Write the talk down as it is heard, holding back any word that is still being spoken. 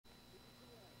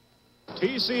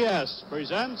PCS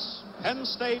presents Penn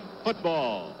State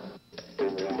football.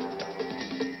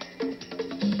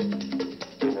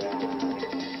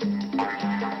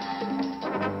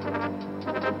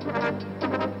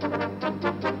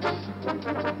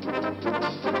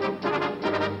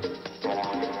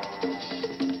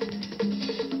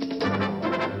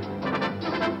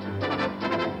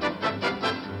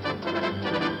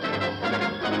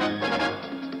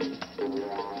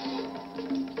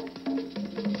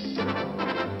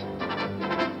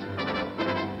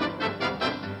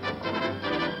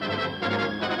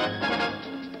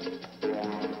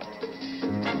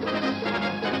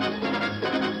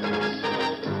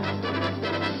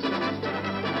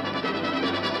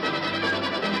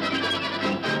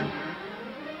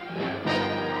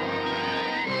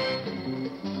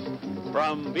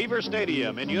 From Beaver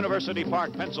Stadium in University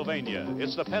Park, Pennsylvania,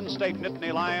 it's the Penn State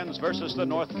Nittany Lions versus the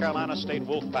North Carolina State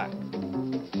Wolfpack.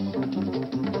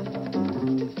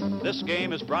 This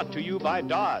game is brought to you by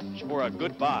Dodge. For a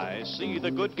good buy, see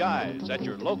the good guys at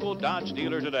your local Dodge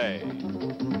dealer today.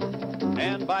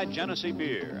 And by Genesee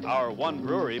Beer, our one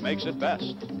brewery makes it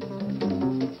best.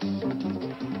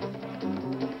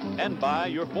 And by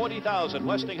your 40,000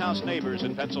 Westinghouse neighbors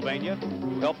in Pennsylvania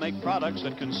who help make products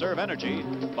that conserve energy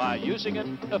by using it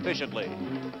efficiently.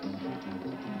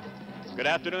 Good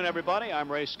afternoon, everybody.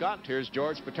 I'm Ray Scott. Here's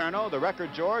George Paterno. The record,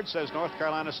 George, says North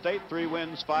Carolina State, 3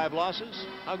 wins, 5 losses.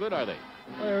 How good are they?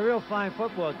 Well, they're a real fine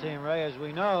football team, Ray. As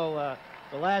we know,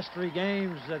 the last 3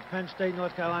 games that Penn State and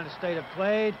North Carolina State have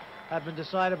played have been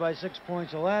decided by 6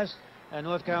 points or less, and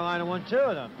North Carolina won 2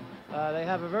 of them. They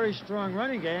have a very strong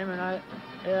running game, and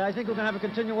I think we're going to have a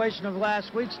continuation of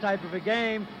last week's type of a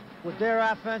game with their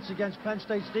offense against Penn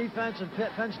State's defense, and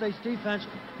Penn State's defense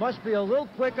must be a little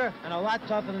quicker and a lot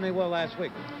tougher than they were last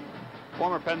week.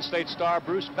 Former Penn State star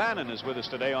Bruce Bannon is with us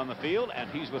today on the field, and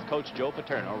he's with Coach Joe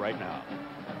Paterno right now.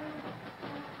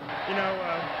 You know,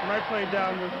 when I played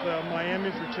down with Miami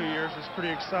for 2 years, it's pretty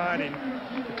exciting.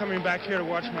 Coming back here to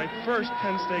watch my first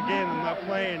Penn State game I'm not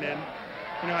playing in,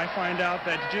 you know, I find out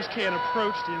that you just can't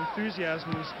approach the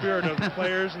enthusiasm and the spirit of the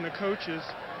players and the coaches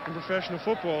in professional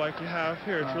football like you have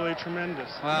here. It's really tremendous.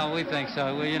 Well, we think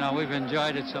so. We've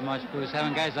enjoyed it so much, Bruce.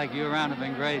 Having guys like you around have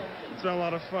been great. It's been a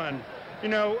lot of fun. You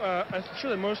know, I'm sure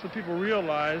that most of the people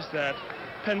realize that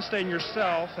Penn State and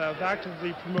yourself have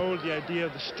actively promoted the idea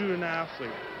of the student athlete.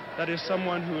 That is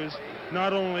someone who is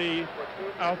not only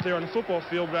out there on the football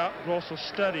field, but also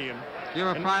studying. You're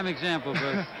a prime example,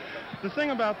 Bruce. The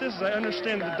thing about this is I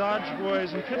understand that the Dodge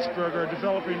boys in Pittsburgh are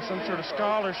developing some sort of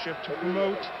scholarship to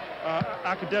promote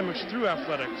academics through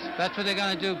athletics. That's what they're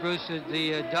going to do, Bruce.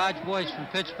 The Dodge boys from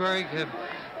Pittsburgh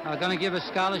are going to give a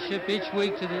scholarship each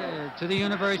week to the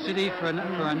university for a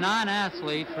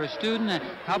non-athlete, for a student, to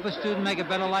help a student make a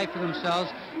better life for themselves.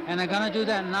 And they're going to do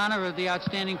that in honor of the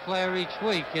outstanding player each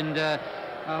week. And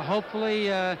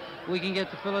hopefully we can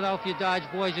get the Philadelphia Dodge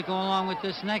boys to go along with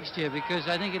this next year, because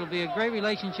I think it'll be a great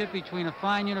relationship between a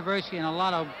fine university and a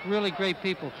lot of really great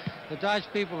people. The Dodge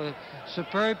people are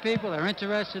superb people. They're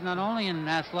interested not only in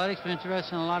athletics, but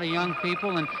interested in a lot of young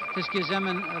people, and this gives them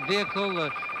a vehicle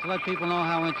to let people know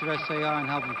how interested they are in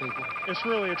helping people. It's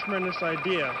really a tremendous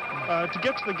idea. To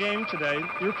get to the game today,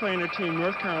 you're playing a team,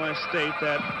 North Carolina State,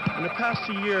 that in the past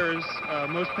 2 years,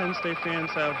 most Penn State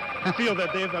fans feel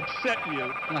that they've upset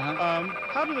you.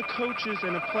 How do the coaches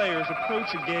and the players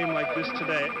approach a game like this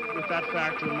today with that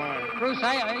factor in mind? Bruce,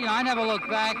 I never look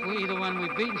back either when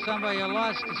we've beaten somebody or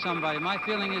lost to somebody. My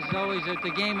feeling is always that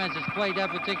the game as it's played that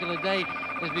particular day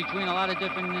is between a lot of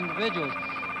different individuals.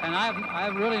 And I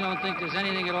really don't think there's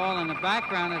anything at all in the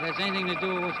background that has anything to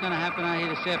do with what's going to happen out here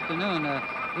this afternoon.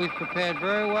 We've prepared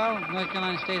very well. North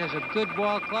Carolina State has a good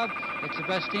ball club. It's the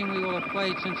best team we will have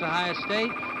played since Ohio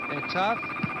State. They're tough.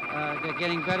 They're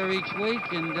getting better each week,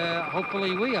 and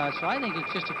hopefully we are. So I think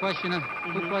it's just a question of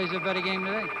who plays a better game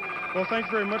today. Well, thank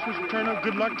you very much, Mr. Paterno.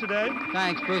 Good luck today.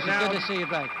 Thanks, Bruce. Now, it's good to see you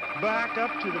back. Back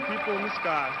up to the people in the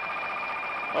sky.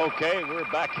 Okay, we're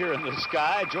back here in the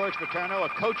sky. George Paterno, a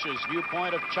coach's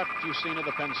viewpoint of Chuck Fusina,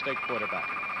 the Penn State quarterback.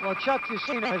 Well, Chuck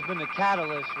Fusina has been the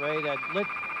catalyst, Ray, that lit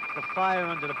the fire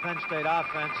under the Penn State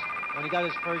offense when he got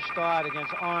his first start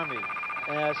against Army.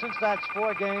 Since that's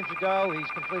 4 games ago, he's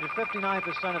completed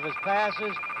 59% of his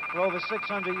passes for over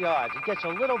 600 yards. He gets a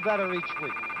little better each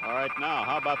week. All right, now,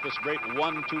 how about this great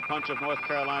 1-2 punch of North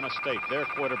Carolina State, their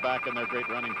quarterback and their great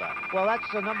running back? Well,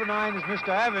 that's number 9 is Mr.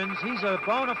 Evans. He's a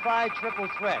bona fide triple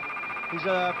threat. He's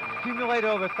accumulated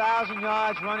over 1,000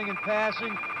 yards running and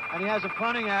passing, and he has a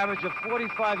punting average of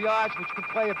 45 yards, which could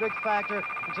play a big factor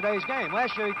in today's game.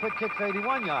 Last year, he quick kicked for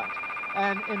 81 yards.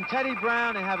 And in Teddy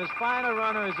Brown, they have as fine a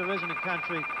runner as there is in the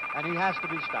country, and he has to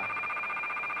be stopped.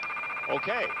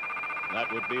 Okay,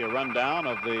 that would be a rundown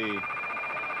of the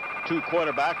two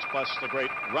quarterbacks plus the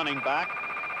great running back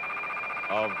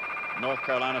of North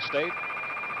Carolina State.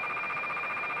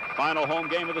 Final home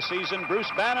game of the season.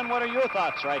 Bruce Bannon, what are your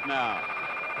thoughts right now?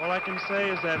 All I can say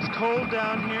is that it's cold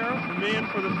down here for me and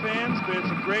for the fans, but it's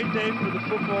a great day for the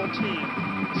football team.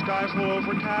 The sky's a little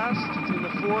overcast. It's in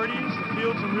the 40s. The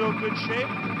field's in real good shape.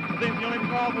 I think the only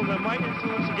problem that might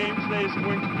influence the game today is the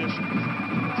wind conditions.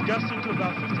 It's gusting to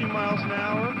about 15 miles an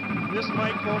hour. This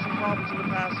might cause some problems in the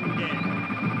passing game.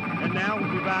 And now we'll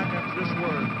be back after this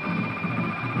word.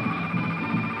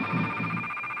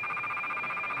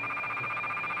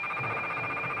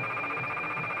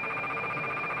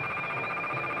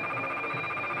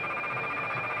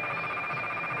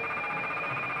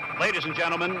 Ladies and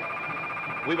gentlemen,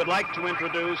 we would like to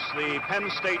introduce the Penn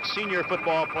State senior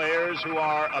football players who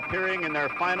are appearing in their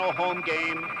final home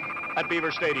game at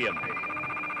Beaver Stadium.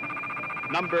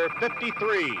 Number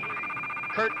 53,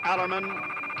 Kurt Allerman,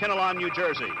 Kinnelon, New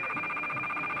Jersey.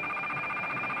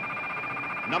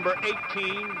 Number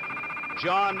 18,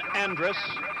 John Andrus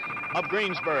of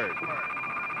Greensburg.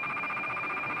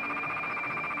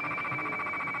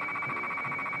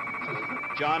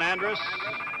 John Andrus.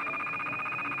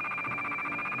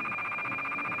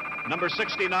 Number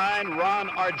 69, Ron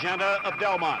Argenta of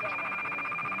Delmont.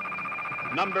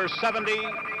 Number 70,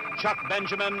 Chuck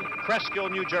Benjamin, Cresskill,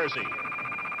 New Jersey.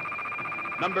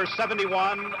 Number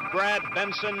 71, Brad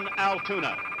Benson,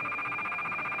 Altoona.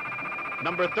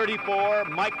 Number 34,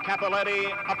 Mike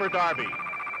Capoletti, Upper Darby.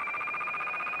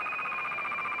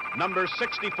 Number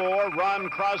 64, Ron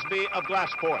Crosby of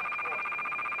Glassport.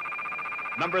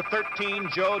 Number 13,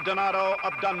 Joe Donato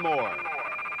of Dunmore.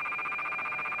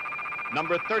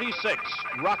 Number 36,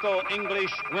 Rocco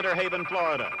English, Winter Haven,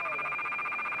 Florida.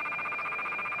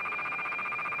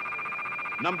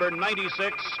 Number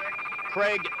 96,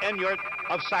 Craig Enyart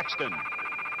of Saxton.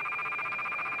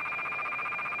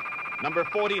 Number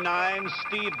 49,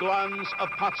 Steve Gluns of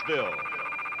Pottsville.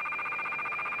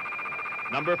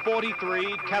 Number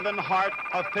 43, Kevin Hart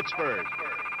of Pittsburgh.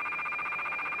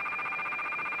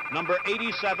 Number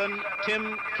 87,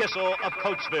 Tim Kissel of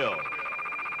Coatesville.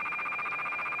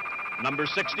 Number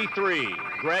 63,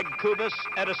 Greg Kubis,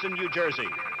 Edison, New Jersey.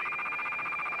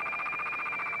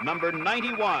 Number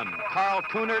 91, Carl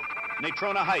Kunert,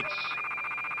 Natrona Heights.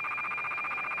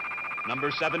 Number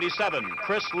 77,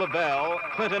 Chris Lavelle,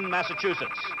 Clinton,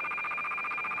 Massachusetts.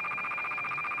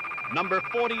 Number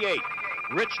 48,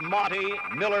 Rich Motti,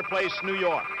 Miller Place, New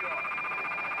York.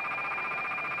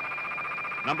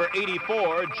 Number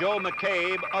 84, Joe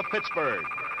McCabe of Pittsburgh.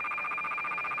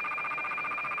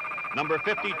 Number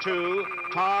 52,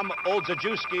 Tom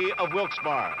Oldzejewski of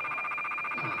Wilkes-Barre.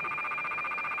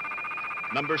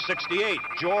 Number 68,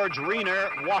 George Riener,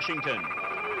 Washington.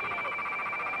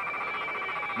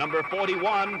 Number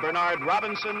 41, Bernard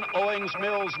Robinson, Owings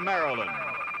Mills, Maryland.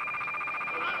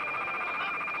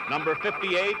 Number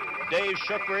 58, Dave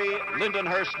Shukri,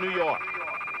 Lindenhurst, New York.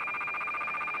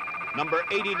 Number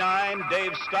 89,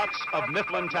 Dave Stutz of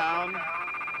Mifflintown.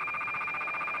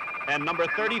 And number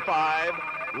 35,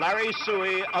 Larry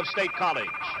Suey of State College.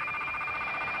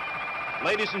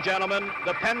 Ladies and gentlemen,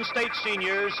 the Penn State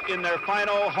seniors in their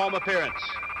final home appearance.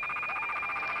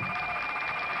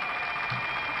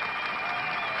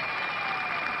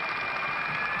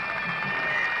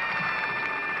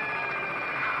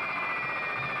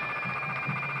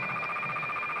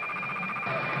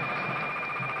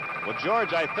 Well,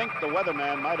 George, I think the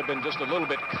weatherman might have been just a little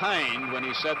bit kind when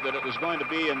he said that it was going to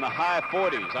be in the high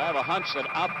 40s. I have a hunch that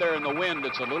out there in the wind,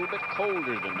 it's a little bit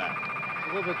colder than that.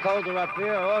 It's a little bit colder up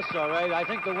here also, right? I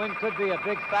think the wind could be a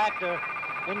big factor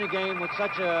in the game with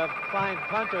such a fine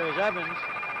punter as Evans.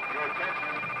 Your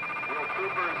attention, Will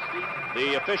Cooper and Steve.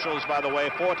 The officials, by the way,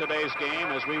 for today's game,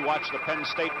 as we watch the Penn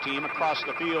State team across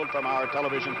the field from our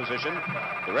television position,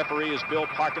 the referee is Bill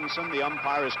Parkinson, the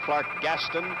umpire is Clark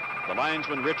Gaston, the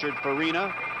linesman Richard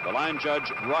Farina, the line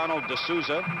judge Ronald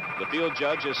D'Souza, the field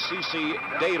judge is C.C.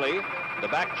 Daly, the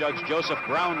back judge Joseph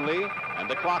Brownlee, and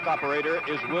the clock operator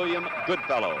is William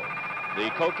Goodfellow.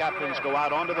 The co-captains go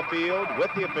out onto the field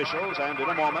with the officials, and in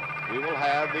a moment we will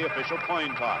have the official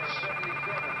coin toss.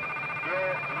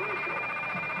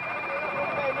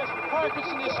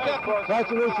 Parkinson, you step. Nice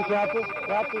to meet you, Captain.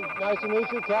 Captain, nice to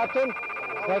meet you, Captain.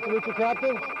 Nice to meet you,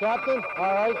 Captain. Captain,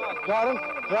 all right, got him,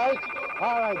 right?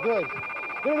 All right, good.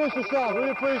 Introduce yourselves, will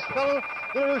you please, fellow?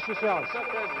 Introduce yourselves.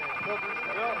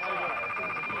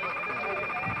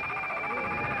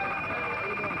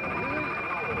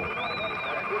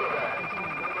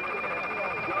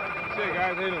 Hey,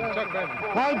 guys, how you doing? Chuck Benjamin.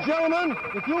 All right, gentlemen,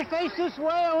 if you'll face this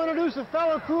way, I'll introduce a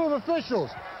fellow crew of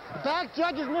officials. Back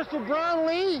judge is Mr.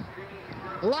 Brownlee.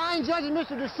 The line judge is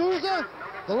Mr. D'Souza.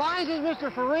 The line is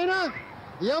Mr. Farina.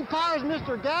 The umpire is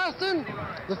Mr. Gaston.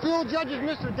 The field judge is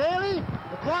Mr. Daly.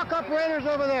 The clock operator is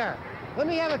over there. Let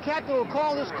me have a captain who will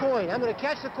call this coin. I'm going to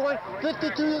catch the coin.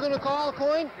 52, you're going to call the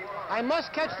coin. I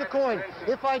must catch the coin.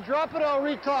 If I drop it, I'll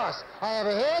retoss. I have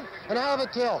a head and I have a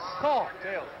tail. Call.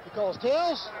 Tails. He calls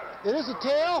tails. It is a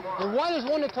tail, and white is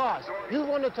one to toss. You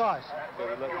won the toss. So we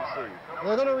let them see.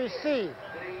 They're going to receive.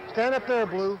 Stand up there,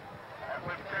 Blue.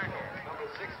 Number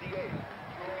 68.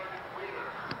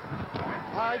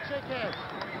 All right, shake hands.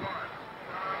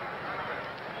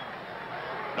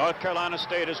 North Carolina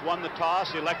State has won the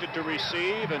toss, elected to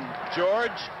receive, and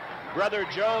George, brother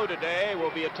Joe today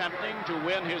will be attempting to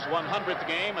win his 100th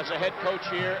game as a head coach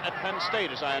here at Penn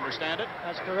State, as I understand it.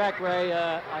 That's correct, Ray.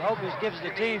 I hope this gives the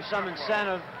team some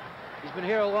incentive. He's been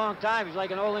here a long time. He's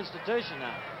like an old institution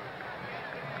now.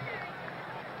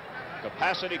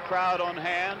 Capacity crowd on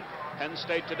hand. Penn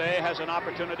State today has an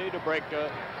opportunity to break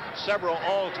several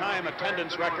all-time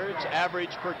attendance records,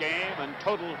 average per game and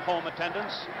total home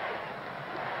attendance.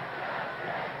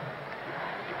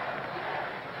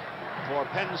 For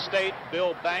Penn State,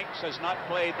 Bill Banks has not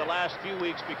played the last few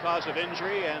weeks because of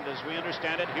injury, and as we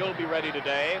understand it, he'll be ready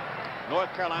today.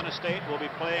 North Carolina State will be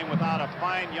playing without a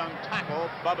fine young tackle.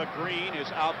 Bubba Green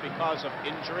is out because of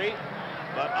injury.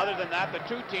 But other than that, the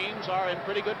two teams are in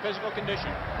pretty good physical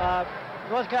condition.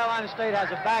 North Carolina State has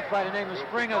a back by the name of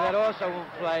Springer that also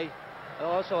won't play.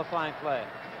 Also a fine player.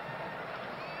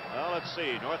 Well, let's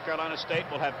see. North Carolina State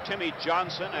will have Timmy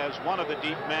Johnson as one of the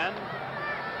deep men.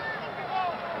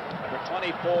 Number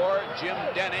 24, Jim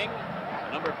Denning.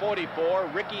 Number 44,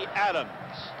 Ricky Adams.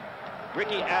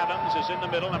 Ricky Adams is in the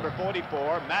middle, number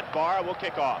 44. Matt Barr will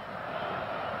kick off.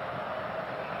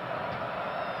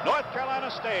 North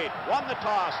Carolina State won the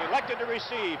toss, elected to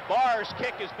receive. Barr's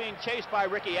kick is being chased by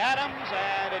Ricky Adams,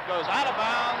 and it goes out of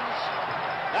bounds.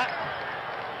 That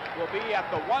will be at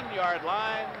the 1-yard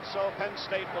line, so Penn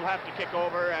State will have to kick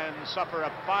over and suffer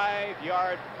a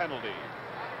 5-yard penalty.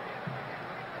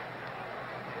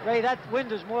 Ray, that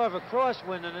wind is more of a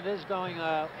crosswind than it is going,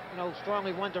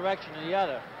 strongly one direction or the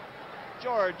other.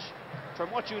 George,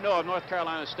 from what you know of North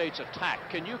Carolina State's attack,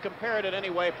 can you compare it in any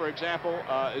way? For example,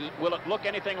 will it look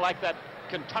anything like that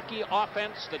Kentucky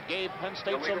offense that gave Penn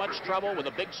State so much trouble with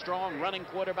a big, strong running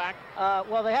quarterback?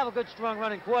 Well, they have a good, strong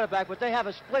running quarterback, but they have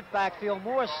a split backfield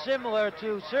more similar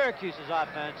to Syracuse's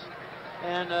offense.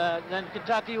 And then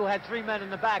Kentucky, who had 3 men in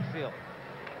the backfield.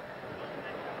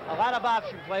 A lot of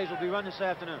option plays will be run this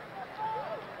afternoon.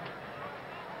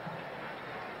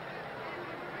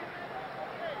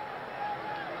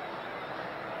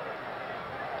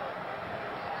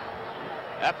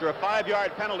 After a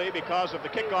 5-yard penalty because of the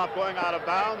kickoff going out of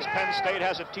bounds, Penn State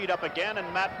has it teed up again,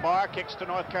 and Matt Barr kicks to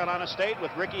North Carolina State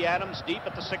with Ricky Adams deep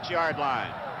at the 6-yard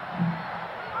line.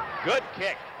 Good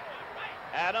kick.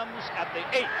 Adams at the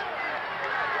 8.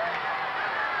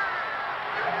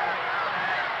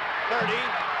 30.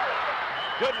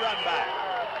 Good run back.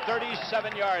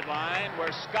 37-yard line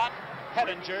where Scott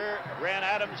Hettinger ran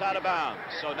Adams out of bounds.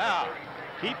 So now,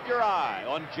 keep your eye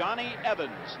on Johnny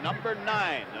Evans, number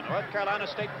 9, the North Carolina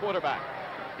State quarterback.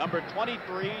 Number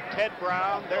 23, Ted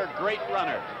Brown, their great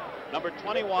runner. Number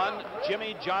 21,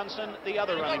 Jimmy Johnson, the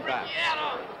other running back.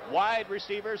 Wide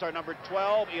receivers are number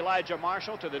 12, Elijah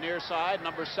Marshall to the near side.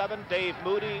 Number 7, Dave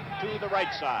Moody to the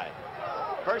right side.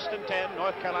 1st and 10,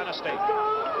 North Carolina State.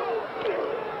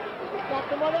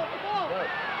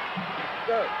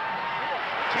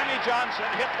 Timmy Johnson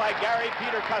hit by Gary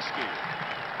Peterkuski.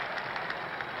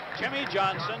 Timmy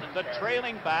Johnson, the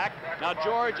trailing back. Now,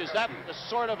 George, is that the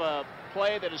sort of a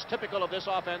play that is typical of this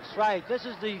offense? Right. This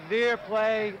is the veer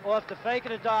play off the fake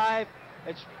and a dive.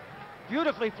 It's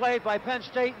beautifully played by Penn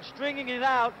State and stringing it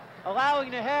out,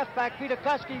 allowing the halfback,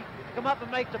 Peterkuski, to come up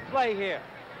and make the play here.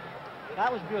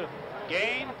 That was beautiful.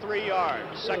 Gain 3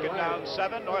 yards. 2nd down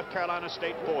 7, North Carolina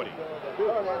State 40.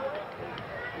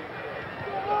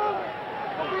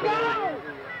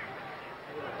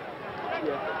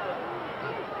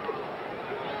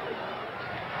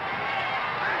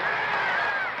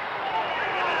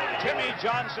 Timmy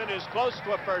Johnson is close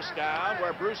to a 1st down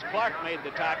where Bruce Clark made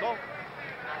the tackle.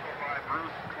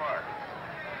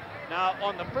 Now,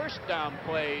 on the 1st down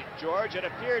play, George, it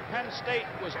appeared Penn State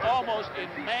was almost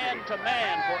in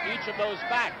man-to-man for each of those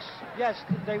backs. Yes,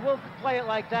 they will play it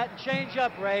like that and change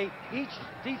up, Ray. Each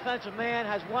defensive man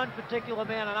has one particular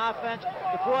man on offense,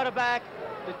 the quarterback,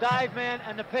 the dive man,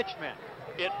 and the pitch man.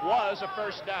 It was a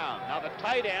 1st down. Now, the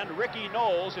tight end, Ricky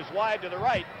Knowles, is wide to the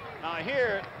right. Now,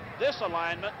 here, this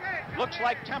alignment looks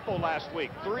like Temple last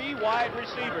week. 3 wide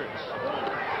receivers.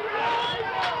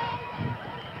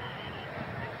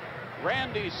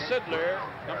 Randy Sidler,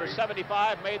 number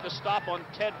 75, made the stop on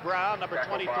Ted Brown, number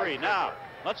 23. Now,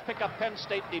 let's pick up Penn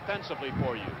State defensively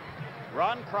for you.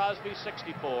 Ron Crosby,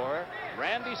 64,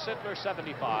 Randy Sidler,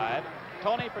 75,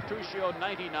 Tony Petruccio,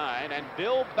 99, and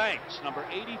Bill Banks, number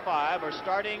 85, are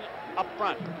starting up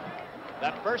front.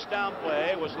 That first down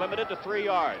play was limited to 3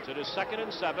 yards. It is 2nd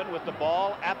and 7 with the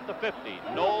ball at the 50.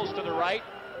 Knowles to the right,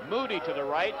 Moody to the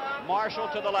right, Marshall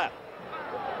to the left.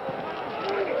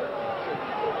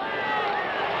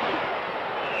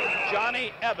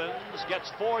 Johnny Evans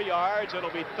gets 4 yards. It'll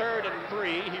be 3rd and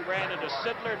 3. He ran into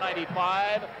Sidler,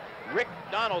 95. Rick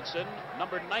Donaldson,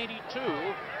 number 92,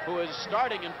 who is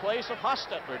starting in place of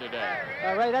Hostetler today.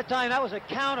 Ray, that time that was a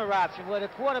counter option where the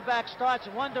quarterback starts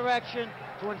in one direction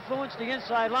to influence the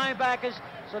inside linebackers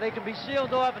so they can be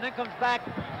sealed off and then comes back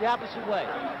the opposite way.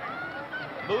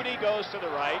 Moody goes to the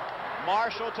right,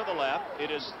 Marshall to the left.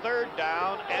 It is 3rd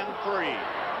down and 3.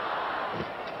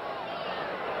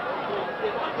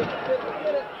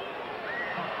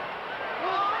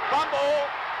 Fumble.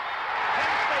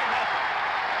 Penn State has it.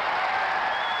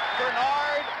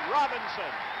 Bernard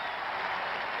Robinson.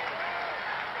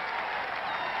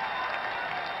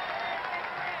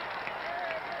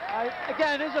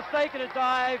 Again, there's a fake and a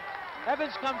dive.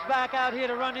 Evans comes back out here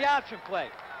to run the option play.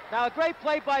 Now, a great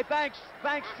play by Banks.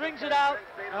 Banks strings it out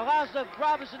and allows the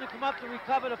Robinson to come up to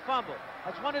recover the fumble.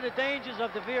 That's one of the dangers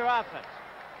of the Veer offense.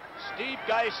 Steve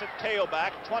Geis at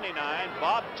tailback, 29.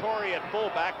 Bob Torrey at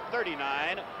fullback,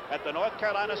 39. At the North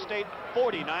Carolina State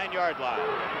 49-yard line.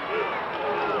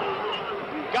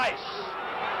 Geis.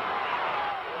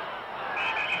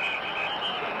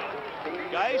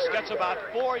 Geis gets about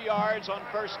 4 yards on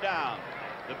first down.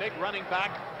 The big running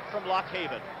back from Lock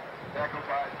Haven.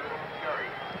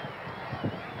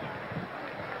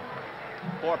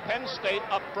 For Penn State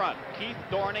up front, Keith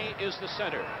Dorney is the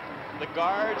center. The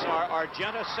guards are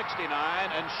Argenta,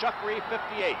 69, and Shuckry,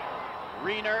 58.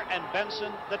 Reener and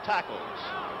Benson, the tackles.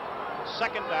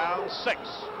 2nd down, 6.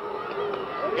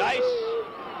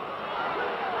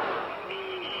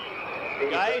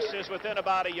 Geis is within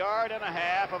about 1.5 yards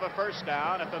of a first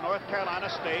down at the North Carolina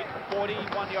State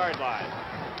 41-yard line.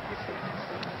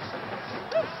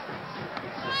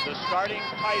 The starting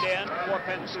tight end for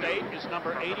Penn State is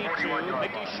number 82,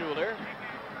 Mickey Schuler.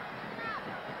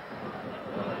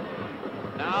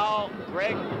 Now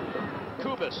Greg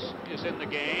Kubis is in the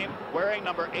game, wearing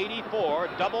number 84,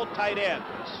 double tight ends.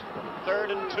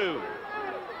 3rd and 2.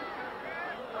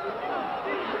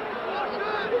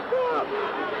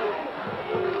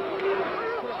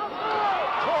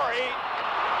 Torrey,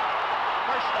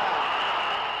 first down.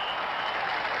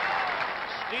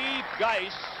 Steve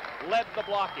Geis led the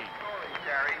blocking.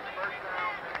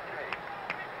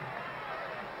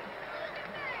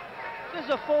 This is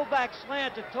a fullback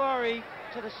slant to Torrey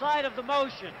to the side of the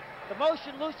motion. The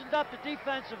motion loosened up the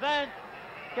defensive end,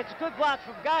 gets a good block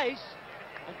from Geis,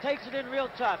 and takes it in real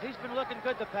tough. He's been looking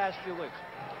good the past few weeks.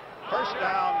 First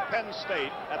down, Penn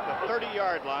State at the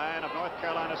 30-yard line of North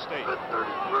Carolina State.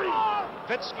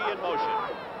 Fitzke in motion.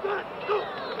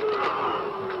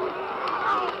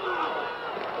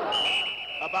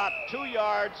 About 2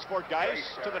 yards for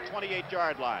Geis to the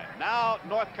 28-yard line. Now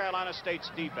North Carolina State's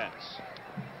defense.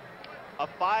 A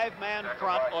 5-man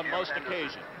front on most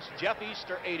occasions. Jeff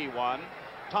Easter, 81.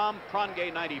 Tom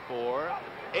Prongay, 94.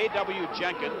 A.W.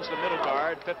 Jenkins, the middle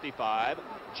guard, 55.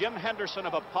 Jim Henderson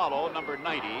of Apollo, number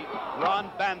 90. Ron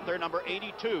Banther, number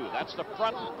 82. That's the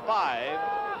front 5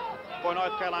 for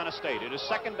North Carolina State. It is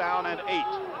 2nd down and 8.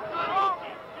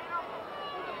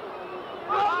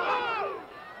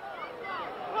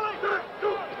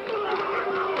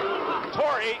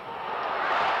 Torrey.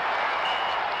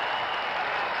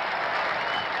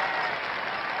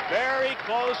 Very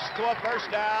close to a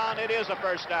first down. It is a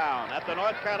first down at the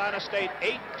North Carolina State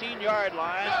 18-yard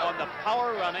line on the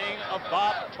power running of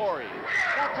Bob Torrey.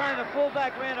 That time the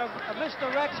fullback ran a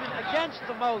misdirection against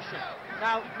the motion.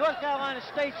 Now, North Carolina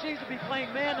State seems to be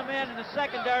playing man-to-man in the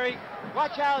secondary.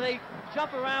 Watch how they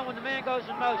jump around when the man goes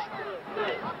in motion.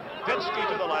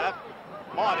 Fitzke to the left,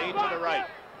 Maudie to the right.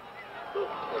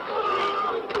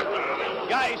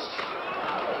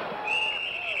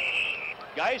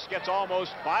 Geis gets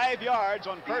almost 5 yards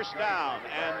on first down,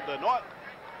 and the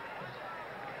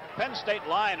Penn State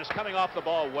line is coming off the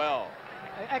ball well.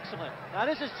 Excellent. Now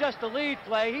this is just the lead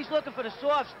play. He's looking for the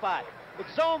soft spot.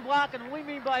 It's zone blocking, and we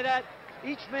mean by that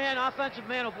each man, offensive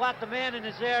man, will block the man in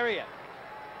his area.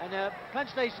 And Penn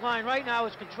State's line right now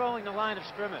is controlling the line of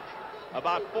scrimmage.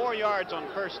 About 4 yards on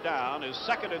first down is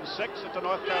 2nd and 6 at the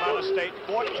North Carolina State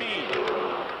 14.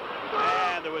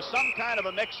 And there was some kind of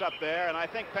a mix-up there, and I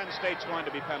think Penn State's going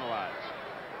to be penalized.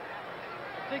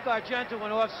 think Argento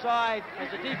went offside as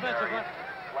a defensive.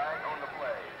 Flag on the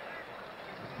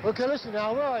play. Okay, listen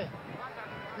now, Roy.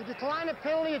 You decline a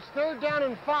penalty, it's 3rd down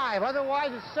and 5.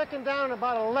 Otherwise, it's 2nd down and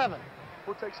about 11.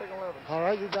 We'll take 2nd 11. All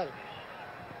right, you got it.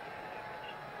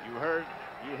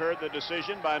 You heard the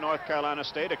decision by North Carolina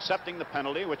State accepting the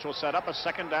penalty, which will set up a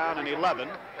 2nd down and 11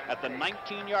 at the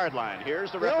 19-yard line.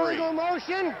 Here's the referee. Illegal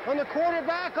motion on the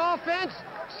quarterback offense.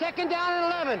 2nd down and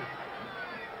 11.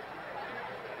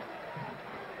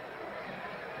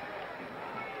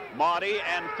 Maudie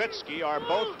and Fitzke are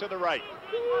both to the right.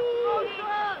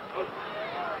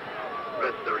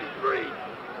 Red 33.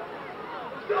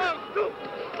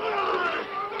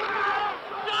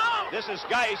 This is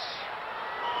Geis.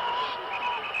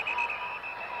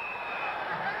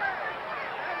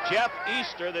 Jeff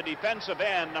Easter, the defensive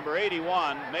end, number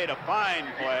 81, made a fine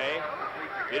play.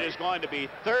 It is going to be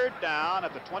 3rd down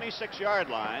at the 26-yard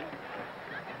line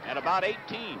and about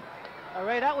 18.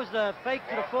 Ray, that was the fake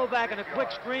to the fullback and a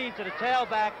quick screen to the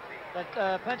tailback that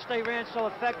Penn State ran so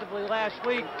effectively last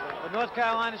week, but North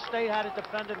Carolina State had it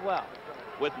defended well.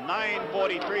 With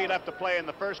 9:43 left to play in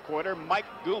the first quarter, Mike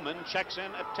Gooman checks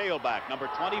in at tailback, number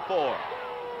 24.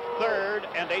 3rd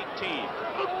and 18.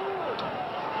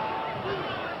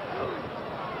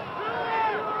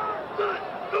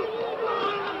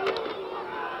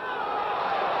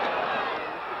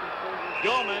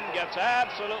 Gilman gets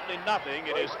absolutely nothing.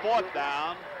 It is 4th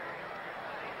down.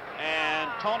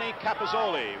 And Tony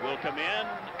Capozzoli will come in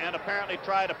and apparently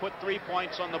try to put 3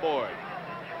 points on the board.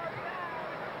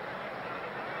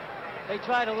 They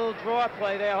tried a little draw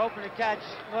play there, hoping to catch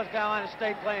North Carolina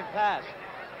State playing pass.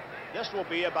 This will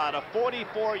be about a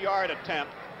 44-yard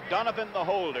attempt. Donovan, the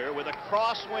holder, with a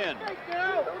crosswind.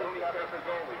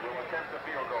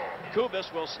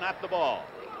 Kubis will snap the ball.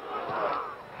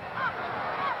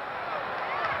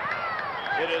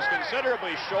 It is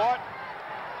considerably short.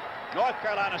 North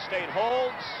Carolina State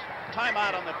holds.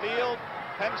 Timeout on the field.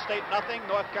 Penn State nothing,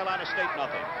 North Carolina State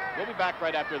nothing. We'll be back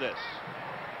right after this.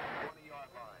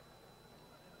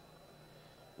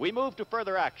 We move to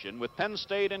further action with Penn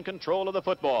State in control of the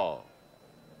football.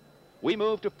 We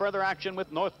move to further action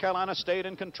with North Carolina State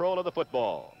in control of the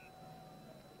football.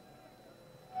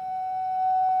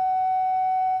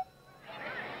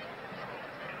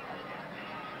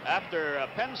 After a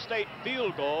Penn State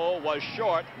field goal was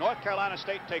short, North Carolina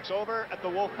State takes over at the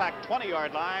Wolfpack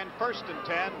 20-yard line. 1st and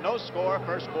 10, no score,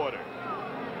 first quarter.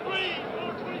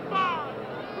 3-25.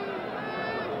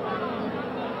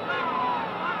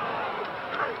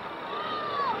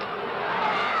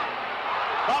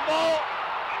 Fumble.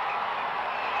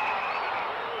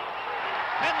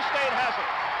 Penn State has it.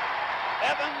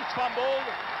 Evans fumbled.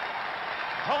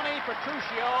 Tony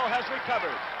Petruccio has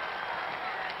recovered.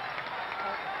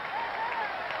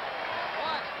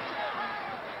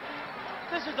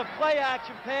 This is a play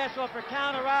action pass off a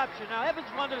counter option. Now Evans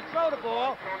wanted to throw the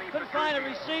ball, couldn't find a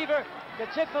receiver,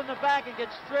 gets hit from the back and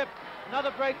gets stripped.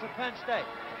 Another break for Penn State.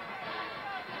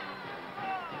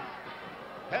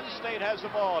 Penn State has the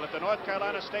ball at the North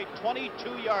Carolina State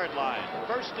 22-yard line.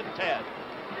 1st and 10.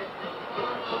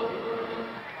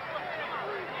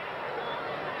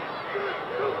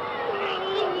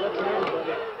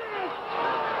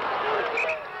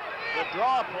 The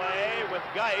draw play with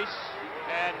Geis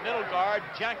and middle guard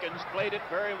Jenkins played it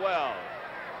very well.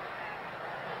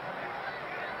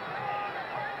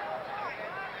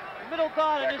 The middle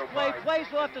guard in this play plays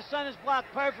off the center's block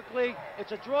perfectly.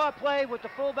 It's a draw play with the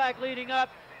fullback leading up.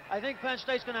 I think Penn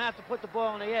State's going to have to put the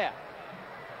ball in the air.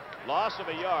 Loss of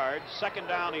a yard, 2nd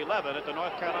down 11 at the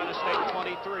North Carolina State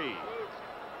 23.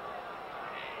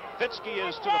 Fitzke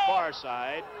is to the far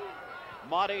side.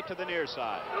 Maudie to the near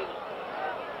side.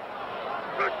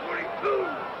 22.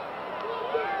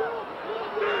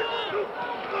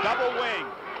 Double wing.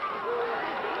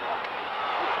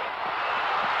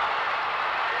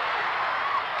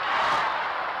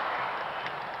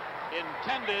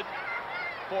 Intended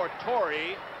for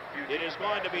Torrey. It is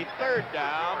going to be 3rd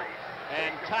down,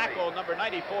 and tackle number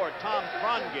 94, Tom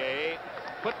Frongay,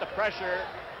 put the pressure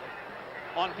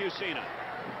on Fusina.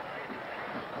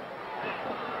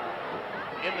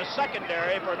 In the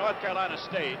secondary for North Carolina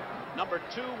State, number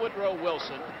 2, Woodrow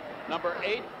Wilson, number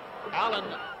 8, Alan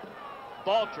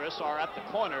Baltras are at the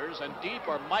corners, and deep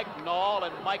are Mike Knoll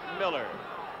and Mike Miller.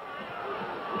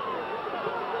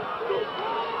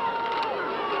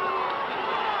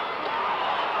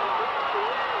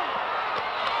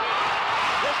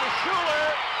 This is Schuler.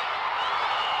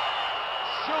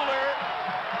 Schuler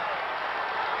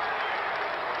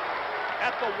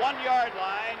at the 1-yard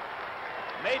line,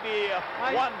 maybe a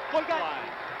 1-foot line.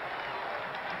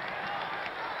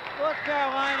 North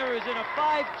Carolina is in a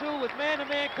 5-2 with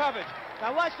man-to-man coverage.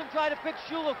 Now watch them try to pick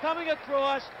Schuler coming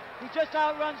across. He just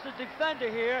outruns the defender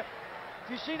here. If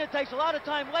you've seen it, takes a lot of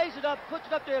time, lays it up, puts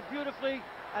it up there beautifully,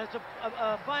 and it's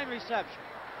a fine reception.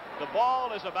 The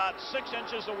ball is about 6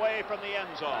 inches away from the end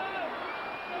zone.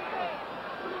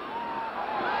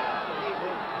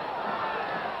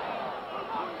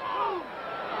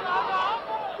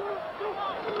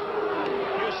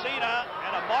 Lucina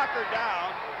and a marker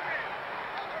down.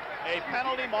 A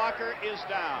penalty marker is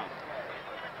down.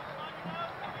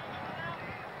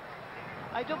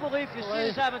 I do believe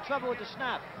Lucina's having trouble with the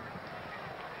snap.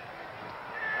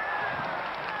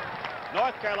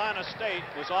 North Carolina State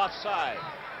was offside.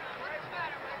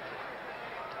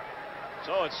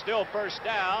 So it's still first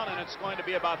down, and it's going to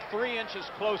be about 3 inches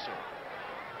closer.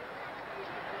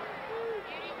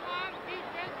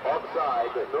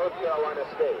 Offside to North Carolina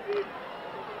State.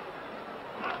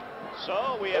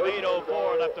 So we have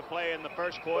 8:04 left to play in the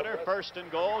first quarter. First and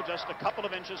goal, just a couple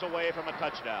of inches away from a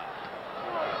touchdown.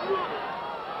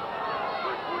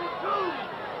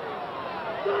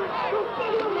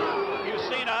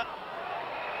 Lucina,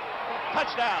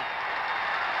 touchdown.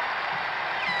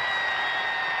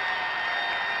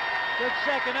 Good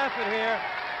second effort here.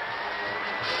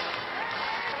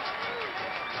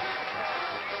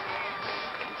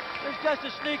 There's just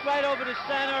a sneak right over the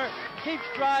center. Keeps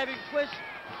driving, twists,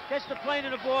 gets the plane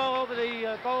of the ball over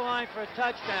the goal line for a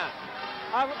touchdown.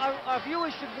 Our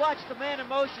viewers should watch the man in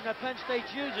motion that Penn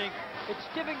State's using. It's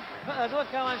giving North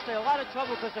Carolina State a lot of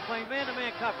trouble because they're playing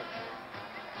man-to-man coverage.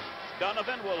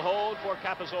 Donovan will hold for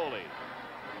Capozzoli.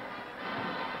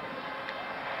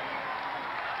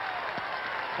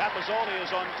 Capozzoli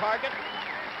is on target.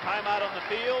 Timeout on the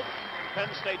field. Penn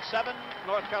State 7,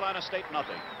 North Carolina State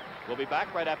nothing. We'll be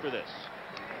back right after this.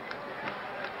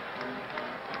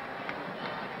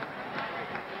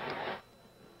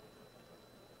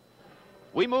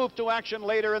 We move to action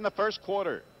later in the first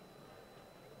quarter.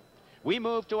 We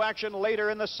move to action later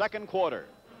in the second quarter.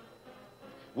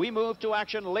 We move to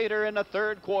action later in the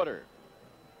third quarter.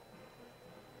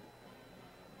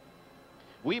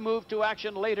 We move to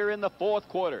action later in the fourth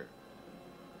quarter.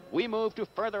 We move to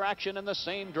further action in the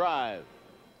same drive.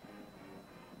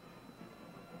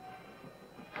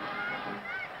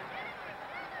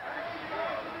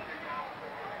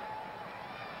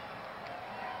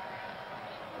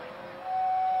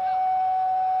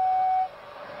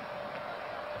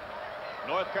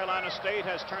 North Carolina State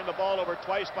has turned the ball over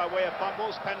twice by way of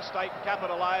fumbles. Penn State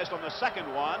capitalized on the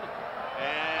second one.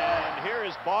 And here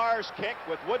is Barr's kick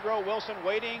with Woodrow Wilson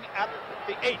waiting at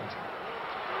the 8.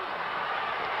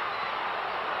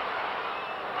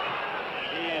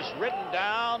 He is ridden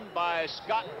down by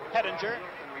Scott Hettinger.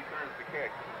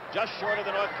 Just short of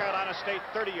the North Carolina State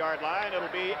 30-yard line. It'll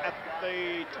be at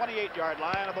the 28-yard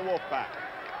line of the Wolfpack.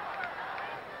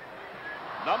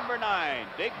 Number 9,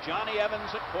 Big Johnny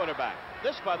Evans at quarterback.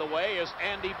 This, by the way, is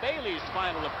Andy Bailey's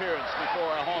final appearance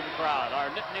before a home crowd, our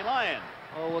Nittany Lion.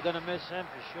 Oh, we're going to miss him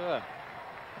for sure.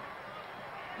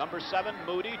 Number 7,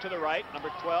 Moody to the right. Number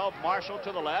 12, Marshall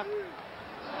to the left.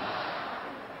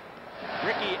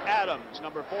 Ricky Adams,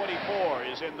 number 44,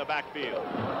 is in the backfield.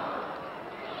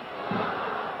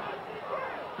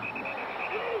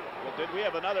 Well, did we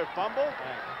have another fumble?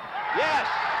 Yes!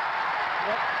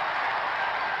 Yep.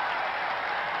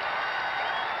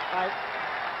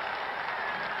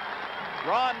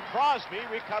 Ron Crosby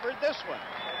recovered this one.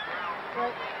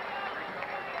 Right.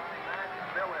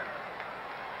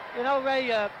 You know,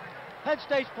 Ray, Penn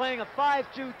State's playing a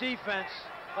 5-2 defense,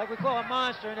 like we call a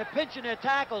monster, and they're pinching their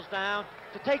tackles down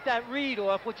to take that read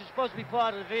off, which is supposed to be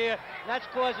part of the veer, and that's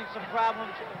causing some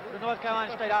problems for the North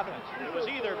Carolina State offense. It was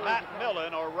either Matt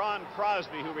Millen or Ron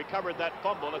Crosby who recovered that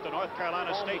fumble at the North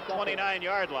Carolina State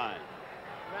 29-yard line.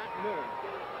 Matt Millen.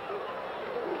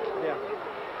 Yeah.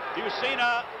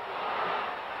 Lucina.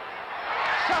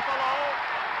 Cephalo.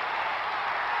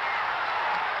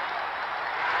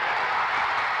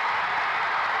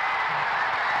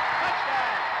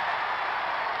 Touchdown.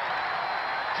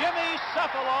 Jimmy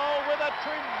Cephalo with a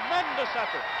tremendous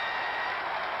effort.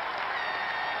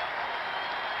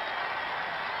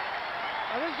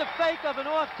 Now this is a fake of an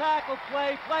off-tackle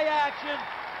play action.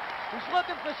 He's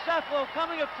looking for Cephalo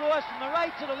coming across from the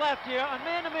right to the left here on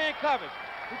man-to-man coverage.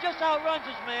 He just outruns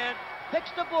his man,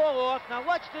 picks the ball off. Now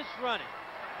watch this running.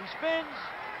 He spins,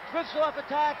 drifts off a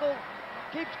tackle,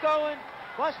 keeps going,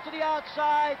 busts to the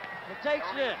outside, and takes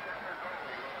it in.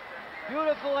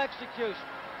 Beautiful execution.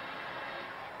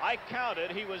 I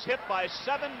counted, he was hit by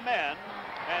 7 men,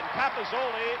 and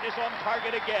Capozzoli is on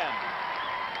target again.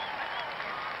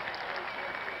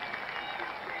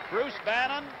 Bruce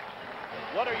Bannon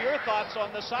What are your thoughts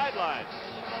on the sidelines?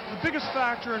 The biggest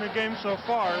factor in the game so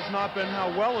far has not been how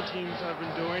well the teams have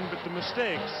been doing, but the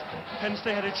mistakes. Penn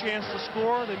State had a chance to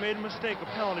score. They made a mistake, a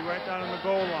penalty right down on the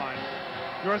goal line.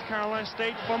 North Carolina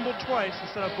State fumbled twice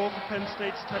instead of both of Penn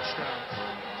State's touchdowns.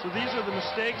 So these are the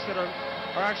mistakes that are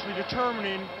actually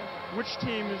determining which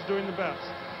team is doing the best.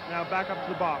 Now back up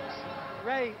to the box.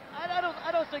 Ray, I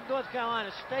don't think North Carolina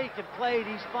State can play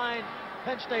these fine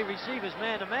Penn State receivers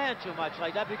man-to-man too much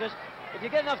like that, because if you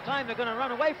get enough time, they're going to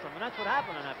run away from them, and that's what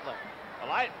happened on that play. Well,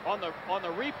 on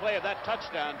the replay of that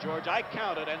touchdown, George, I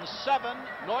counted, and 7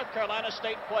 North Carolina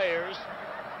State players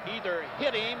either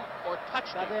hit him or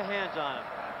touched him. Got their hands on him.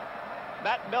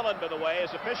 Matt Millen, by the way,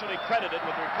 is officially credited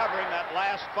with recovering that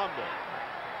last fumble.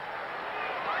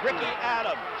 Ricky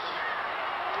Adams.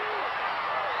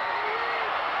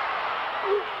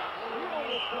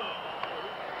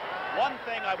 One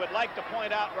thing I would like to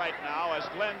point out right now, as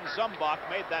Glenn Zumbach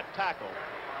made that tackle,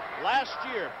 last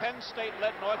year Penn State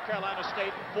led North Carolina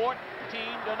State 14-0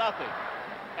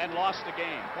 and lost the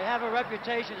game. They have a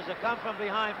reputation as a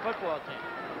come-from-behind football team.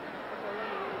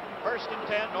 1st and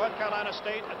 10, North Carolina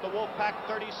State at the Wolfpack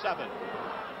 37.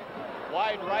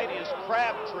 Wide right is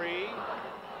Crabtree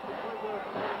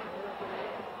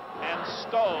and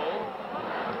Stowe.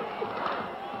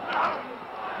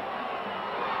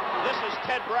 This is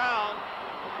Ted Brown.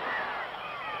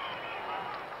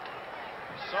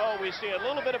 So we see a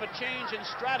little bit of a change in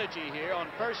strategy here on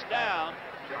 1st down.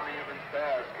 Johnny Evans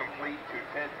pass complete to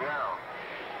Ted Brown.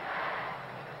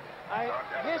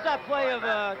 Here's that play of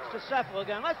Cephalon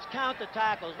again. Let's count the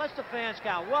tackles. Let's the fans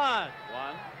count. 1,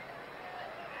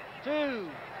 2,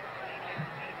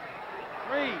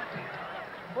 3,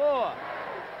 4,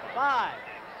 5,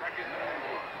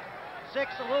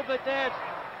 6, a little bit there.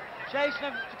 Chasing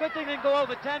him. It's a good thing he didn't go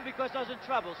over 10 because I was in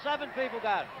trouble. 7 people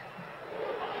got him.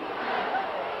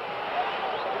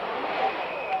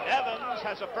 Evans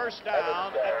has a 1st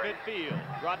down at midfield,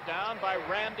 brought down by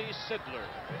Randy Sidler.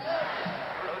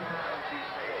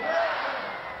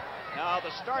 Now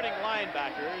the starting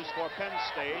linebackers for Penn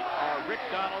State are Rick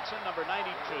Donaldson, number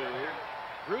 92,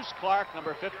 Bruce Clark,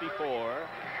 number 54,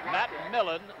 Matt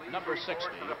Millen, number 60,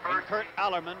 and Kurt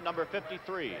Allerman, number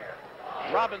 53.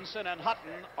 Robinson and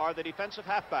Hutton are the defensive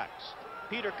halfbacks.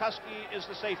 Peter Kuski is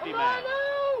the safety man.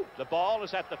 The ball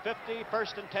is at the 50,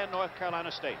 1st and 10, North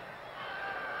Carolina State.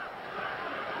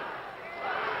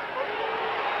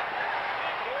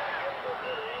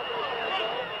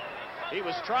 He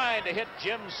was trying to hit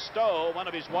Jim Stowe, one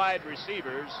of his wide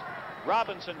receivers.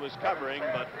 Robinson was covering,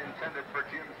 but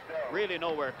really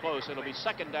nowhere close. It'll be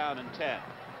 2nd down and 10.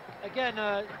 Again,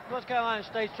 North Carolina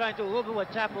State's trying to do a little bit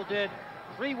what Temple did.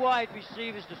 3 wide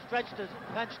receivers to stretch the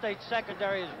Penn State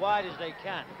secondary as wide as they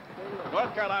can.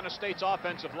 North Carolina State's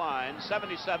offensive line,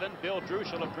 77, Bill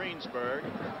Druschel of Greensburg,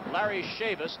 Larry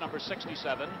Chavis, number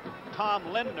 67,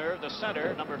 Tom Lindner, the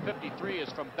center, number 53,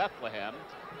 is from Bethlehem,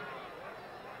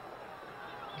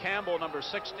 Campbell, number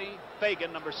 60,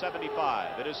 Fagan, number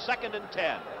 75. It is 2nd and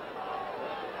 10.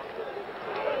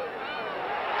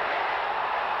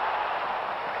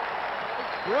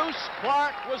 Bruce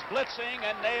Clark was blitzing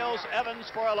and nails Evans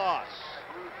for a loss.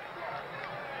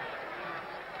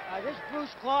 This Bruce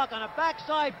Clark on a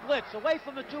backside blitz away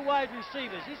from the 2 wide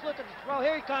receivers. He's looking to throw.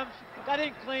 Here he comes. Got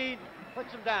in clean.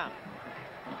 Puts him down.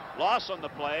 Loss on the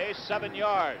play, 7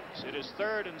 yards. It is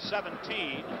 3rd and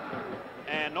 17.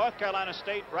 And North Carolina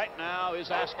State right now is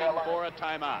asking for a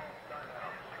timeout.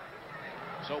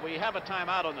 So we have a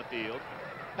timeout on the field.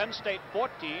 Penn State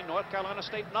 14, North Carolina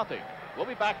State nothing. We'll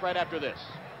be back right after this.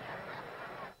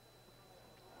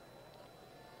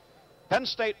 Penn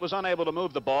State was unable to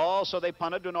move the ball, so they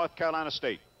punted to North Carolina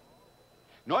State.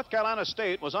 North Carolina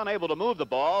State was unable to move the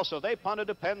ball, so they punted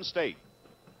to Penn State.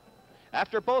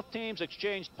 After both teams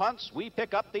exchanged punts, we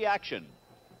pick up the action.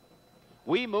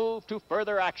 We move to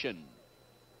further action.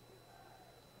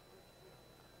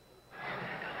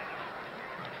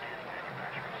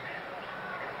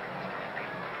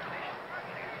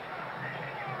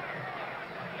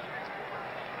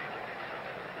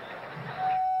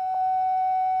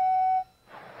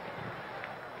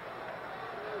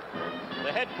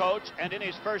 Head coach, and in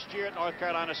his 1st year at North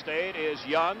Carolina State, is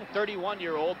young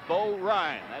 31-year-old Bo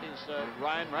Ryan. That is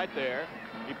Ryan right there.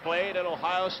 He played at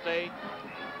Ohio State,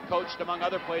 coached among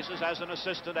other places as an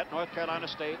assistant at North Carolina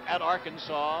State, at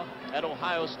Arkansas, at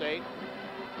Ohio State.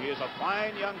 He is a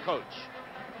fine young coach.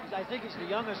 I think he's the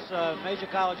youngest major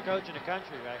college coach in the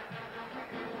country, right?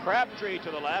 Crabtree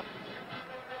to the left,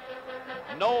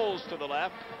 Knowles to the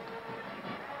left,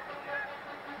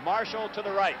 Marshall to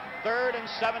the right. 3rd and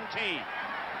 17.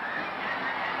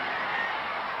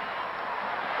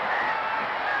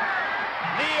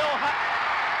 Neil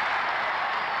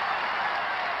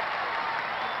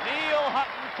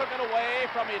Hutton took it away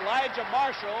from Elijah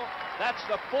Marshall. That's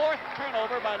the 4th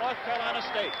turnover by North Carolina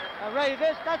State. Ray,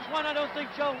 that's one I don't think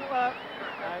Joe...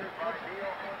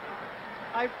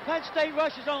 Penn State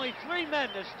rushes only 3 men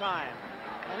this time.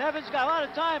 And Evans got a lot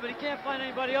of time, but he can't find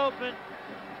anybody open.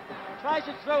 Tries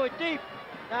to throw it deep.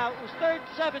 Now, it was 3rd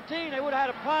and 17. They would have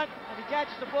had a punt, and he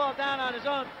catches the ball down on his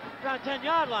own, around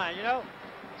 10-yard line, you know.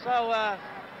 So,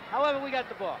 however, we got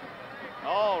the ball.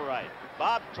 All right.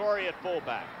 Bob Torrey at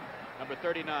fullback, number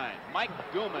 39. Mike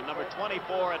Gooman, number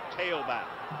 24 at tailback.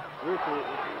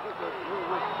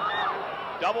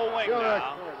 Double wing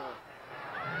now.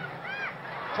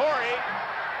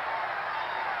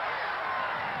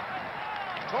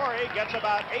 Torrey gets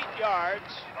about 8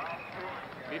 yards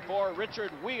before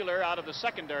Richard Wheeler out of the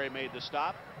secondary made the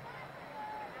stop.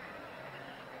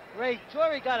 Ray,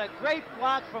 Torrey got a great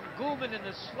block from Gooman in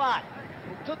the slot,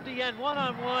 who took the end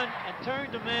one-on-one and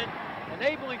turned him in,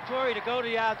 enabling Torrey to go to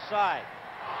the outside.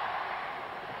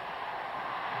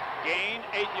 Gain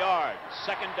 8 yards.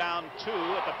 2nd down 2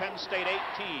 at the Penn State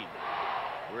 18.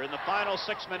 We're in the final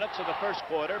 6 minutes of the first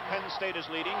quarter. Penn State is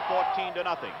leading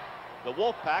 14-0. The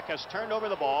Wolfpack has turned over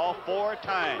the ball 4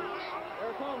 times.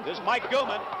 This is Mike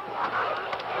Gooman.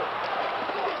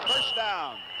 First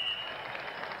down.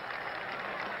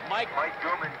 Mike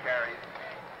Gooman carries.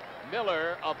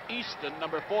 Miller of Easton,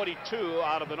 number 42,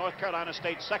 out of the North Carolina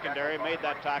State secondary, made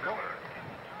that tackle.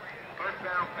 First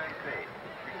down, Penn State.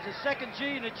 He's a 2nd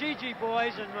G in the GG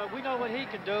boys, and we know what he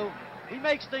can do. He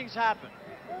makes things happen.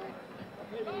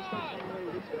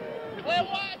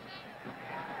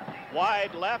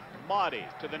 Wide left, Mahdi.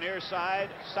 To the near side,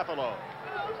 Cefalo.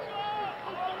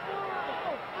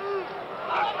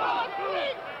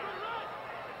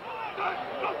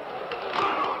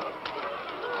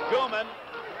 Gooman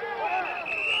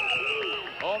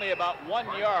only about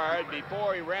 1 yard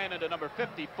before he ran into number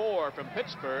 54 from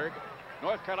Pittsburgh,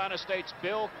 North Carolina State's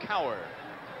Bill Cower.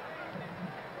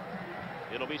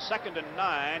 It'll be 2nd and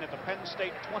 9 at the Penn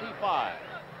State 25.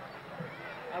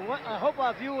 I hope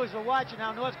our viewers are watching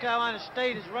how North Carolina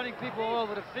State is running people all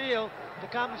over the field to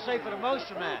compensate for the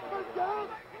motion man.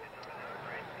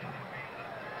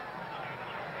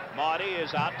 Mahdi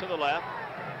is out to the left.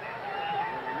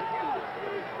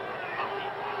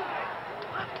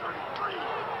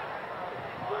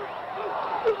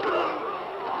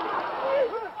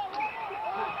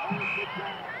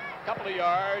 Couple of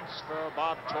yards for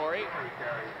Bob Torrey.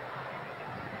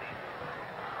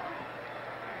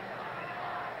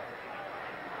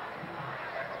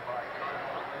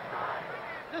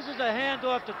 This is a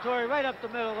handoff to Torrey right up the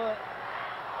middle.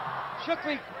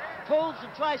 Shukri pulls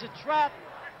and tries a trap.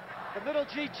 The middle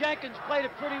G Jenkins played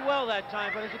it pretty well that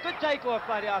time, but it's a good takeoff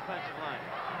by the offensive line.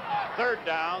 3rd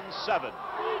down, 7.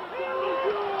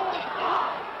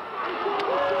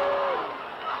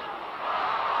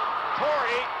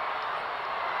 Torrey.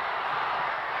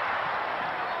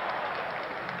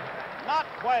 Not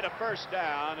quite a first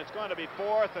down. It's going to be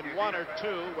 4th and 1 or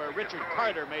 2 where Richard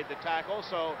Carter made the tackle.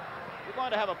 So we're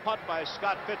going to have a punt by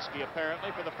Scott Fitzke,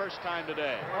 apparently, for the first time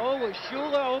today. Oh, was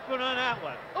Schuler open on that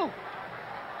one? Oh.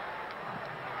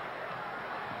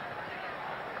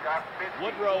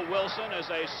 Woodrow Wilson is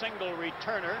a single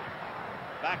returner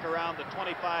back around the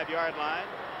 25-yard line.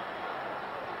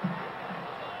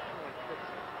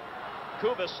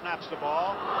 Kuba snaps the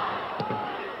ball.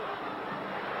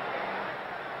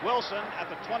 Wilson at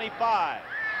the 25.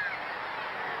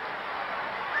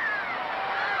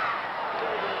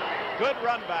 Good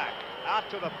run back out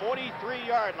to the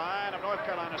 43-yard line of North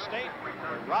Carolina State, where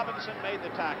Robinson made the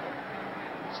tackle.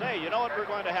 Say, you know what we're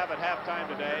going to have at halftime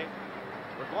today?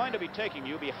 We're going to be taking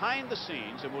you behind the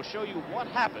scenes, and we'll show you what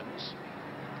happens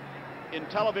in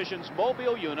television's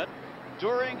mobile unit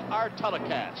during our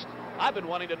telecast. I've been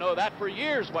wanting to know that for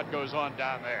years, what goes on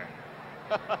down there.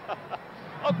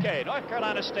 Okay, North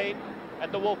Carolina State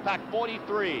at the Wolfpack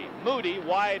 43. Moody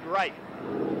wide right.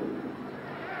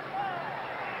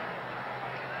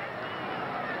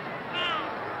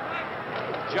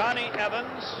 Johnny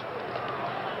Evans,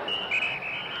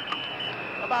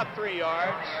 about 3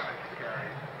 yards.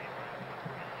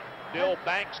 Bill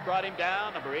Banks brought him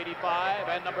down, number 85,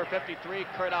 and number 53,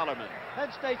 Kurt Allerman.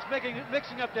 Penn State's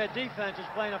mixing up their defenses,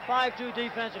 playing a 5-2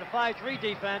 defense and a 5-3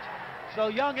 defense, so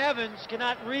young Evans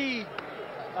cannot read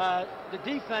the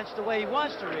defense the way he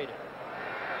wants to read it.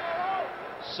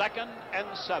 2nd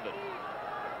and 7.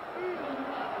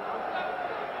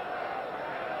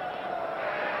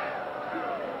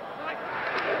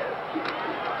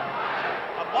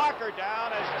 A marker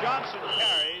down as Johnson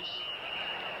carries,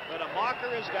 but a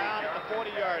marker is down at the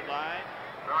 40-yard line.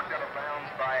 Knocked out of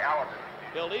bounds by Allison.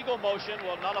 Illegal motion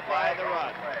will nullify the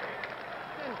run.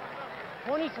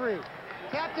 23.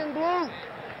 Captain Blue.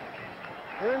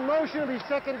 They're in motion. It'll be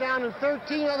second down and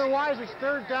 13. Otherwise, it's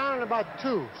third down and about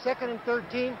 2. Second and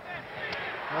 13.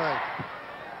 All right.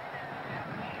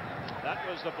 That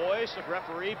was the voice of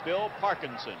referee Bill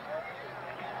Parkinson.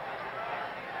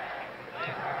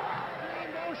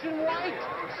 Motion White.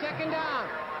 Second down.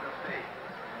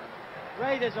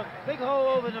 Ray, there's a big hole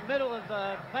over in the middle of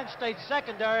Penn State's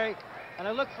secondary, and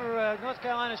I look for North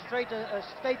Carolina State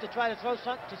to try to throw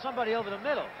to somebody over the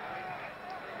middle.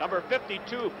 Number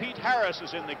 52, Pete Harris,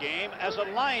 is in the game as a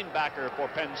linebacker for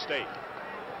Penn State.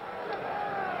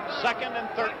 Second and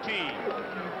 13.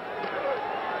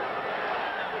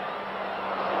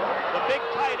 The big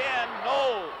tight end,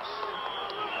 Knowles.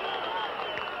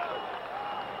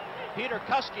 Peter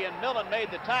Kuski and Millen made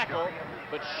the tackle,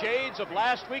 but shades of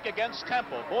last week against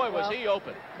Temple. Boy, was he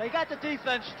open. They got the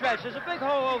defense stretched. There's a big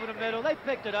hole over the middle. They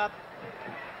picked it up.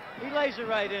 He lays it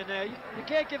right in there. You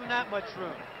can't give him that much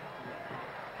room.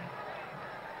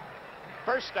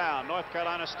 First down, North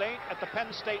Carolina State at the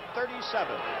Penn State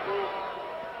 37.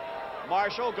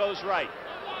 Marshall goes right.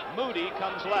 Moody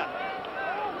comes left.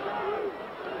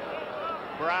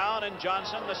 Brown and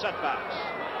Johnson the setbacks.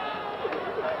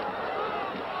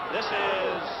 This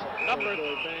is number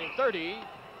 30,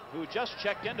 who just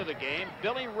checked into the game,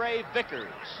 Billy Ray Vickers.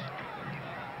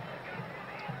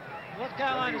 North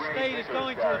Carolina State is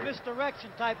going to a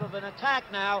misdirection type of an attack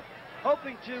now,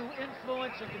 hoping to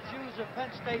influence and confuse the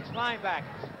Penn State's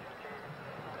linebackers.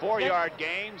 4-yard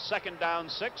gain, second down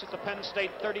 6 at the Penn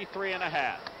State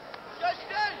 33.5.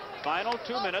 Final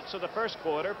 2 minutes of the first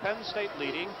quarter, Penn State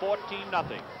leading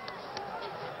 14-0.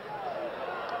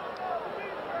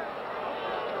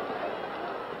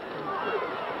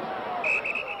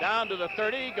 Down to the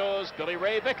 30 goes Billy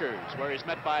Ray Vickers, where he's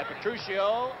met by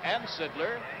Petruccio and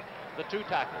Sidler, the 2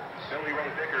 tackles. Billy Ray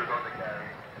Vickers on the carry.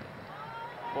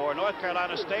 For North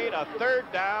Carolina State, a third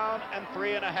down and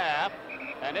 3.5.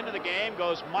 And into the game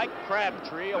goes Mike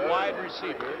Crabtree, a wide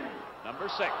receiver, number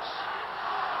 6.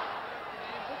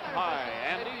 Hi,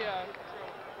 Andy.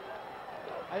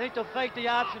 I think they'll fake the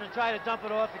option and try to dump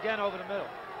it off again over the middle.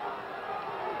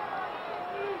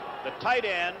 The tight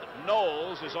end,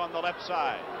 Knowles, is on the left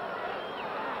side.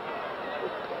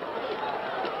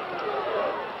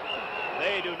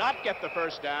 They do not get the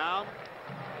first down.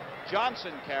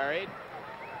 Johnson carried.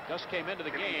 Just came into the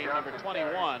game, number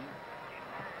 21.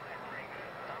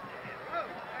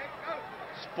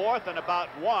 It's 4th and about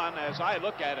 1 as I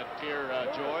look at it here,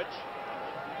 George.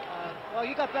 Well,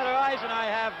 you got better eyes than I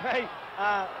have, Ray.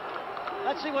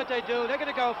 Let's see what they do. They're going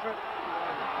to go for it.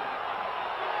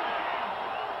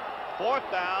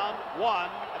 4th down, 1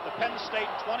 at the Penn State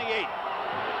 28.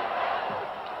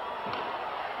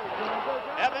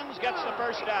 Evans gets the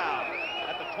first down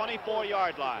at the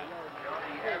 24-yard line.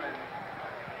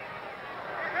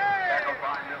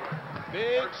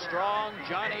 Big, strong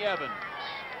Johnny Evans.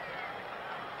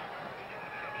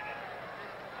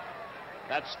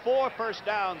 That's 4 first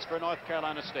downs for North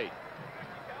Carolina State.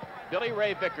 Billy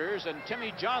Ray Vickers and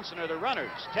Timmy Johnson are the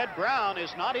runners. Ted Brown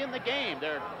is not in the game.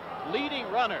 Their leading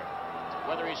runner.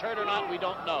 Whether he's hurt or not, we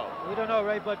don't know. We don't know,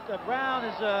 Ray, but Brown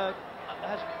is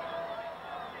has.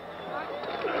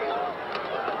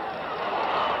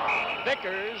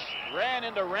 Vickers ran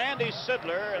into Randy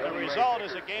Sidler, and the result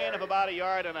is a gain of about 1.5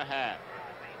 yards.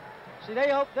 See,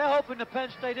 they're hoping the Penn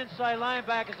State inside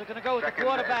linebackers are going to go with the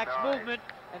quarterback's movement,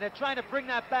 and they're trying to bring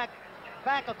that back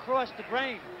across the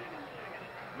grain.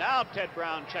 Now Ted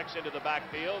Brown checks into the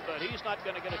backfield, but he's not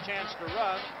going to get a chance to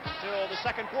run until the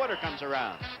second quarter comes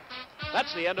around.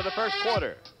 That's the end of the first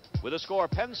quarter. With a score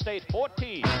Penn State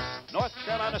 14, North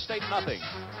Carolina State nothing.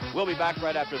 We'll be back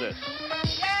right after this.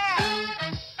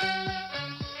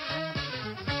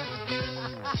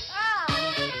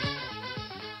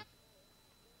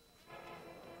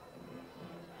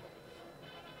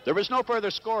 There was no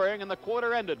further scoring, and the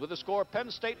quarter ended with the score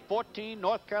Penn State 14,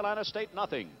 North Carolina State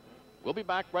nothing. We'll be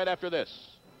back right after this.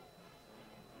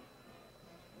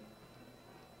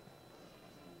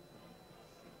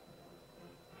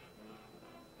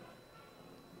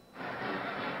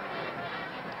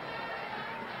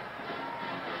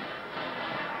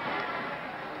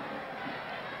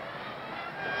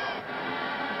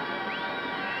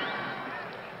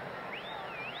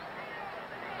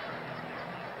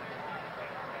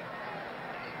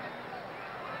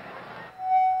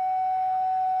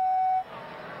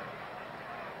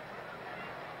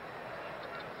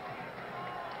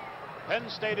 Penn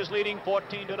State is leading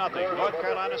 14-0. North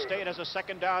Carolina State has a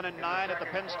second down and 9 at the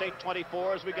Penn State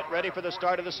 24 as we get ready for the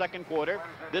start of the second quarter.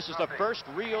 This is the first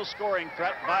real scoring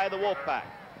threat by the Wolfpack.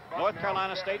 North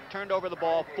Carolina State turned over the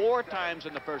ball 4 times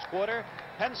in the first quarter.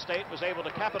 Penn State was able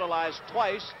to capitalize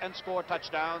twice and score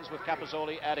touchdowns, with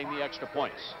Capozzoli adding the extra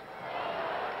points.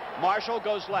 Marshall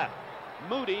goes left.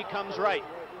 Moody comes right.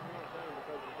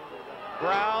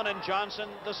 Brown and Johnson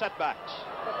the setbacks.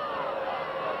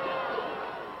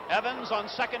 Evans on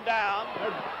second down.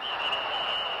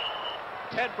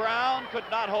 Ted Brown could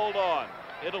not hold on.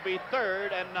 It'll be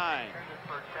 3rd and 9.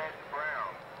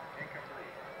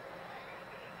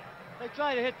 They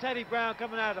try to hit Teddy Brown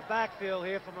coming out of the backfield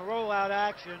here from a rollout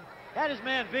action. Had his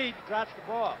man beat, drops the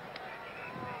ball.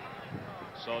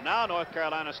 So now North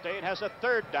Carolina State has a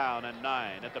 3rd down and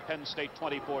 9 at the Penn State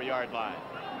 24-yard line.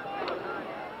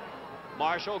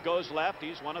 Marshall goes left.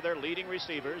 He's one of their leading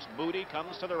receivers. Moody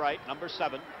comes to the right, number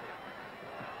 7.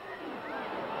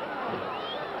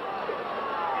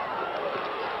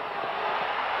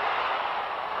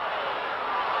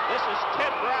 This is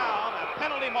Ted Brown. A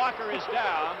penalty marker is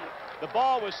down. The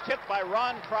ball was tipped by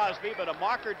Ron Crosby, but a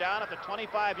marker down at the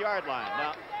 25-yard line.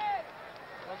 Now,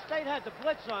 well, State had the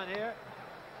blitz on here.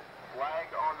 Flag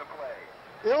on the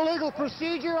play. Illegal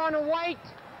procedure on a white,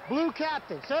 blue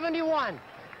captain, 71.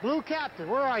 Blue captain,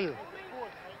 where are you?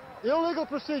 Illegal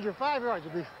procedure, 5 yards.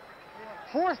 It'll be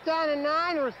 4th down and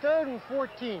 9 or 3rd and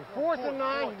 14. 4th and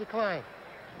 9, decline.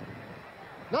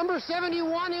 Number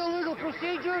 71, illegal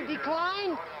procedure,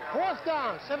 decline. 4th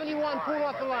down, 71 pulled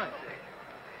off the line.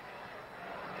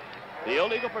 the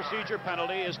illegal procedure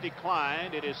penalty is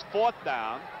declined. It is 4th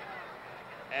down.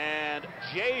 And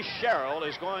Jay Sherrill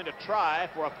is going to try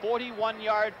for a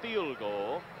 41-yard field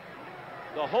goal.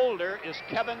 The holder is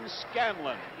Kevin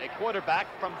Scanlon, a quarterback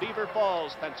from Beaver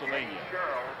Falls, Pennsylvania. Sherrill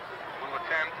will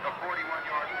attempt a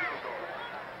 41-yard field goal.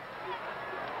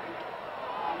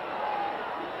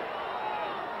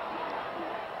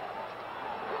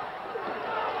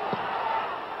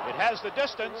 It has the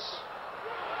distance,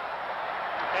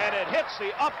 and it hits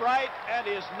the upright and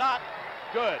is not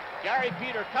good. Gary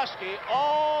Peter Kuski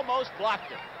almost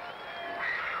blocked it.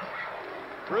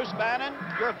 Bruce Bannon,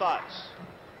 your thoughts?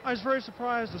 I was very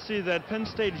surprised to see that Penn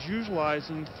State is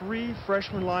utilizing 3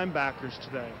 freshman linebackers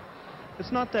today.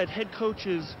 It's not that head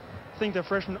coaches think that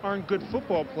freshmen aren't good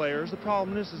football players. The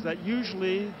problem is that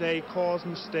usually they cause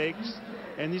mistakes,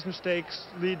 and these mistakes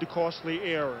lead to costly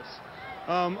errors.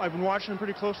 I've been watching them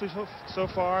pretty closely so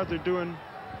far. They're doing...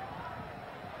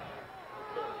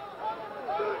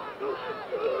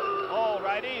 All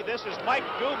righty, this is Mike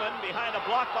Gooman behind a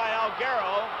block by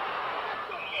Alguero.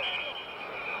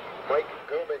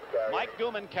 Mike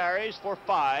Gooman carries for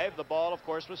 5. The ball, of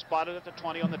course, was spotted at the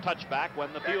 20 on the touchback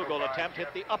when the field goal attempt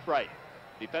hit the upright.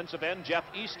 Defensive end Jeff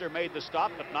Easter made the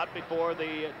stop, but not before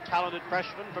the talented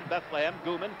freshman from Bethlehem.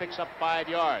 Gooman picks up 5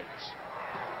 yards.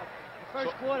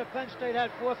 First quarter, Penn State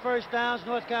had 4 first downs,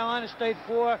 North Carolina State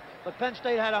 4, but Penn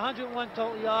State had 101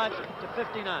 total yards to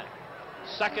 59.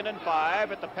 2nd and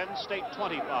 5 at the Penn State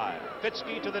 25.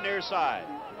 Fitzke to the near side.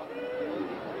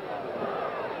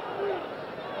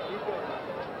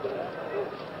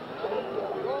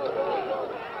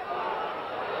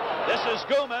 This is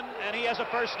Gooman, and he has a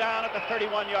first down at the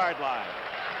 31-yard line.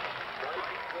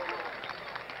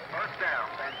 First down,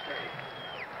 Penn State.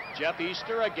 Jeff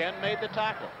Easter again made the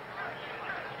tackle.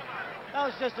 That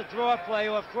was just a draw play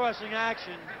off crossing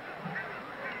action.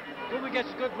 Gooman gets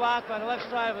a good block by the left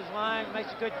side of his line,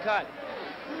 makes a good cut.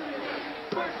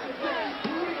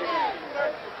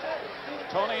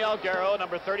 Tony Alguero,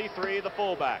 number 33, the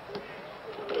fullback.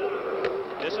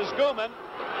 This is Gooman.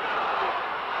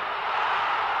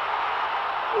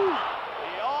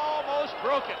 He almost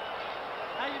broke it.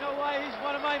 Now you know why he's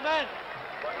one of my men.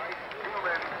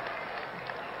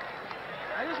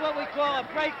 Now, this is what we call a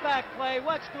breakback play.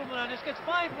 Watch Gooman on this. Gets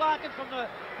fine blocking from the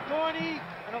Thorny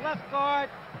and the left guard.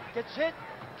 Gets hit,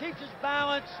 keeps his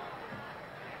balance,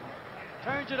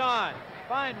 turns it on.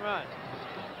 Fine run.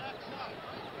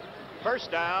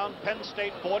 First down, Penn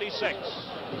State 46.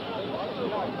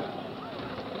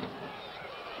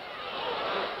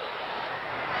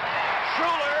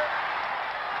 Schuler.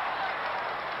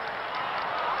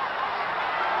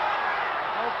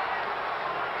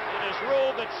 It is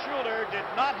ruled that Schuler did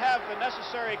not have the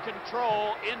necessary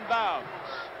control inbounds.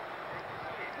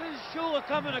 This is Schuler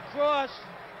coming across.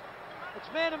 It's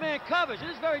man-to-man coverage. It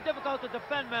is very difficult to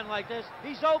defend men like this.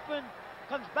 He's open,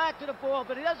 comes back to the ball,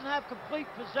 but he doesn't have complete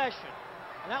possession.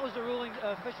 And that was the ruling,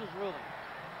 official's ruling.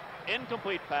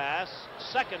 Incomplete pass,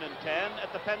 2nd and 10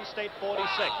 at the Penn State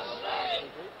 46.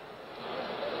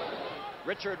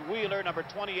 Richard Wheeler, number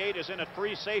 28, is in at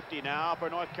free safety now for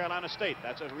North Carolina State.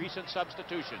 That's a recent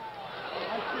substitution.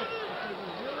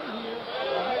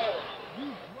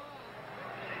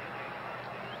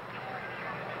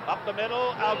 Up the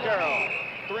middle, Alguero.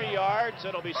 3 yards.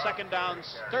 It'll be third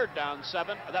down,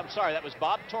 7. I'm sorry, that was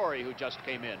Bob Torrey who just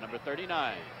came in, number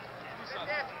 39.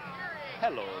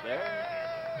 Hello there.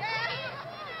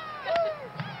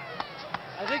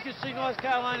 I think you see North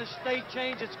Carolina State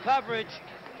change its coverage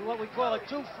to what we call a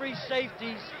 2 free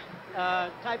safeties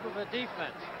type of a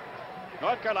defense.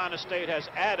 North Carolina State has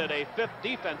added a 5th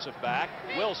defensive back.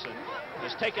 Wilson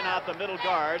has taken out the middle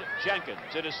guard, Jenkins.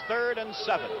 It is 3rd and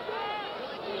 7.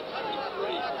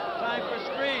 Time for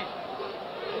screen.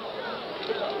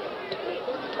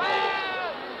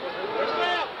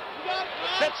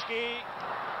 Fitzke.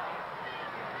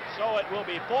 So it will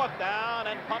be 4th down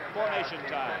and punt formation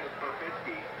time.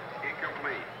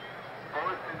 Incomplete.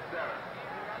 4th and 7.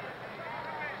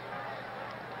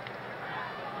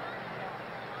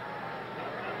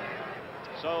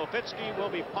 So Fitzke will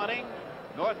be punting.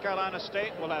 North Carolina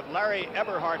State will have Larry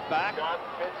Eberhardt back.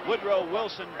 Woodrow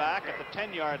Wilson back at the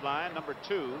 10-yard line, number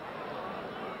 2.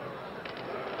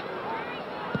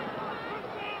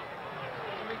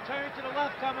 Return to the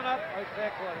left coming up. Right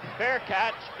there, Fair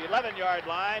catch, 11-yard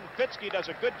line. Fitzke does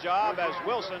a good job as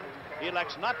Wilson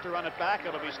elects not to run it back.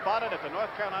 It'll be spotted at the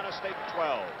North Carolina State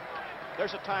 12.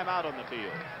 There's a timeout on the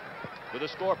field. With the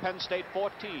score, Penn State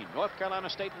 14, North Carolina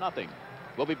State nothing.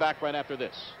 We'll be back right after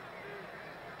this.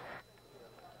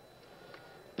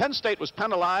 Penn State was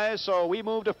penalized, so we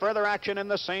moved to further action in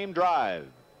the same drive.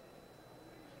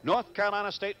 North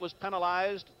Carolina State was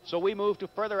penalized, so we moved to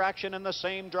further action in the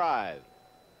same drive.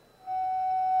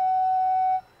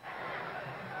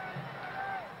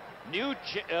 New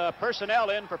personnel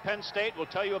in for Penn State. We'll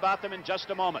tell you about them in just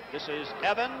a moment. This is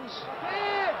Evans,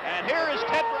 and here is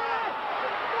Ted Brown.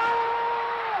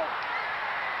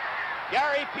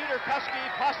 Gary Peter Kuski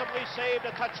possibly saved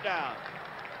a touchdown.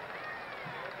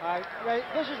 All right, Ray,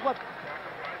 this is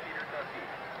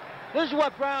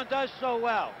what Brown does so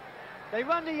well. They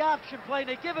run the option play, and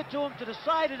they give it to him to the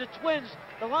side of the Twins.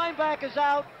 The linebacker's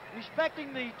out,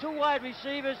 respecting the 2 wide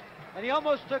receivers, and he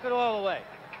almost took it all away.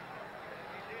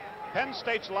 Penn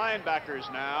State's linebackers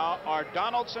now are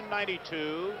Donaldson,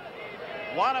 92,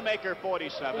 Wanamaker,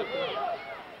 47,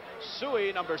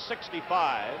 Suey, number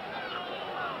 65.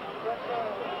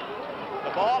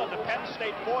 The ball at the Penn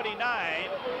State 49.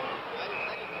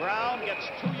 Brown gets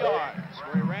 2 yards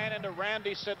where he ran into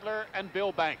Randy Sidler and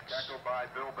Bill Banks. Tackled by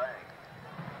Bill Banks.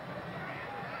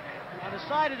 On the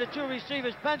side of the 2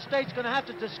 receivers, Penn State's going to have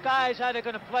to disguise how they're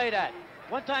going to play that.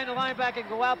 One time the linebacker can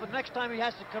go out, but next time he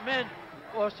has to come in,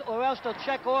 or else they'll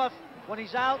check off when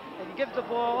he's out and give the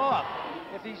ball off.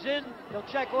 If he's in, they'll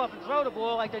check off and throw the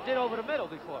ball like they did over the middle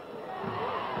before.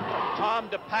 Tom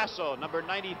DePasso, number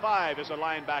 95, is a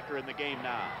linebacker in the game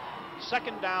now.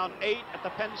 2nd down, 8 at the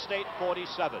Penn State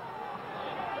 47.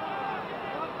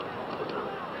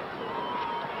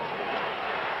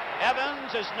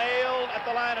 Evans is nailed at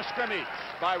the line of scrimmage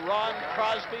by Ron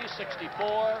Crosby,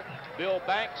 64, Bill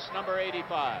Banks, number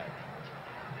 85.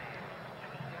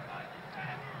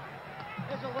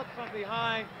 Here's a look from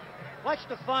behind. Watch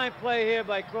the fine play here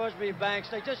by Crosby and Banks.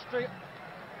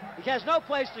 He has no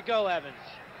place to go, Evans.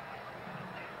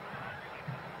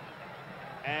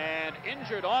 And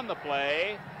injured on the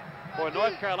play for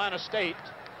North Carolina State.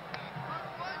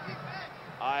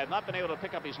 I've not been able to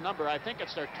pick up his number. I think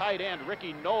it's their tight end,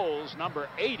 Ricky Knowles, number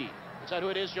 80. Is that who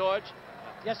it is, George?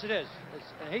 Yes, it is.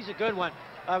 He's a good one.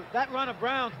 That run of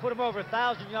Brown's put him over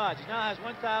 1,000 yards. He now has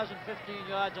 1,015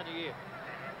 yards on the year.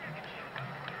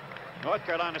 North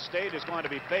Carolina State is going to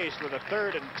be faced with a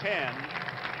 3rd and 10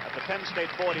 at the Penn State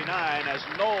 49 as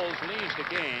Knowles leaves the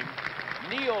game.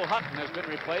 Neil Hutton has been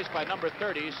replaced by number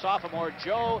 30, sophomore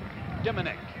Joe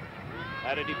Diminick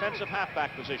at a defensive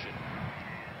halfback position.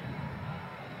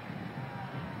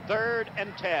 3rd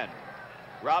and 10.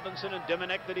 Robinson and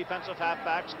Diminick, the defensive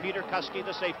halfbacks. Peter Kuski,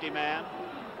 the safety man.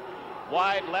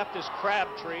 Wide left is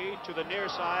Crabtree. To the near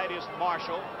side is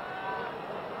Marshall.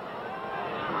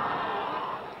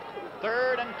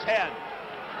 3rd and 10.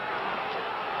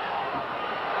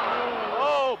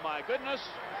 Oh, my goodness.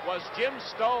 Was Jim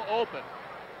Stowe open?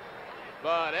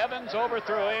 But Evans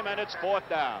overthrew him, and it's 4th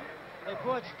down. They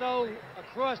brought Stowe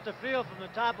across the field from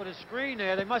the top of the screen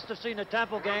there. They must have seen the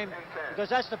Temple game because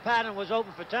that's the pattern was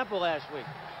open for Temple last week.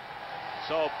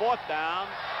 So 4th down,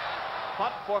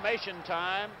 punt formation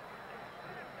time.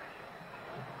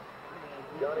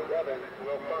 Johnny Evans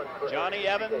will punt. Johnny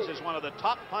Evans is one of the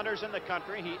top punters in the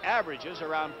country. He averages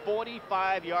around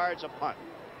 45 yards a punt.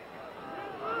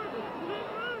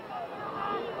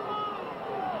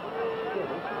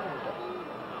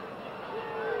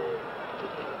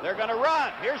 They're going to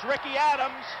run. Here's Ricky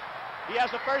Adams. He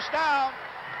has a first down.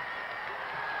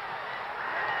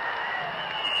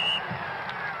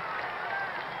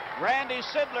 Randy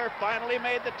Sidler finally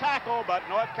made the tackle, but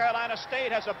North Carolina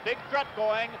State has a big threat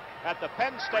going at the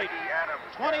Penn State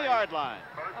 20-yard line.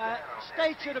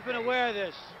 State should have been aware of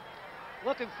this,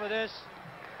 looking for this.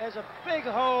 There's a big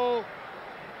hole.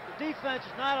 The defense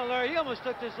is not alert. He almost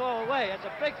took this all away. That's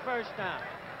a big first down.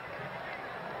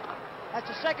 That's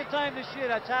the second time this year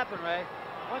that's happened, Ray.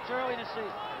 Once early in the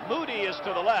season. Moody is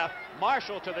to the left,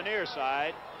 Marshall to the near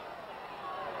side.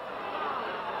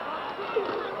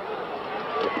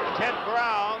 Ted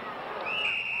Brown,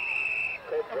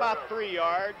 about 3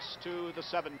 yards to the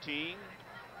 17.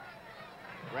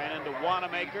 Ran into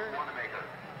Wanamaker.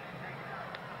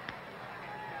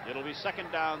 It'll be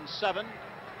second down 7.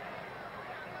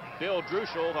 Bill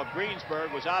Druschel of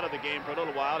Greensburg was out of the game for a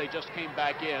little while. He just came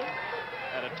back in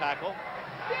at a tackle.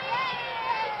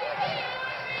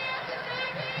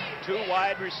 2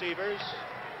 wide receivers.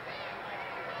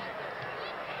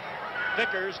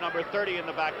 Vickers, number 30 in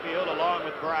the backfield, along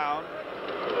with Brown.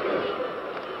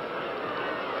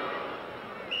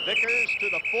 Vickers to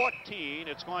the 14.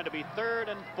 It's going to be 3rd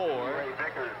and 4.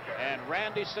 And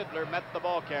Randy Sidler met the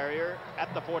ball carrier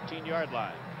at the 14-yard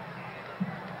line.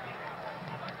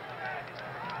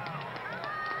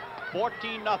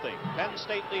 14-0. Penn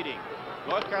State leading.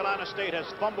 North Carolina State has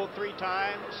fumbled 3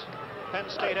 times. Penn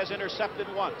State has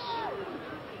intercepted once.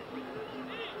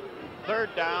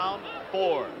 3rd down,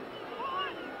 4.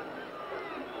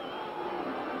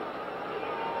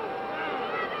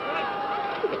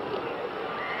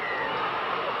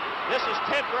 This is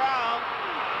Ted Brown.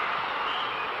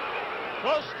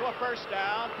 Close to a first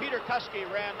down. Peter Kuski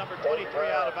ran number 23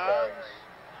 out of bounds.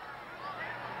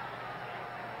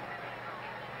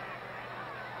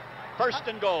 First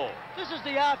and goal. This is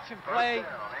the option play.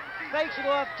 Fakes it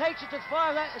off, takes it as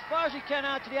far as he can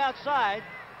out to the outside.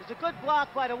 It's a good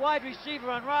block by the wide receiver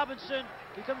on Robinson.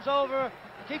 He comes over,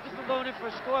 keeps it from going in for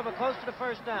a score, but close to the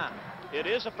first down. It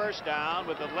is a first down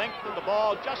with the length of the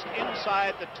ball just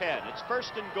inside the 10. It's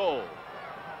first and goal.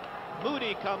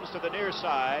 Moody comes to the near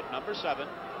side, number 7.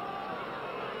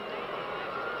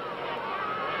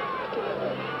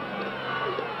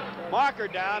 Marker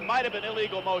down, might have been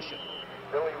illegal motion.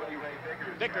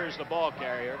 Vickers, the ball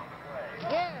carrier.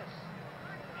 Yes.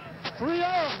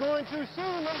 3-0 going too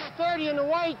soon. Number 30 in the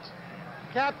white,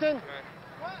 Captain.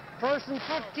 First and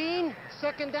 15.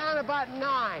 Second down about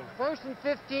 9. First and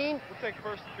 15. We'll take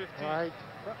first and 15.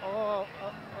 All right.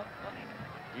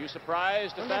 You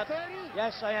surprised at that? 30?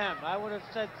 Yes, I am. I would have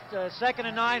said 2nd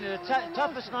and 9, the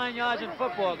toughest 9 yards in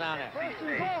football down there. First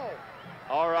and goal.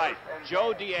 All right.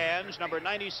 Joe DeAnge, number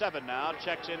 97 now,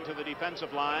 checks into the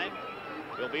defensive line.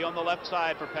 He'll be on the left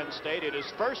side for Penn State. It is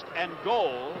first and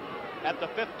goal at the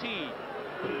 15.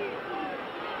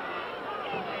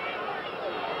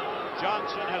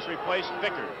 Johnson has replaced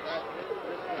Vickers.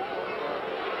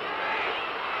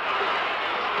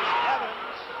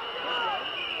 Evans.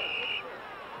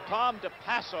 Tom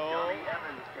DePasso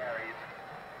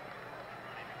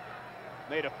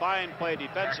made a fine play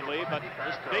defensively, but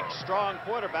this big, strong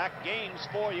quarterback gains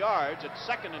 4 yards. It's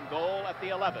second and goal at the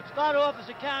 11. Start off as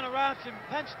a counter option.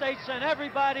 Penn State sent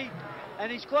everybody,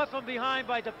 and he's caught from behind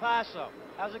by DePasso.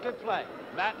 That was a good play.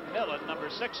 Matt Millen, number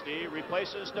 60,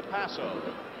 replaces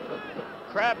DePasso.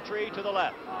 Crabtree to the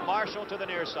left. Marshall to the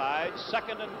near side.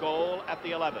 Second and goal at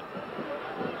the 11.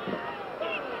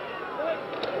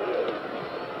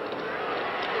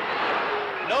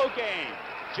 No gain.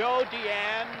 Joe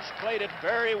DeAnge played it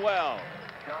very well.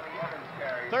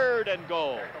 3rd and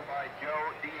goal.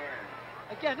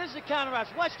 Again, this is a counter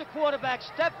option. Watch the quarterback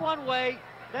step one way,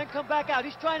 then come back out.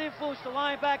 He's trying to influence the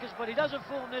linebackers, but he doesn't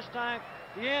fool them this time.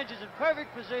 DeAnge is in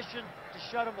perfect position to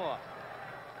shut him off.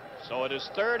 So it is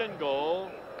 3rd and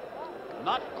goal.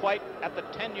 Not quite at the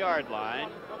 10-yard line.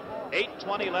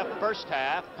 8:20 left first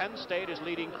half. Penn State is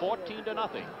leading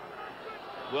 14-0.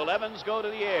 Will Evans go to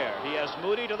the air? He has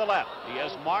Moody to the left. He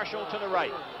has Marshall to the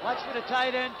right. Watch for the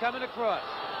tight end coming across.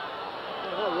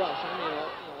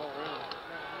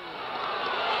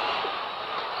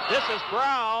 This is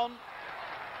Brown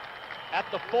at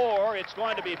the 4. It's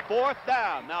going to be 4th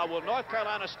down. Now, will North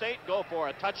Carolina State go for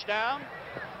a touchdown,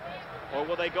 or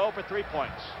will they go for 3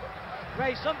 points?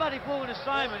 Ray, somebody blew an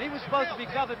assignment. He was supposed to be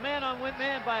covered man on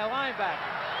man by a linebacker.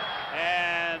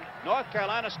 And North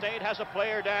Carolina State has a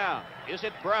player down. Is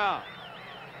it Brown?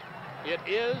 It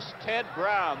is Ted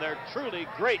Brown, their truly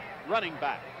great running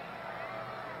back.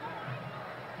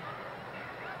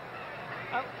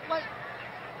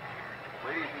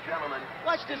 Ladies and gentlemen,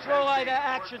 Watch this roll-out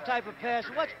action type of pass.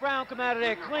 Watch Brown come out of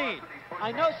there clean.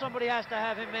 I know somebody has to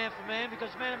have him man for man because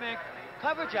man-to-man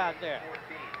coverage out there.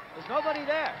 There's nobody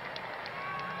there.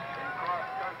 In cross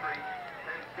country,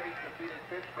 Penn State defeated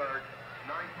Pittsburgh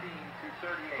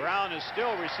 19-38. Brown is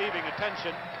still receiving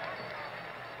attention.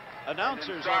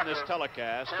 Announcers on this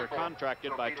telecast are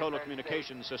contracted by Total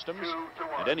Communication Systems,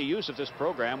 and any use of this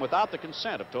program without the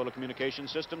consent of Total Communication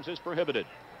Systems is prohibited.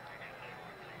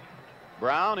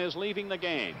 Brown is leaving the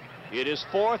game. It is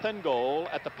 4th and goal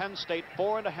at the Penn State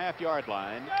 4.5-yard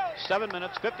line. 7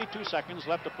 minutes, 52 seconds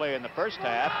left to play in the first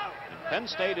half. And Penn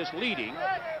State is leading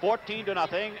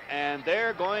 14-0, and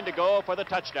they're going to go for the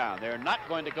touchdown. They're not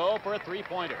going to go for a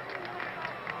three-pointer.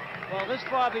 Well, this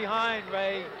far behind,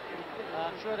 Ray,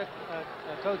 I'm sure that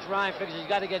Coach Ryan figures he's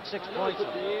got to get 6 points.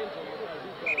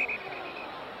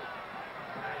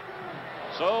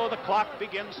 So the clock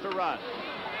begins to run.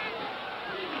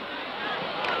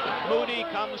 Moody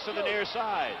comes to the near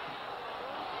side.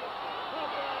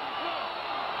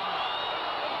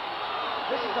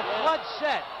 This is a flood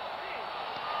set.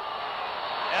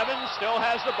 Evans still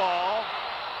has the ball.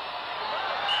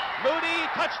 Moody,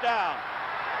 touchdown.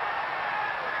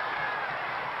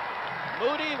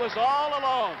 Moody was all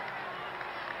alone.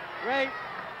 Ray,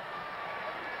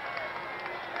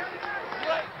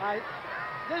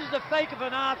 this is the fake of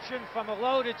an option from a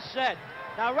loaded set.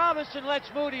 Now Robinson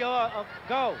lets Moody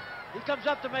go. He comes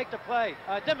up to make the play.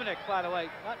 Diminick, by the way,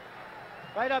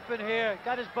 right up in here,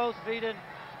 got his both feet in.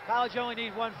 College only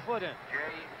need 1 foot in.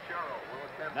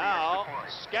 Now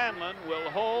Scanlon will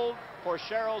hold for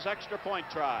Sherrill's extra point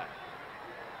try.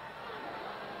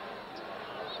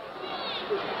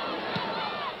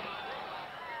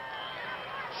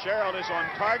 Sherrill is on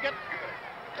target.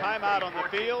 Timeout on the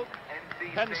field.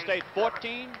 Penn State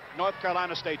 14, North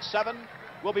Carolina State 7.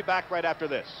 We'll be back right after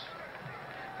this.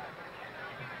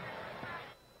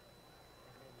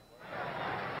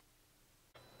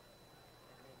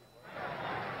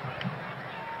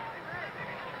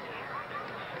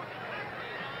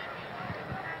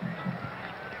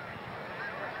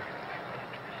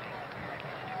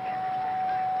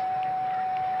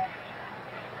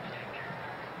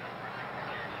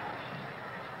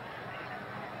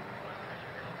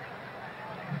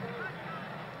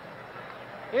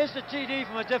 Here's the TD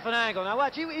from a different angle. Now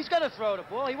watch, he's going to throw the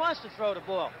ball. He wants to throw the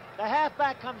ball. The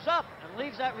halfback comes up and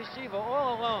leaves that receiver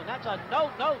all alone. That's a no,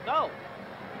 no, no.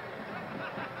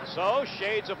 So,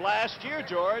 shades of last year,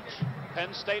 George.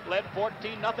 Penn State led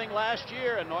 14-0 last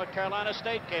year, and North Carolina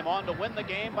State came on to win the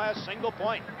game by a single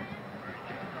point.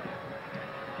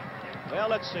 Well,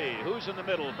 let's see. Who's in the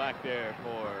middle back there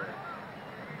for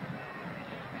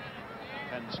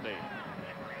Penn State?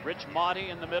 Rich Motti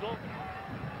in the middle.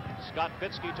 Scott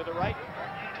Fitzke to the right.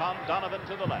 Tom Donovan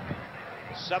to the left.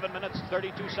 7 minutes,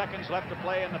 32 seconds left to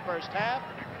play in the first half.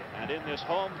 And in this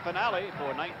home finale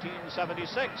for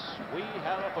 1976, we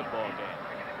have a football game.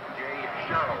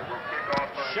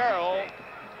 Sherrill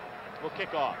will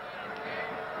kick off.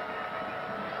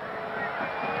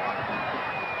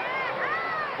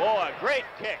 Boy, great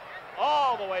kick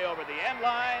all the way over the end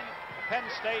line. Penn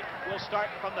State will start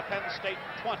from the Penn State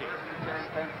 20.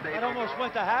 That almost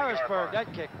went to Harrisburg,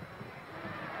 that kick.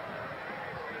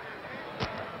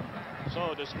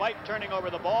 So despite turning over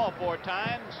the ball 4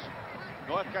 times,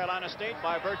 North Carolina State,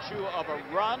 by virtue of a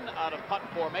run out of punt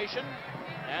formation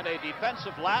and a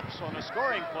defensive lapse on a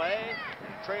scoring play,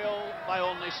 trail by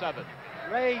only 7.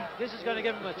 Ray, this is going to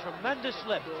give him a tremendous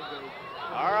lift.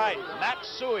 All right, Matt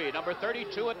Suey, number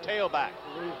 32 at tailback.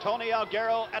 Tony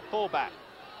Alguero at fullback.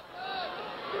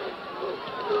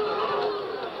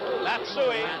 Matt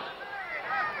Suey,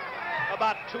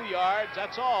 about 2 yards,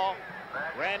 that's all.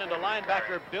 Ran into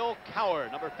linebacker Bill Cower,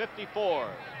 number 54.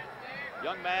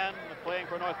 Young man playing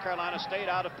for North Carolina State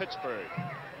out of Pittsburgh.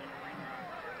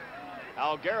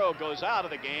 Alguero goes out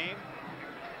of the game.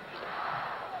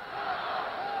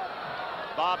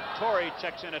 Bob Torrey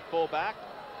checks in at fullback.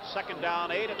 2nd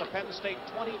down 8 at the Penn State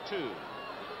 22.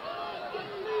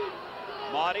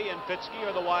 Motti and Fitzke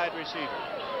are the wide receivers.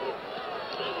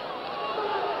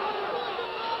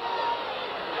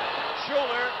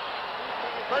 Schuler,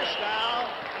 first down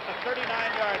at the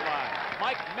 39-yard line.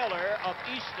 Mike Miller of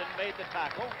Easton made the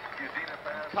tackle.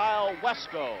 Kyle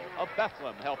Wesco of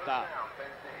Bethlehem helped out.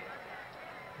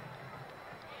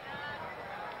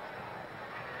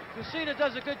 Lucina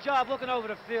does a good job looking over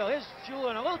the field. Here's Schuler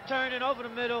and a little turn in over the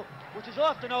middle, which is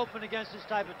often open against this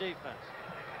type of defense.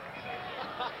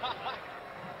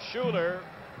 Schuler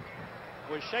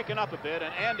was shaken up a bit,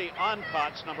 and Andy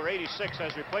Onkotz, number 86,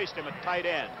 has replaced him at tight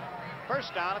end.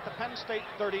 First down at the Penn State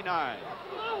 39.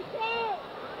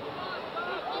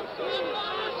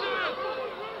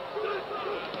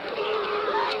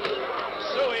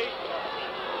 Suey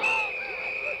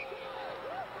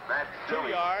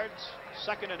yards.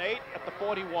 2nd and 8 at the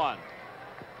 41.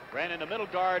 Ran into middle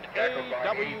guard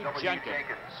A.W. Jenkins.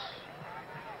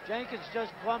 Jenkins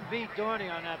just plumb beat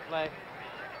Dorney on that play.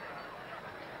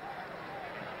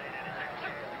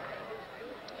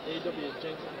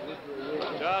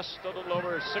 Just a little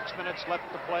over 6 minutes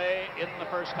left to play in the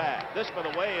first half. This, by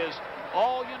the way, is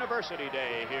All University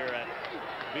Day here at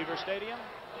Beaver Stadium.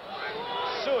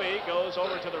 Suey goes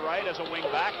over to the right as a wing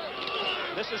back.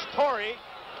 This is Torrey.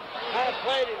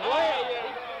 Played it way.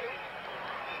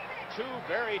 2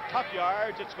 very tough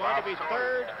yards. It's going to be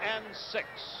 3rd and 6.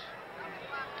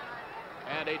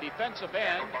 And a defensive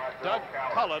end, Doug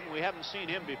Cullen, we haven't seen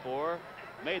him before,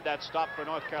 made that stop for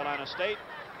North Carolina State.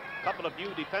 A couple of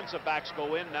new defensive backs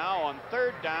go in now on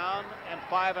 3rd down and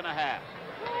 5.5.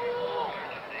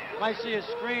 Might see a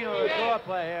screen or a draw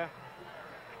play here.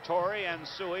 Torrey and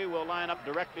Suey will line up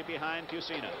directly behind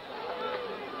Fusina.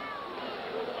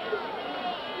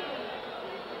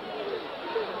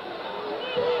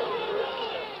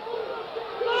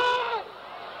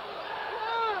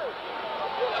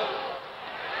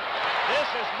 This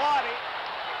is Maudie.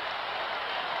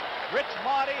 Rich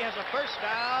Maudie has a first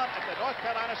down at the North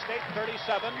Carolina State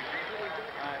 37.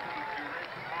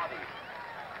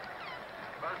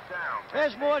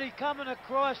 There's Morty coming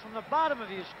across from the bottom of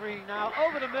your screen now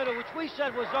over the middle, which we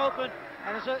said was open.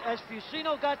 And as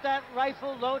Fusino got that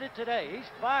rifle loaded today, he's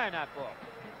firing that ball.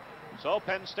 So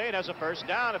Penn State has a first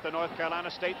down at the North Carolina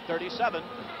State 37.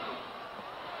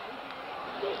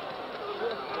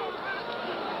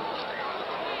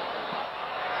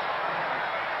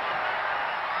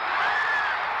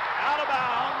 Out of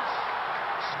bounds.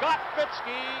 Scott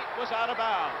Fitzke was out of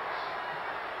bounds.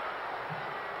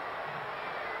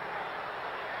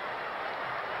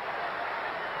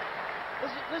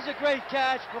 This is a great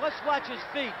catch, but let's watch his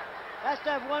feet. Has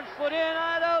to have 1 foot in.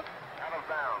 Out of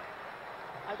bounds.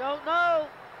 I don't know.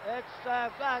 It's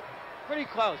pretty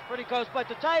close, but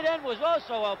the tight end was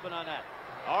also open on that.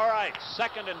 All right,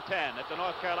 2nd and 10 at the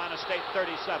North Carolina State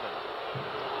 37.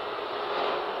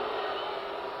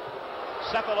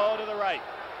 Cepalo to the right.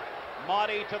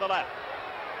 Maudie to the left.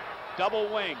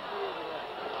 Double wing.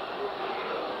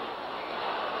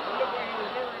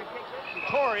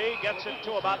 Torrey gets it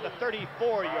to about the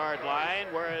 34-yard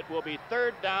line, where it will be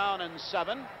 3rd down and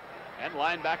 7. And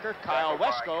linebacker Kyle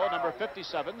Wesco, number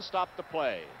 57, stopped the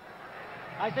play.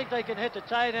 I think they can hit the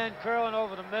tight end curling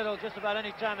over the middle just about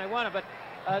any time they want it. But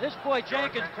this boy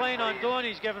Jenkins playing on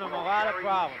Dorney's giving him a lot of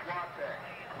problems.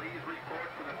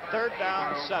 3rd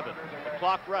down, 7. The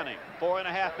clock running.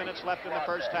 4.5 minutes left in the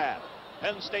first half.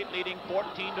 Penn State leading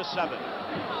 14-7.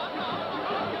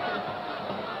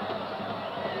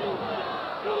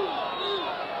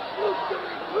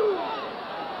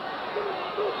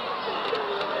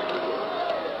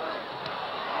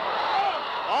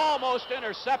 Almost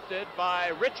intercepted by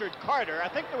Richard Carter. I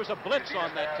think there was a blitz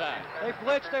on that time. They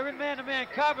blitzed. They were in man-to-man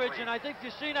coverage, and I think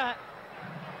Fusina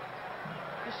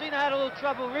had a little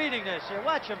trouble reading this here.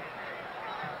 Watch him.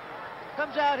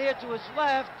 Comes out here to his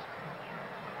left.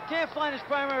 Can't find his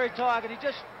primary target. He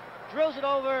just drills it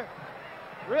over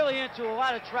really into a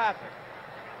lot of traffic.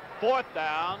 4th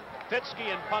down, Fitzke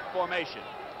in punt formation.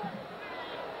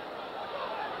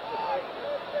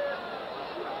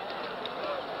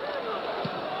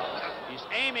 He's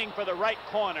aiming for the right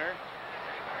corner.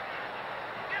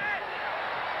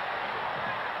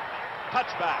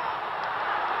 Touchback.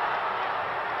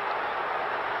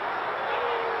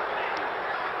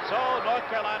 So North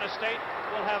Carolina State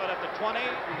will have it at the 20.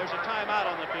 There's a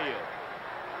timeout on the field.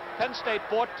 Penn State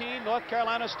 14, North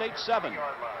Carolina State 7.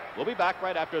 We'll be back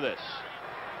right after this.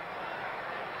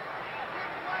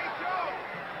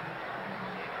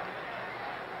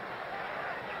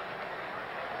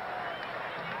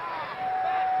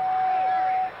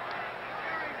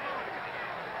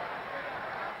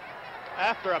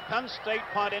 After a Penn State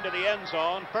punt into the end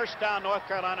zone, first down North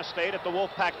Carolina State at the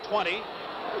Wolfpack 20.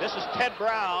 This is Ted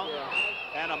Brown,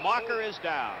 and a marker is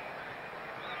down.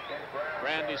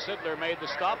 Randy Sidler made the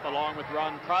stop along with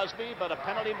Ron Crosby, but a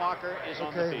penalty marker is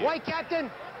on the field. White captain.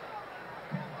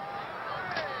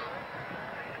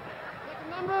 Take a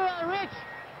number, Rich.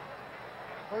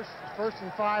 First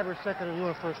and 5 or 2nd and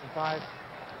 1, 1st and 5.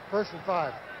 1st and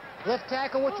 5. Left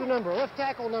tackle, what's your number? Left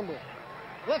tackle number.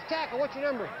 Left tackle, what's your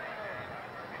number?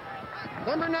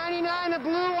 Number 99, the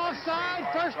blue offside,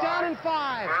 1st down and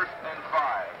 5. 1st and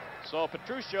 5. So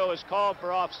Petruccio is called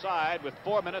for offside with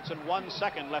 4 minutes and 1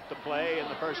 second left to play in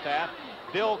the first half.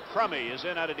 Bill Crummey is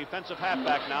in at a defensive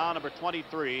halfback now, number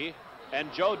 23.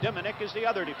 And Joe Diminick is the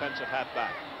other defensive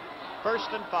halfback.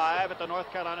 1st and 5 at the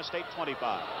North Carolina State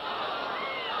 25.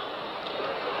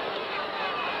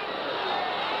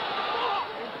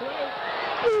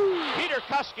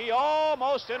 McCuskey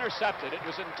almost intercepted. It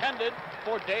was intended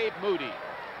for Dave Moody.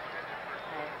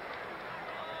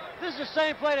 This is the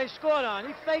same play they scored on.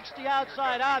 He fakes the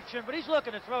outside option, but he's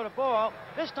looking to throw the ball.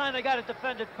 This time they got it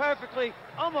defended perfectly,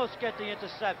 almost get the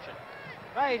interception.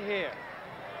 Right here.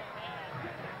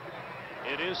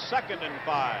 It is 2nd and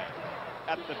 5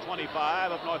 at the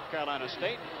 25 of North Carolina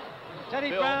State. Teddy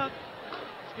Brown,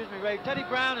 excuse me, Ray, Teddy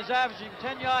Brown is averaging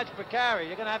 10 yards per carry.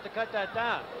 You're going to have to cut that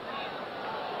down.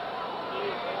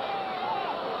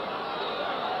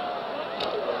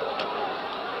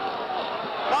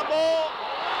 Fumble.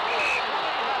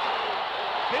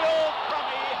 Bill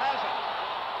Crummey has it.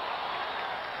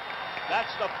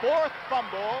 That's the 4th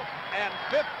fumble and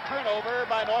 5th turnover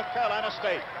by North Carolina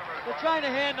State. They're trying to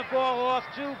hand the ball off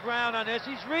to Brown on this.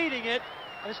 He's reading it,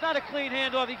 and it's not a clean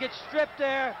handoff. He gets stripped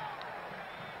there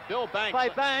by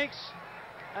Banks,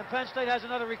 and Penn State has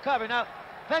another recovery. Now,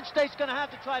 Penn State's going to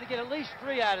have to try to get at least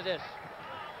 3 out of this.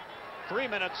 3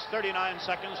 minutes, 39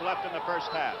 seconds left in the first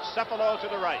half. Cepalo to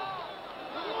the right.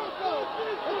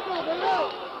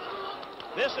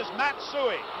 This is Matt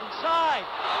Suey. Inside.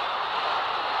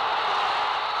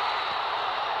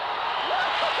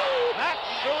 Matt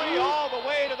Suey all the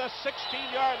way to the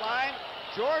 16-yard line.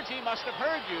 George, he must have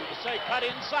heard you to say cut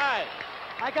inside.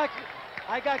 I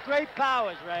got great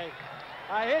powers, Ray.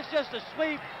 Here's just a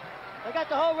sweep. They got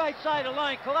the whole right side of the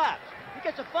line collapsed. He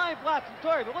gets a fine block from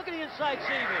Torrey, but look at the inside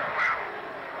seam here.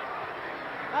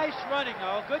 Nice running,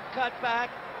 though. Good cut back.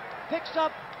 Picks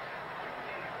up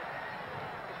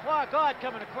the far guard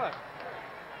coming across.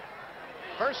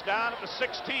 First down at the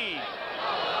 16.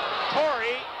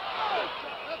 Torrey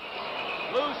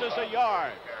loses a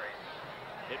yard.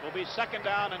 It will be 2nd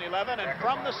down and 11, and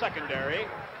from the secondary,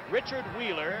 Richard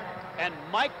Wheeler and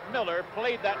Mike Miller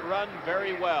played that run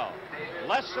very well.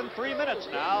 Less than 3 minutes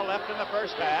now left in the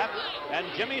first half, and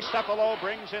Jimmy Cepalo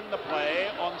brings in the play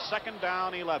on 2nd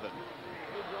down 11.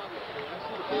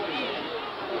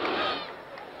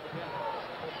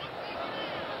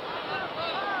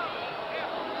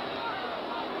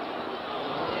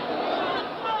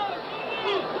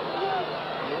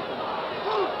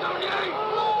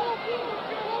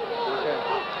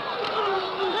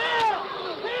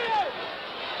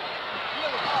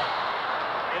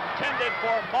 Intended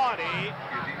for Maudie.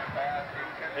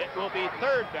 It will be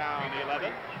 3rd down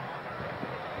 11.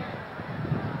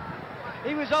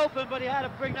 He was open, but he had to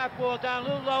bring that ball down a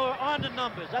little lower on the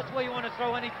numbers. That's where you want to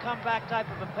throw any comeback type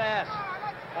of a pass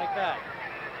like that.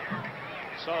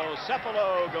 So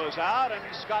Cepalo goes out, and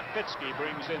Scott Fitzke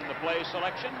brings in the play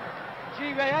selection.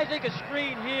 Gee, Ray, I think a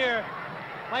screen here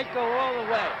might go all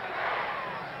the way.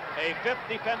 A 5th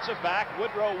defensive back,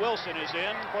 Woodrow Wilson, is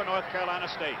in for North Carolina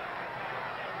State.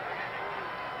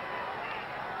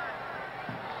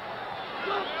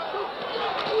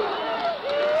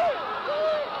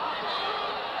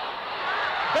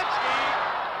 Fitzke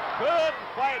couldn't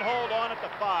quite hold on at the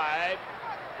 5.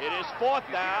 It is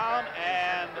 4th down,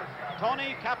 and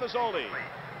Tony Capozzoli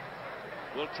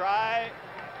will try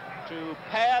to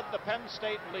pad the Penn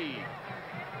State lead.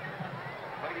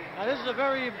 Now, this is a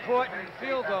very important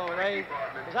field goal, Ray,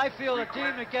 because I feel a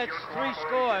team that gets 3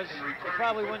 scores will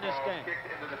probably win this game.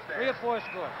 3 or 4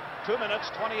 scores. 2 minutes,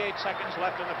 28 seconds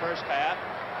left in the first half.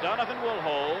 Donovan will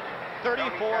hold.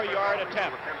 34-yard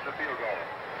attempt.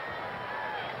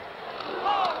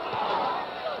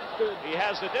 He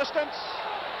has the distance.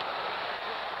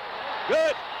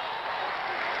 Good.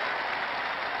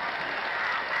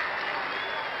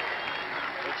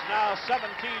 It's now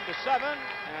 17-7,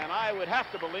 and I would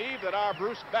have to believe that our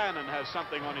Bruce Bannon has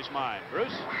something on his mind.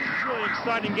 Bruce? It's a really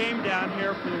exciting game down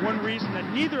here for the one reason that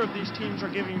neither of these teams are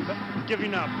giving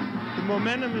up. The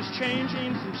momentum is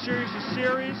changing from series to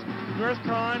series. North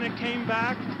Carolina came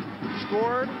back,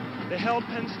 scored. They held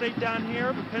Penn State down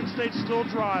here, but Penn State's still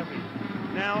driving.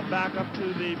 Now back up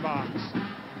to the box.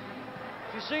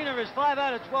 Fusina is 5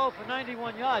 out of 12 for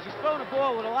 91 yards. He's thrown the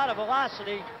ball with a lot of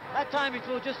velocity. That time he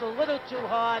threw just a little too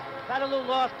hard, had a little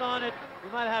loft on it. We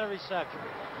might have had a reception.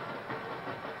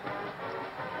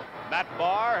 Matt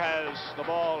Barr has the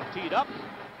ball teed up.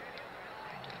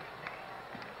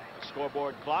 The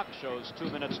scoreboard clock shows 2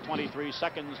 minutes, 23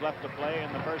 seconds left to play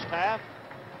in the first half.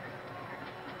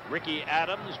 Ricky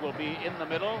Adams will be in the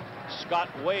middle, Scott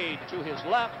Wade to his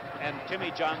left, and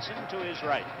Timmy Johnson to his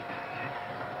right.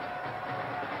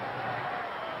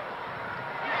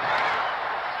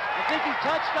 I think he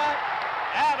touched that.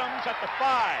 Adams at the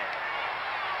 5.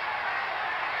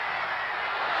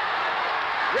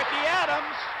 Ricky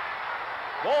Adams,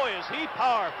 boy, is he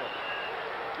powerful.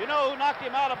 You know who knocked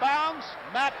him out of bounds?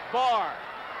 Matt Barr.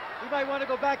 He might want to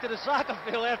go back to the soccer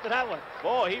field after that one.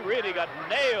 Boy, he really got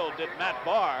nailed, did Matt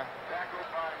Barr.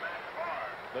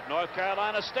 But North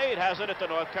Carolina State has it at the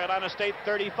North Carolina State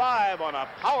 35 on a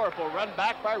powerful run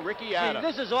back by Ricky Adams.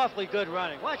 See, this is awfully good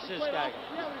running. Watch this guy.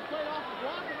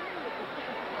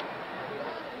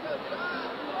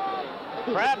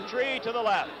 Crabtree to the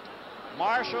left.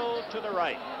 Marshall to the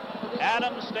right.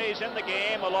 Adams stays in the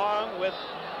game along with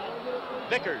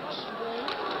Vickers.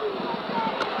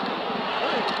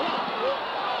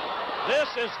 This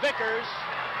is Vickers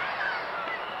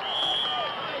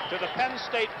to the Penn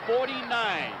State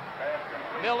 49.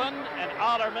 Millen and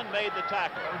Ollerman made the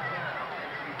tackle.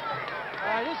 All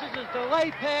right, this is a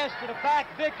delay pass to the back.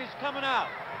 Vickers coming out.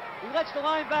 He lets the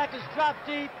linebackers drop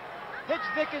deep, hits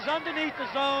Vickers underneath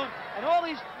the zone, and all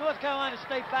these North Carolina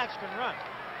State backs can run.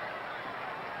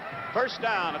 First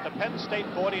down at the Penn State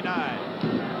 49.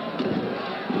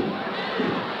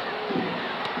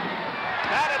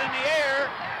 Batted in the air.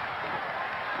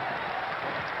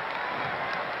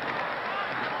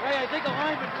 Ray, I think a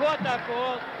lineman caught that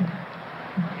ball.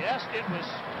 Yes, it was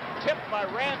tipped by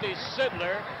Randy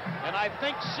Sidler, and I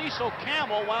think Cecil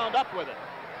Campbell wound up with it.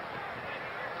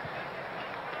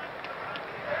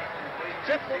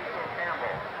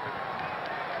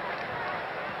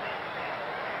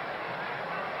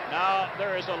 Now,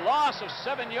 there is a loss of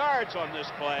 7 yards on this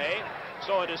play,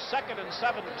 so it is 2nd and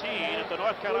 17 at the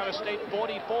North Carolina State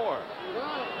 44.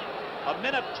 A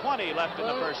minute 20 left in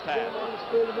the first half.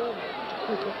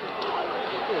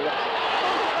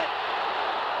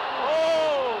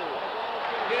 Oh!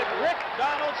 Did Rick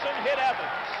Donaldson hit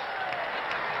Evans?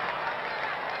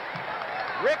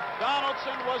 Rick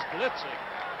Donaldson was blitzing.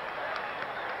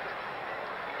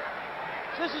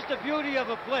 This is the beauty of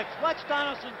a blitz. Watch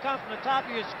Donaldson come from the top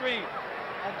of your screen.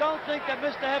 And don't think that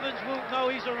Mr. Evans won't know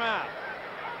he's around.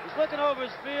 He's looking over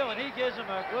his field, and he gives him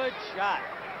a good shot.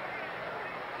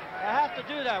 I have to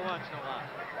do that once in a while.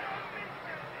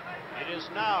 It is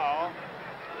now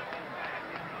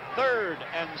 3rd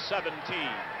and 17.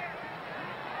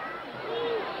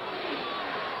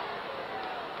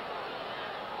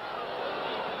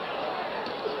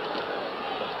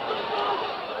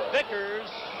 Vickers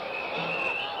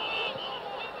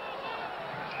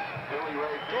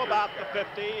to about the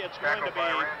 50. It's going to be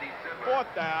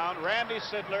 4th down. Randy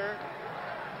Sidler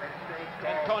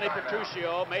and Tony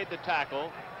Petruccio made the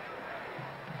tackle.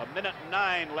 A minute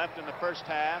 9 left in the first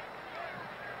half.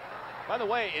 By the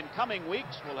way, in coming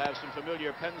weeks, we'll have some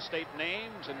familiar Penn State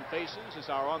names and faces as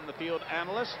our on-the-field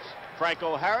analysts,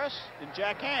 Franco Harris and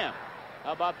Jack Ham.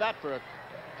 How about that for a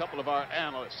couple of our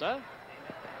analysts, huh?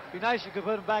 Be nice if you could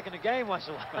put him back in the game once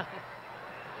in a while.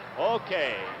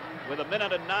 Okay, with a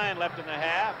minute and 9 left in the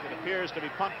half, it appears to be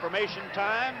punt formation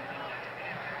time.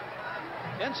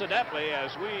 Incidentally,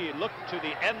 as we look to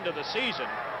the end of the season,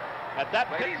 at that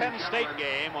Pitt-Penn State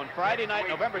game on Friday night,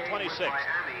 November 26th,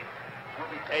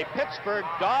 a Pittsburgh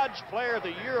Dodge Player of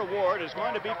the Year award is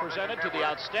going to be presented to the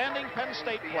outstanding Penn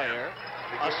State player.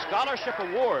 A scholarship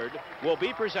award will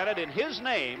be presented in his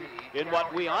name in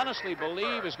what we honestly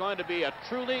believe is going to be a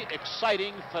truly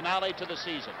exciting finale to the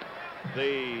season.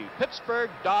 The Pittsburgh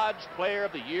Dodge Player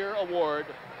of the Year award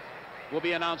will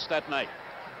be announced that night.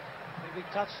 It'll be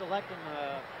tough selecting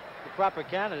the proper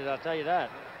candidate, I'll tell you that.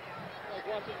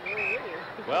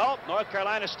 Well, North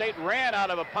Carolina State ran out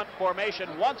of a punt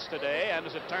formation once today, and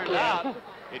as it turned out,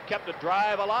 it kept a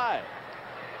drive alive.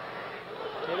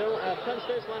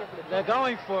 They're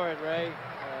going for it, Ray.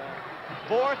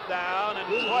 4th down and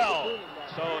 12,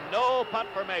 so no punt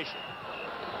formation.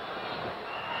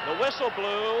 The whistle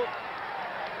blew.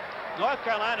 North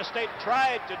Carolina State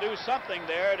tried to do something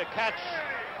there to catch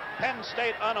Penn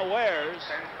State unawares.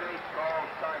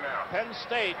 Penn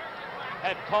State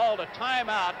had called a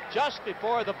timeout just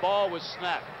before the ball was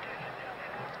snapped.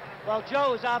 Well,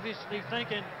 Joe is obviously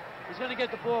thinking he's going to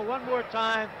get the ball one more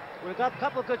time. We've got a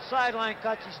couple of good sideline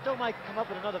cuts. He still might come up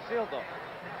with another field goal.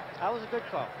 That was a good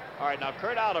call. All right, now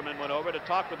Kurt Alderman went over to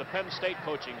talk with the Penn State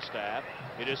coaching staff.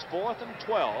 It is 4th and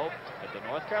 12 at the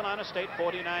North Carolina State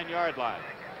 49-yard line.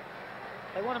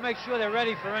 They want to make sure they're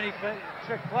ready for any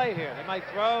trick play here. They might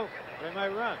throw, or they might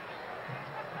run.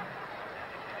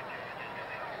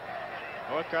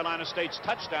 North Carolina State's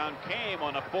touchdown came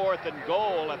on a 4th and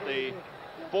goal at the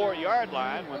 4-yard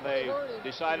line when they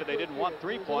decided they didn't want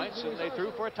 3 points, and they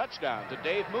threw for a touchdown to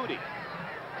Dave Moody.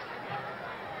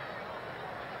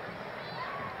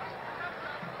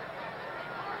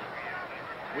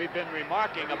 We've been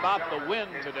remarking about the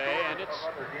wind today, and it's,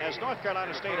 as North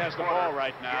Carolina State has the ball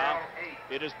right now,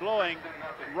 it is blowing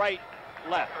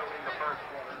right-left.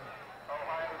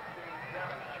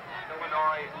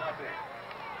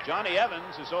 Johnny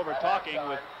Evans is over talking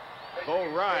with Bo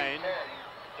Ryan.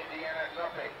 Indiana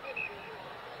nothing.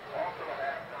 Also at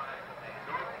halftime,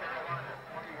 North Carolina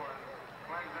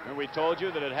 21. And we told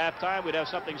you that at halftime we'd have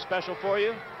something special for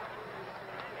you.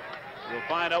 You'll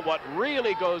find out what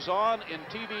really goes on in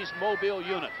TV's mobile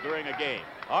unit during a game.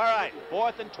 All right,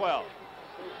 4th and 12.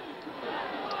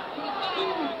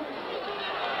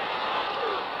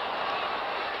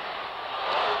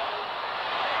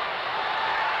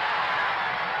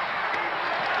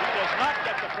 Not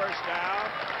get the first down.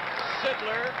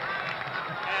 Sidler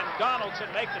and Donaldson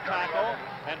make the tackle,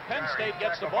 and Penn State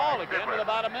gets the ball again with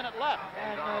about a minute left.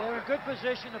 And they're in good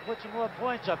position to put some more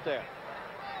points up there.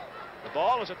 The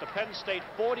ball is at the Penn State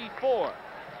 44.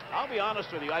 I'll be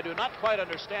honest with you, I do not quite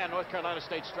understand North Carolina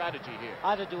State's strategy here.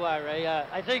 Either do I, Ray.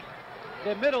 I think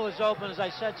their middle is open, as I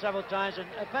said several times, and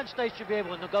Penn State should be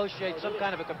able to negotiate some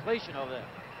kind of a completion over there.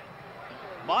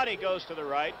 Monty goes to the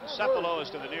right, and Cepalo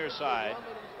is to the near side.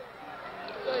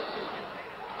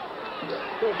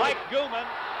 Mike Gooman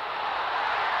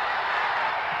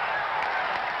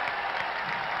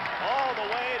all the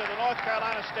way to the North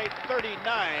Carolina State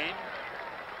 39.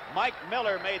 Mike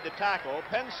Miller made the tackle.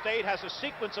 Penn State has a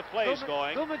sequence of plays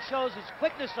going. Gooman shows his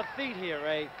quickness of feet here,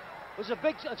 Ray. It was a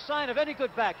big sign of any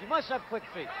good back. You must have quick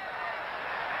feet.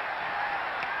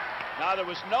 Now there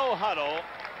was no huddle.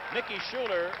 Nicky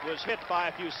Schuler was hit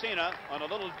by Fusina on a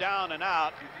little down and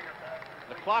out.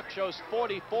 The clock shows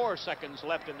 44 seconds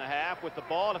left in the half with the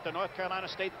ball at the North Carolina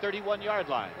State 31-yard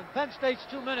line. In Penn State's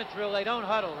 2-minute drill, they don't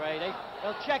huddle, Ray.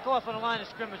 They'll check off on the line of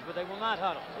scrimmage, but they will not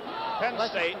huddle. Penn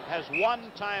State has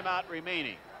one timeout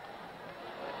remaining.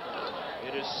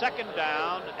 It is 2nd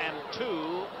down and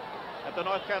 2 at the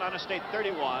North Carolina State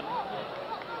 31.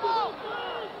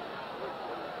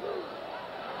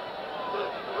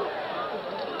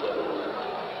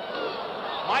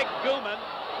 Mike Gooman.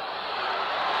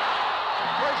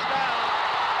 First down.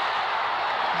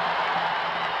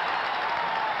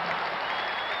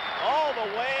 All the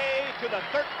way to the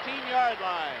 13-yard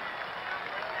line.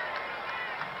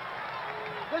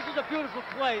 This is a beautiful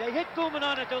play. They hit Gooman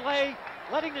on a delay,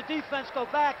 letting the defense go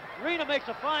back. Rena makes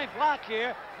a fine block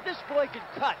here. This boy can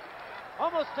cut.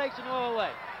 Almost takes it all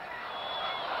away.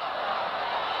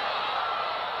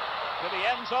 To the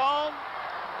end zone.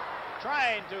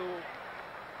 Trying to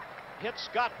hit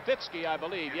Scott Fitzke, I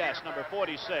believe. Yes, number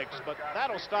 46. But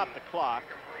that'll stop the clock.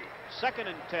 2nd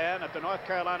and 10 at the North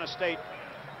Carolina State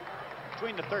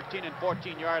between the 13 and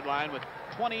 14-yard line with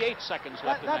 28 seconds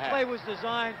left in the half. That play was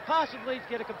designed possibly to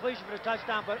get a completion for the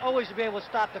touchdown, but always to be able to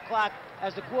stop the clock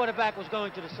as the quarterback was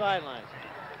going to the sidelines.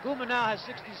 Gooman now has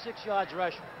 66 yards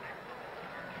rushing.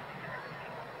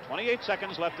 28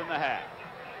 seconds left in the half.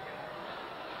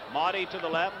 Marty to the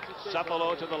left,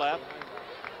 Cepalo to the left.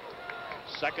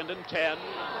 2nd and 10.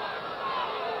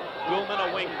 Gooman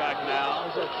a wingback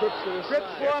now. Trip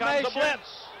Here comes the formation.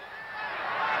 blitz.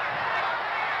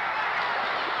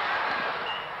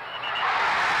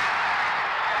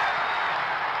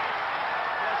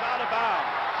 Goes out of bounds.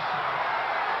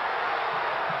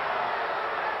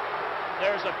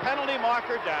 There's a penalty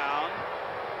marker down.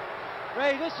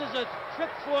 Ray, this is a trip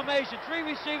formation. 3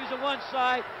 receivers on one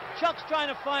side. Chuck's trying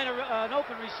to find an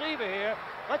open receiver here.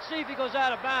 Let's see if he goes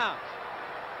out of bounds.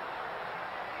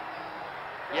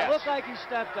 Yes. It looked like he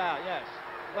stepped out, yes.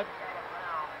 But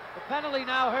the penalty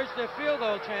now hurts their field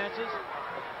goal chances.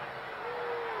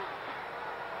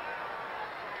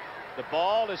 The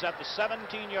ball is at the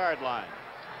 17-yard line.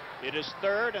 It is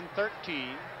 3rd and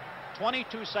 13.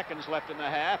 22 seconds left in the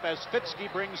half as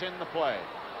Fitzke brings in the play.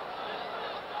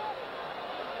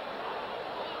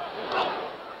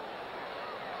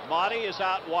 Motti is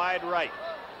out wide right.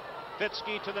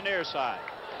 Fitzke to the near side.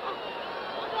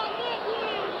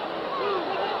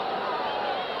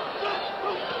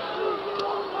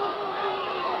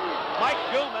 Mike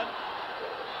Gooman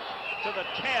to the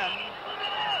 10.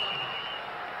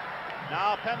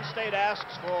 Now Penn State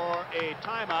asks for a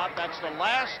timeout. That's the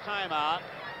last timeout.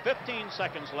 15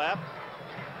 seconds left.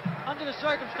 Under the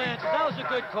circumstances, that was a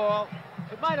good call.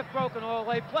 It might have broken all the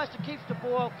way. Plus, it keeps the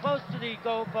ball close to the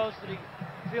goal post for the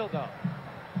field goal.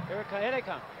 Here they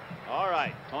come. All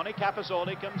right. Tony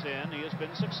Capozzoli comes in. He has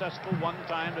been successful one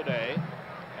time today.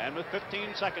 And with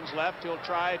 15 seconds left, he'll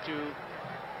try to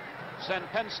send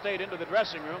Penn State into the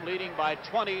dressing room, leading by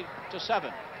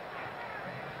 20-7.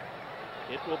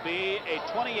 It will be a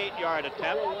 28-yard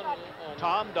attempt.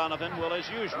 Tom Donovan will, as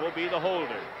usual, be the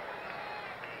holder.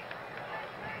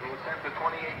 He will attempt a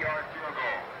 28-yard field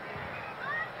goal.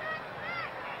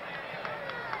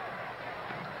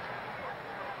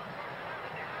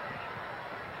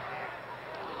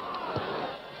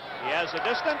 He has the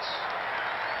distance.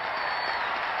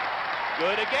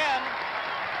 Good again.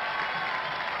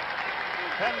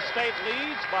 Penn State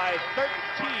leads by 13.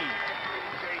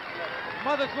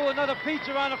 Mother threw another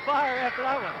pizza on the fire after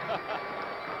that one.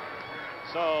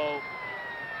 So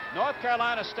North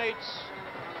Carolina State's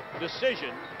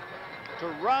decision to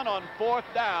run on 4th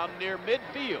down near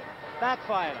midfield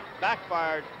Backfired him.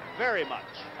 backfired very much.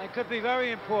 And could be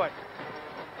very important.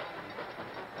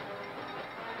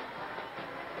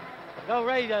 No,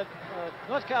 Ray,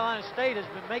 North Carolina State has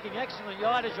been making excellent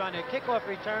yardage on their kickoff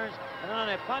returns and on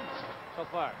their punts so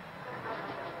far.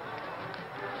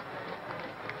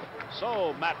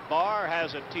 So Matt Barr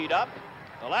has it teed up.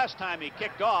 The last time he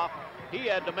kicked off, he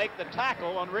had to make the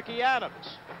tackle on Ricky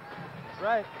Adams. That's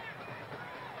right.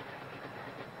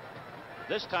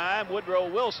 This time,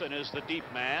 Woodrow Wilson is the deep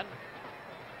man.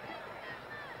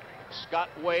 Scott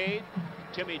Wade,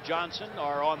 Timmy Johnson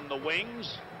are on the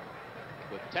wings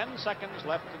with 10 seconds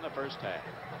left in the first half.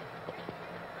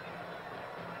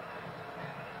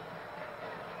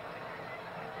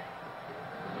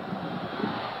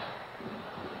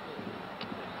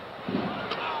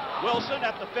 Wilson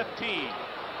at the 15.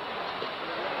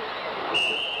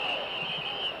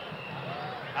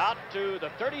 Out to the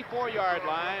 34-yard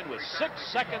line with 6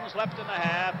 seconds left in the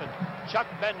half, and Chuck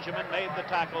Benjamin made the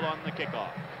tackle on the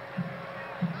kickoff.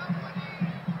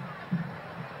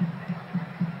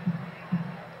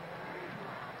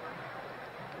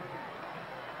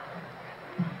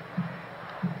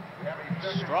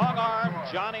 Strong arm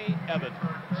Johnny Evans,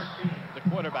 the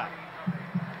quarterback.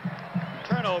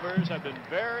 Turnovers have been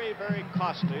very, very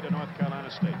costly to North Carolina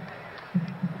State.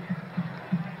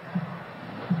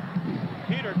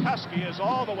 Peter Kuski is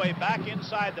all the way back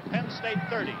inside the Penn State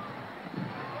 30.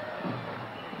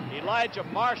 Elijah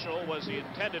Marshall was the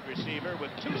intended receiver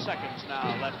with 2 seconds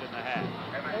now left in the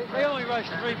half. They only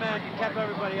rushed 3 men and kept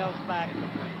everybody else back.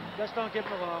 Just don't give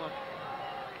them a long one.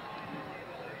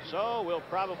 So we'll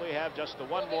probably have just the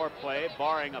one more play,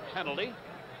 barring a penalty.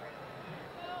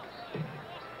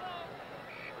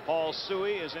 Paul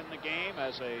Suey is in the game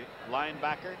as a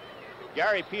linebacker.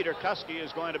 Gary Peter Kuski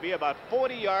is going to be about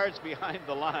 40 yards behind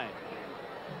the line,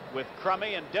 with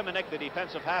Crummy and Diminick, the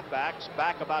defensive halfbacks,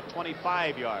 back about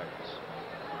 25 yards.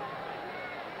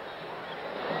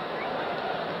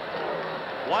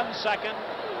 1 second.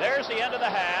 There's the end of the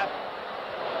half.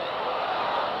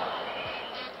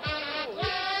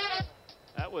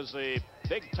 That was the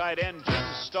big tight end, Jim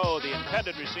Stowe, the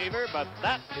intended receiver, but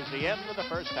that is the end of the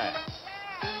first half.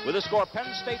 With the score,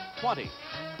 Penn State 20,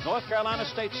 North Carolina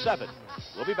State 7.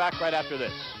 We'll be back right after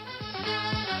this.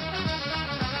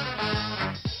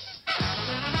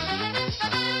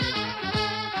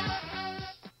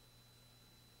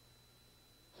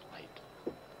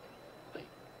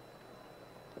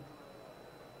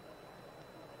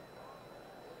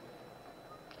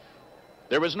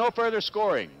 There was no further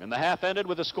scoring, and the half ended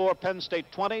with the score Penn State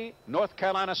 20, North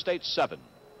Carolina State 7.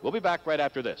 We'll be back right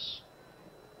after this.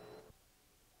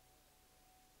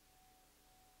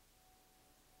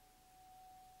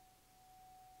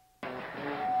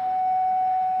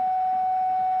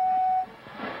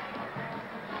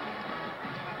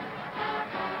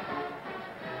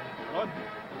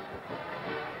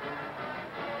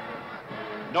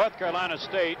 North Carolina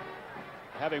State,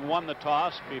 having won the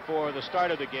toss before the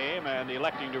start of the game and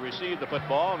electing to receive the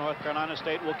football, North Carolina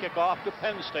State will kick off to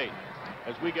Penn State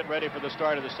as we get ready for the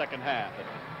start of the second half. And,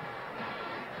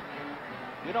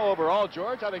 you know, overall,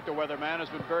 George, I think the weatherman has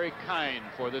been very kind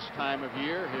for this time of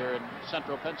year here in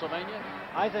central Pennsylvania.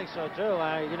 I think so, too.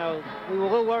 You know, we were a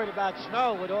little worried about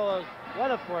snow with all those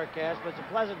weather forecasts, but it's a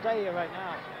pleasant day here right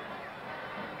now.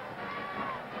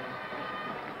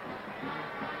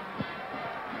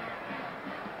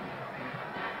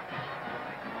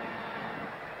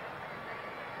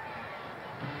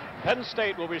 Penn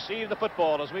State will receive the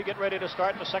football as we get ready to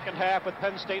start the second half with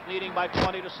Penn State leading by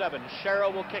 20-7.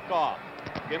 Sherrill will kick off.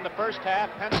 In the first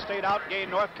half, Penn State outgained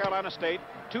North Carolina State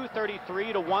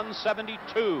 233 to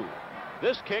 172.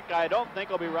 This kick, I don't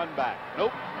think, will be run back.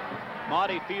 Nope.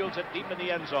 Monty fields it deep in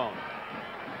the end zone.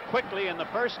 Quickly in the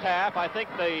first half, I think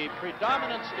the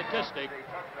predominant statistic,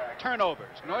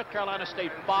 turnovers. North Carolina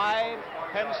State 5,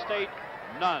 Penn State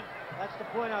none. That's the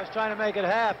point I was trying to make at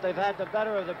half. They've had the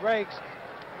better of the breaks.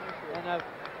 And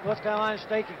North Carolina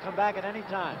State can come back at any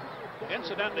time.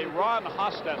 Incidentally, Ron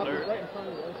Hostetler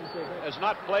has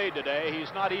not played today.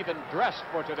 He's not even dressed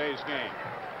for today's game.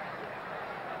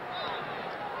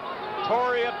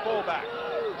 Torrey at fullback.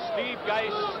 Steve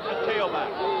Geis at tailback.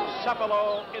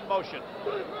 Cepalo in motion.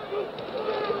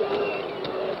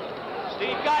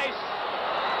 Steve Geis.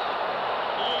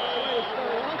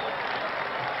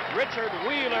 Richard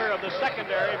Wheeler of the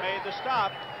secondary made the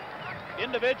stop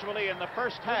individually in the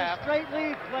first half. A straight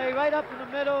lead play right up in the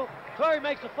middle. Torrey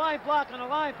makes a fine block on the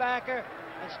linebacker,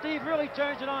 and Steve really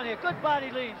turns it on here. Good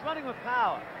body leads, running with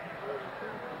power.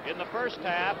 In the first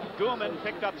half, Gooman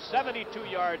picked up 72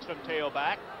 yards from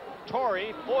tailback.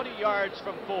 Torrey, 40 yards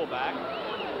from fullback.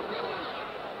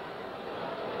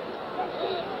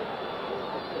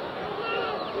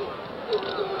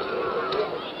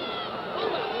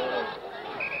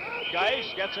 Geis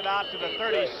gets it out to the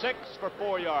 36 for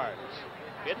 4 yards.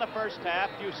 In the first half,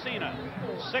 Bucina,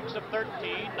 6 of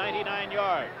 13, 99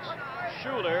 yards.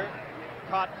 Schuler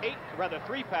caught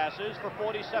 3 passes for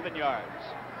 47 yards.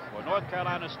 For North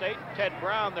Carolina State, Ted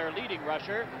Brown, their leading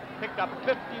rusher, picked up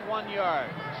 51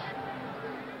 yards.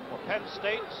 For Penn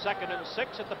State, 2nd and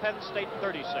 6 at the Penn State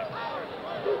 36.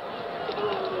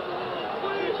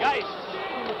 Geis.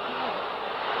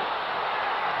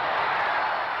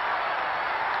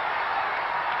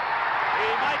 He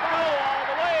might go all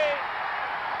the way.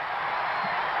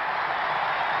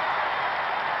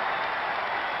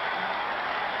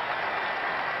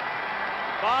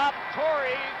 Bob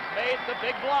Torrey made the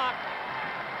big block.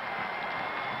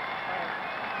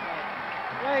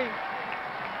 Ray,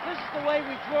 this is the way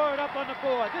we draw it up on the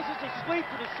board. This is a sweep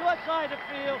to the short side of the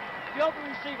field, the open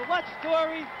receiver. Watch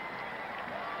Torrey.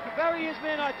 To bury his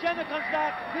man, Argenta comes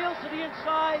back, peels to the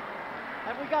inside,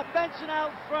 and we got Benson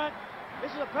out in front.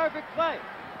 This is a perfect play.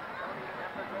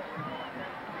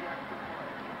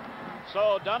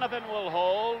 So Donovan will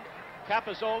hold.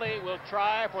 Capozzoli will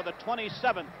try for the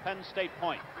 27th Penn State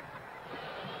point.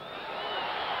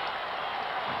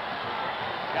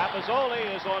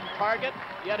 Capozzoli is on target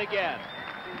yet again.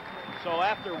 So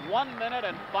after 1 minute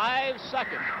and 5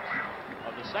 seconds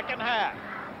of the second half,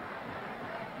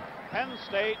 Penn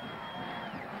State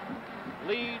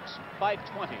leads by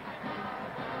 20.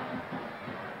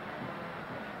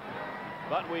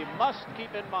 But we must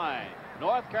keep in mind,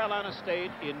 North Carolina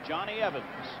State in Johnny Evans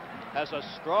has a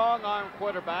strong arm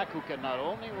quarterback who can not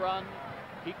only run,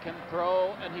 he can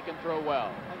throw, and he can throw well.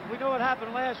 And we know what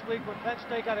happened last week when Penn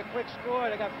State got a quick score.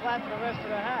 They got flat for the rest of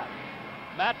the half.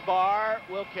 Matt Barr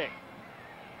will kick.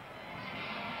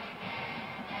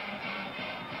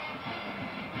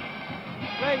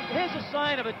 Ray, here's a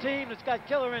sign of a team that's got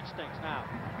killer instincts now.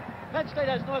 Penn State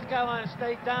has North Carolina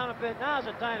State down a bit. Now's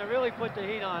the time to really put the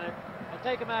heat on it and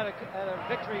take them out of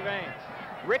victory range.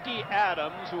 Ricky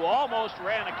Adams, who almost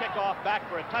ran a kickoff back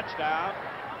for a touchdown,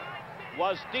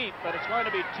 was deep, but it's going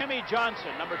to be Timmy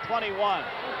Johnson, number 21.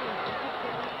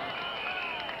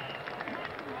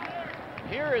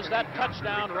 Here is that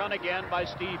touchdown run again by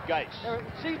Steve Geis.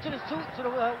 See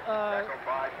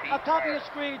up top of your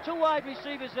screen, 2 wide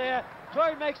receivers there.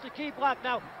 Torrey makes the key block.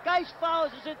 Now, Geis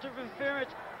follows his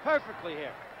interference perfectly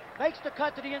here. Makes the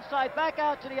cut to the inside, back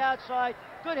out to the outside.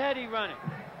 Good heady running.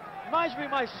 Reminds me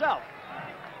of myself.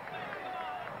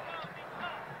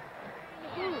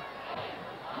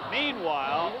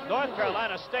 Meanwhile, North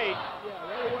Carolina State,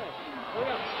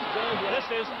 this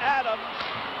is Adams.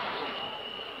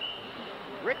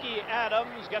 Ricky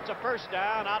Adams gets a first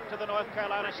down out to the North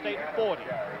Carolina State 40.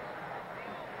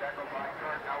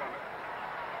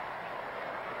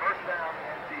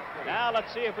 Now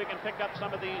let's see if we can pick up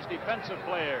some of these defensive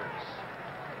players.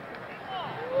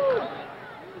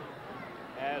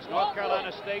 As North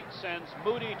Carolina State sends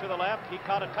Moody to the left, he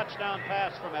caught a touchdown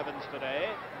pass from Evans today,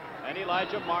 and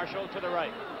Elijah Marshall to the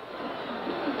right.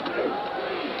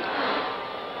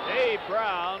 Dave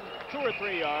Brown, 2 or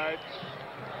 3 yards.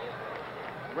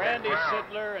 Randy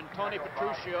Sidler and Tony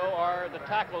Petruccio are the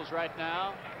tackles right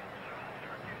now.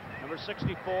 Number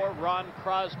 64, Ron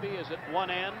Crosby, is at one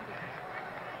end.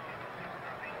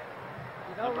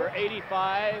 Number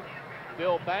 85,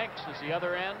 Bill Banks, is the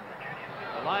other end.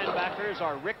 The linebackers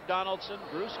are Rick Donaldson,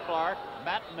 Bruce Clark,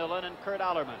 Matt Millen, and Kurt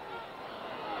Allerman.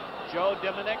 Joe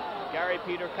Diminick, Gary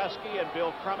Peter Kuski, and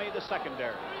Bill Crummy, the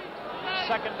secondary.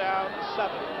 Second down, 7.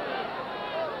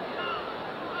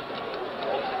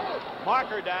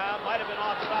 Marker down, might have been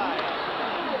offside.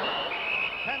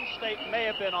 Penn State may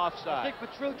have been offside. I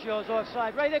think Petruccio's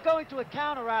offside. Ray, they're going to a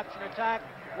counter-option attack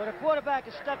where the quarterback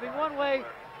is stepping one way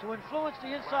to influence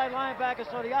the inside linebacker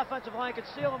so the offensive line can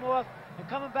seal him off and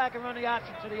coming back and run the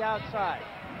option to the outside.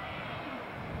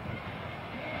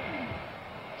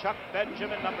 Chuck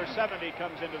Benjamin, number 70,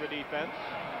 comes into the defense.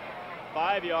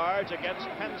 5 yards against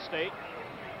Penn State.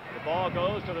 The ball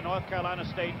goes to the North Carolina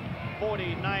State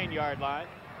 49-yard line.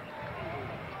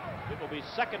 It will be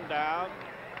second down,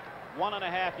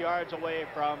 1.5 yards away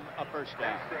from a first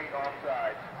down. Penn State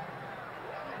offside.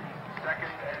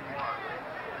 2nd and 1.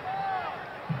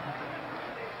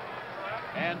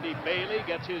 Andy Bailey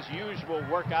gets his usual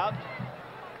workout.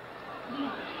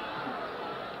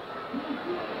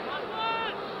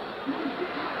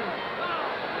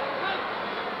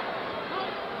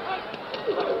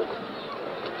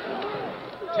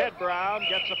 Ted Brown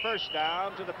gets a first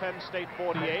down to the Penn State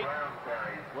 48,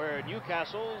 where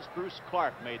Newcastle's Bruce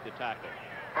Clark made the tackle.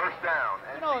 First down.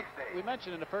 You know, we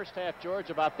mentioned in the first half, George,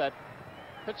 about that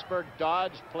Pittsburgh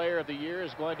Dodge Player of the Year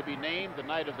is going to be named the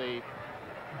night of the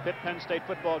Pitt-Penn State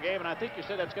football game, and I think you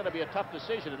said that's going to be a tough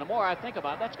decision. And the more I think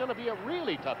about it, that's going to be a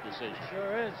really tough decision.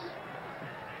 Sure is.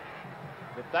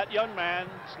 But that young man's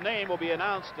name will be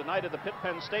announced the night of the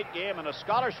Pitt-Penn State game, and a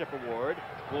scholarship award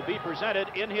will be presented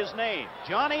in his name.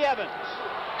 Johnny Evans.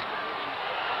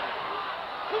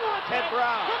 Come on, Ted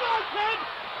Brown. Come on, Ted!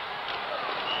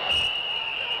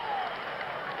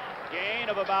 Gain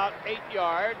of about 8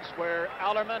 yards, where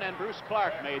Allerman and Bruce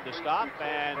Clark made the stop,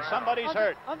 and somebody's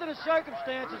hurt. Under the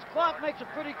circumstances, Clark makes a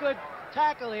pretty good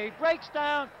tackle here. He breaks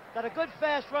down, got a good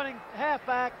fast running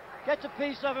halfback, gets a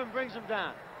piece of him, brings him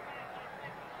down.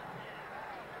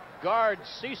 Guard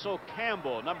Cecil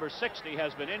Campbell, number 60,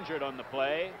 has been injured on the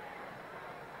play.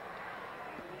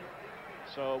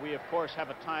 So we, of course, have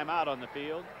a timeout on the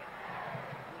field.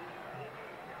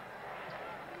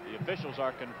 The officials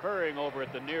are conferring over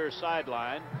at the near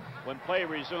sideline. When play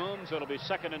resumes, it'll be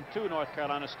 2nd and 2, North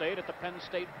Carolina State at the Penn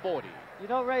State 40. You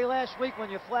know, Ray, last week when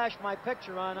you flashed my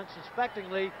picture on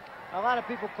unsuspectingly, a lot of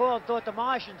people called, thought the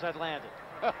Martians had landed.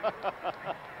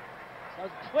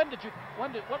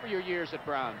 What were your years at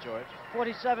Brown, George?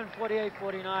 47, 48,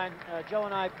 49. Joe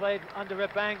and I played under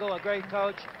Rip Angle, a great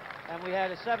coach, and we had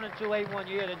a 7 and 2, 8 one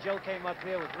year. Then Joe came up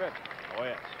here with Rip. Oh,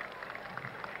 yes.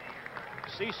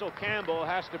 Cecil Campbell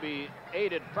has to be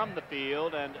aided from the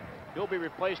field, and he'll be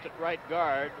replaced at right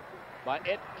guard by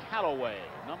Ed Calloway,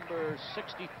 number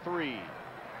 63.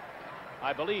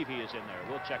 I believe he is in there.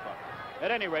 We'll check on it.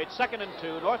 At any rate, 2nd and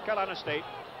 2, North Carolina State,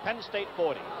 Penn State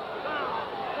 40.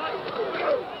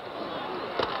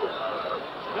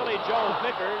 Billy Joe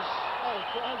Vickers.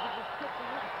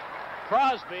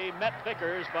 Crosby met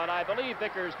Vickers, but I believe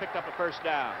Vickers picked up a first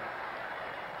down.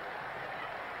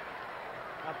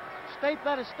 State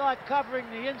better start covering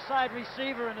the inside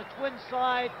receiver and the twin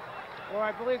side, or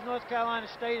I believe North Carolina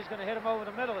State is going to hit him over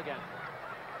the middle again.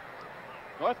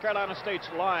 North Carolina State's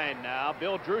line now.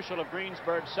 Bill Druschel of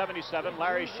Greensburg, 77.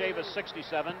 Larry Chavis,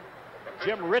 67.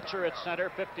 Jim Richer at center,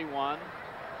 51.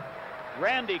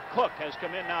 Randy Cook has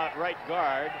come in now at right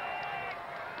guard.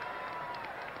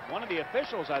 One of the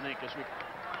officials, I think, is...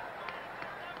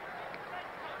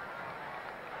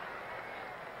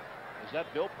 Is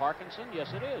that Bill Parkinson?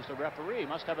 Yes, it is. The referee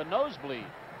must have a nosebleed.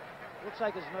 Looks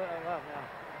like it's no. Well, yeah.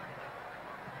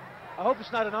 I hope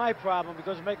it's not an eye problem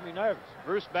because it's making me nervous.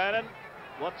 Bruce Bannon,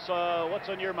 what's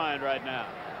on your mind right now?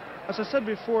 As I said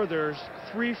before, there's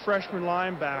 3 freshman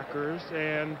linebackers,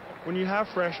 and when you have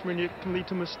freshmen, it can lead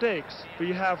to mistakes. But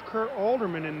you have Kurt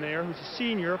Alderman in there, who's a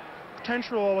senior,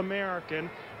 potential All-American,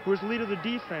 who is the leader of the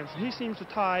defense. And he seems to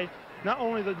tie not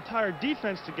only the entire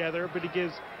defense together, but he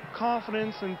gives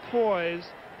confidence and poise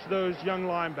to those young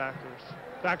linebackers.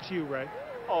 Back to you, Ray.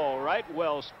 All right,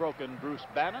 well-spoken, Bruce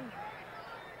Bannon.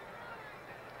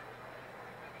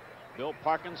 Bill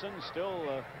Parkinson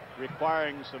still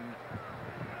requiring some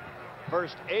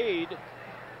first aid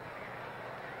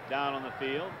down on the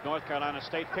field. North Carolina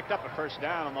State picked up a first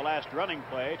down on the last running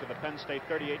play to the Penn State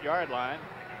 38-yard line.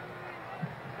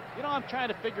 You know, I'm trying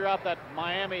to figure out that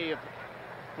Miami of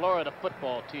Florida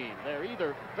football team. They're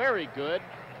either very good,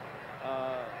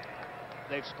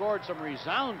 they've scored some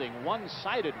resounding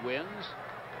one-sided wins.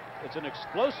 It's an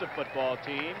explosive football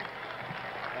team.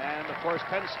 And, of course,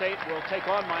 Penn State will take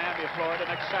on Miami of Florida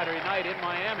next Saturday night in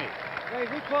Miami. Hey,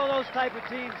 we call those type of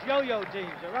teams yo-yo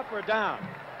teams. They're up or down,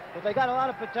 but they got a lot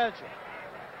of potential.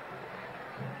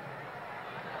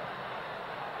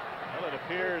 Well, it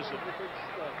appears that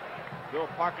Bill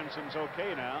Parkinson's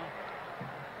okay now.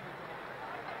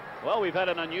 Well, we've had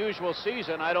an unusual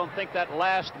season. I don't think that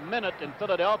last minute in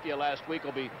Philadelphia last week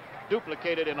will be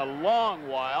duplicated in a long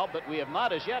while, but we have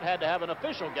not as yet had to have an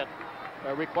official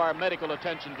require medical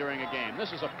attention during a game.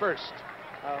 This is a first.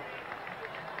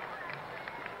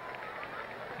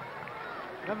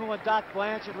 Remember when Doc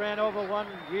Blanchard ran over one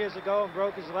years ago and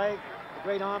broke his leg? The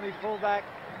great Army fullback.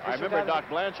 I remember Doc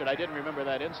Blanchard. I didn't remember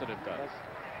that incident, though. Yes.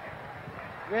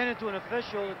 Ran into an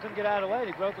official that couldn't get out of the way.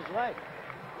 He broke his leg.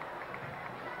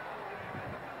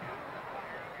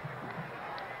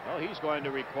 Well, he's going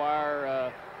to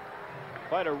require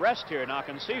quite a rest here. Now,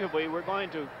 conceivably, we're going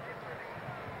to...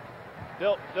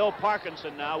 Bill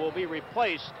Parkinson now will be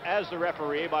replaced as the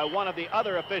referee by one of the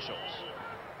other officials.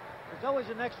 There's always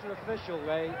an extra official,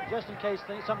 Ray, just in case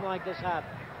something like this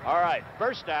happens. All right,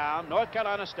 first down, North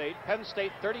Carolina State, Penn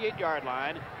State 38-yard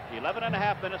line.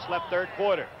 11.5 minutes left, third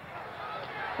quarter.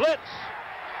 Blitz.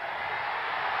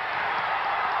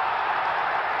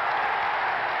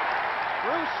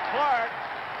 Bruce Clark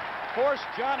forced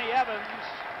Johnny Evans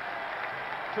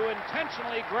to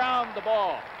intentionally ground the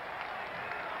ball.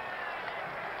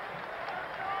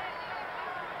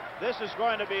 This is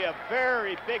going to be a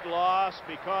very big loss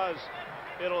because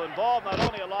it'll involve not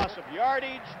only a loss of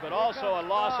yardage, but also a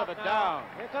loss of a down.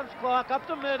 Here comes Clark up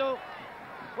the middle,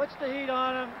 puts the heat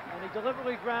on him, and he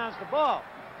deliberately grounds the ball.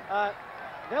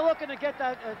 They're looking to get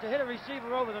that, to hit a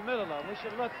receiver over the middle, though. We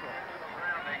should look for it.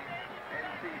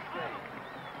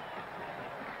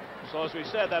 So as we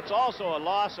said, that's also a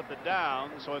loss of the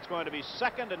down, so it's going to be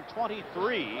 2nd and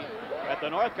 23 at the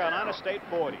North Carolina State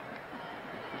 40.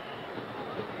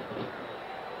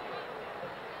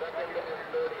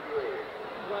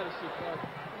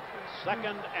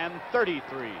 Second and 33.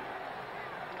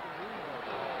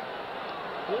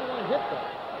 He didn't want to hit that.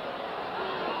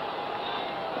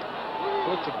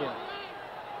 Blitz again.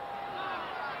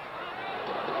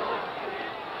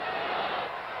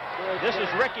 This is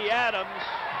Ricky Adams.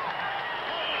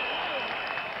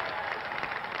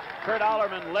 Kurt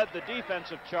Allerman led the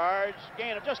defensive charge,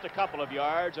 gain of just a couple of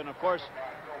yards, and of course,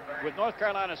 with North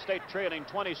Carolina State trailing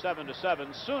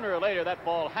 27-7, sooner or later that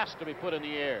ball has to be put in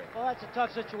the air. Well, that's a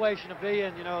tough situation to be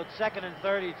in, you know, it's 2nd and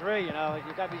 33, you know.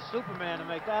 You got to be Superman to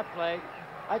make that play.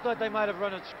 I thought they might have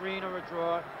run a screen or a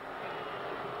draw.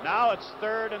 Now it's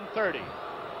 3rd and 30.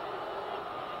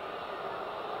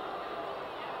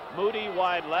 Moody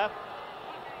wide left.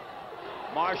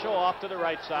 Marshall off to the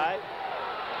right side.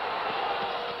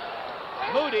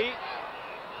 Moody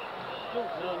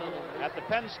at the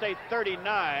Penn State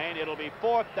 39. It'll be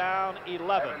 4th down,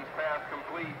 11. Evans pass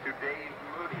complete to Dave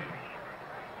Moody.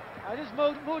 This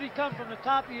Moody come from the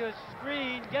top of your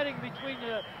screen, getting between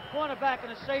the cornerback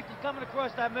and the safety, coming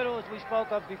across that middle as we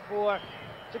spoke of before.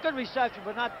 It's a good reception,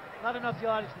 but not enough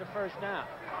yardage for the first down.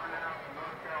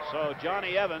 So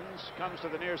Johnny Evans comes to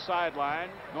the near sideline.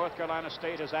 North Carolina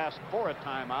State has asked for a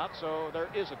timeout, so there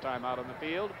is a timeout on the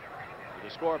field. The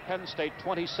score, Penn State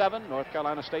 27, North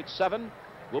Carolina State 7.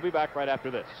 We'll be back right after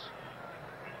this.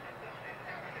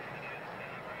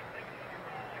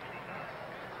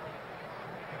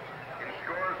 In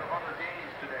scores of other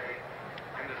games today,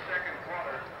 in the second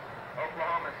quarter,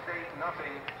 Oklahoma State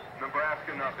nothing,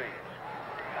 Nebraska nothing.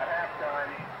 At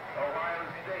halftime, Ohio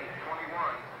State 21,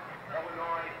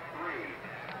 Illinois 3.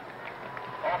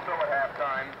 Also at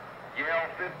halftime, Yale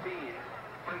 15,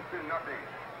 Princeton nothing.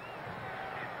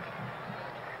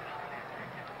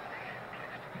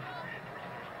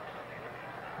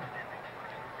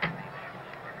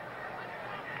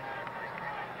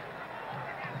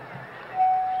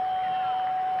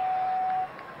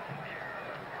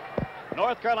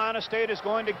 North Carolina State is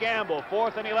going to gamble.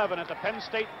 4th and 11 at the Penn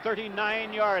State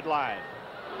 39-yard line.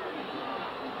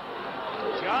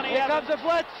 Johnny Here Evans comes a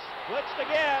blitz. blitzed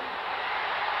again.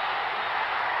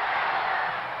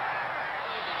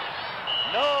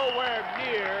 Nowhere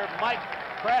near Mike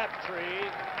Crabtree.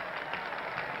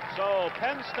 So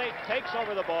Penn State takes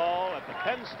over the ball at the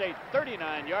Penn State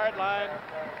 39-yard line.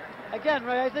 Again,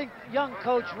 Ray, I think young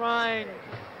Coach Ryan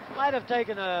might have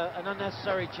taken an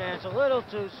unnecessary chance a little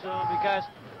too soon, because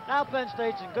now Penn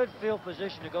State's in good field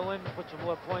position to go in and put some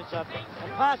more points up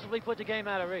and possibly put the game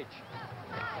out of reach.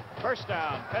 First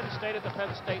down, Penn State at the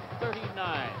Penn State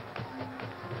 39.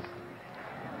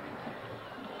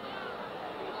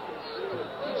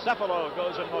 Cephalo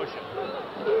goes in motion.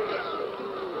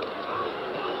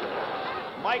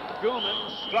 Mike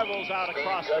Gooman struggles out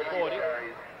across the 40.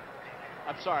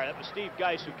 I'm sorry, that was Steve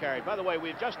Geis who carried. By the way,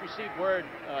 we've just received word,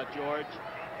 George,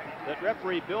 that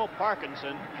referee Bill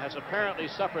Parkinson has apparently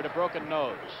suffered a broken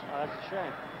nose. Oh, that's a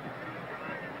shame.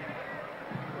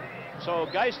 So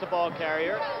Geis, the ball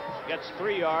carrier, gets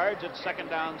 3 yards. It's 2nd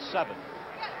down, 7.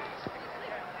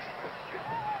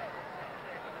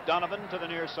 Donovan to the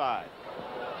near side.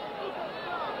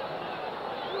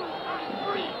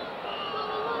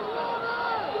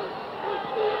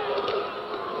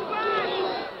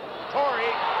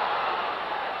 Torrey.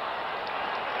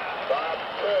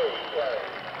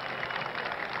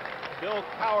 Bill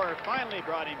Cower finally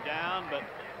brought him down, but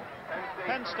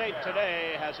Penn State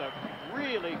today has a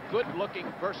really good-looking,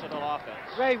 versatile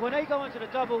offense. Ray, when they go into the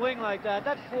double wing like that,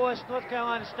 that forced North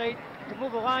Carolina State to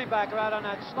move a linebacker out on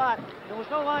that slot. There was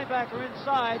no linebacker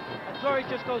inside, and Torrey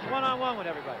just goes one-on-one with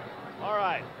everybody. All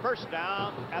right, first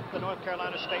down at the North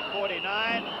Carolina State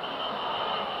 49.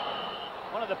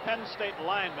 One of the Penn State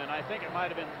linemen, I think it might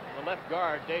have been the left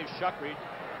guard, Dave Shuckreed,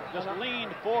 just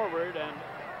leaned forward and...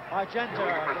 Argenta,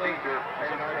 I believe.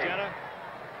 Was it Argenta?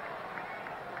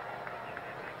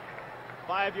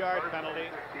 5-yard penalty.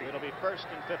 It'll be 1st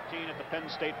and 15 at the Penn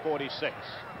State 46.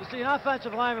 You see, an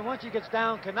offensive lineman, once he gets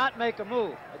down, cannot make a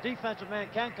move. A defensive man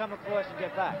can come across and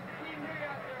get back.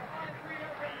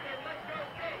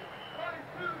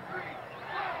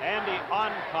 Andy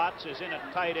Onkotz is in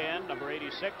at tight end, number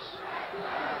 86.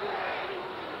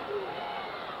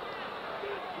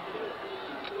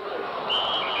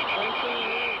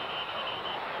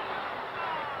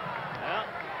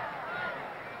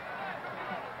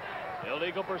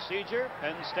 Illegal procedure.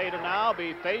 Penn State will now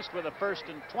be faced with a 1st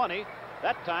and 20.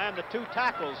 That time the 2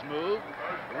 tackles moved,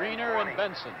 Greener and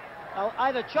Benson. Now,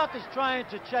 either Chuck is trying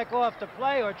to check off the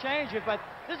play or change it, but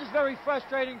this is very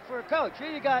frustrating for a coach.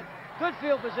 Here you got good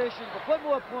field position, but put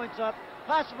more points up,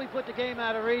 possibly put the game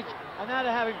out of reach, and now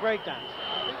they're having breakdowns.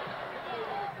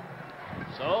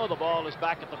 So the ball is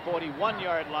back at the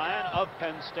 41-yard line of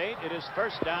Penn State. It is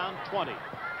 1st down 20.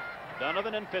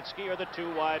 Donovan and Fitzke are the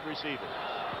 2 wide receivers.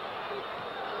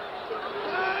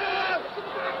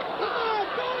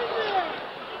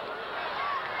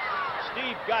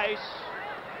 Steve Geis,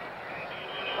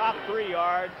 top 3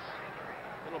 yards.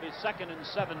 It'll be 2nd and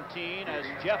 17 as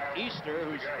Jeff Easter,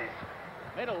 who's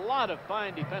made a lot of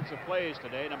fine defensive plays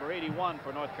today, number 81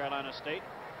 for North Carolina State,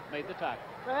 made the tackle.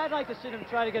 Well, I'd like to see them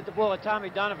try to get the ball at Tommy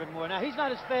Donovan more. Now, he's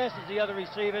not as fast as the other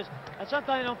receivers, and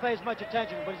sometimes he don't pay as much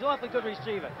attention, but he's an awfully good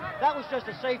receiver. That was just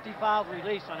a safety valve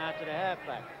release on out to the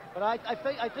halfback. But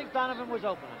I think Donovan was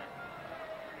open on it.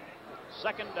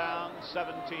 2nd down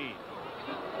 17.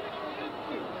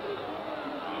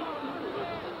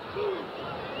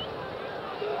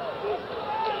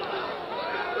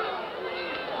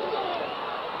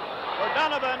 For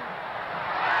Donovan.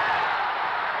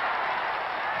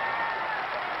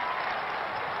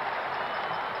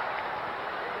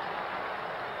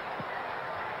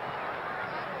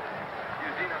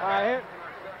 All right, here.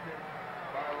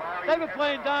 They've been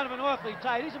playing Donovan awfully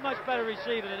tight. He's a much better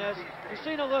receiver than this.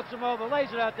 Lucino looks him over,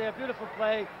 lays it out there. Beautiful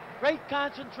play. Great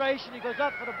concentration. He goes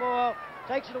up for the ball,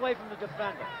 takes it away from the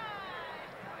defender.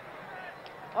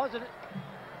 Oh, is it?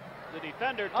 The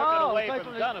defender took it away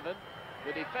from Donovan.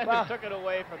 The defender took it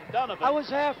away from Donovan. I was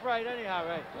half right anyhow,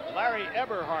 right? Larry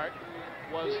Eberhardt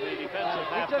was the defensive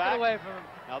halfback. He took it away from him.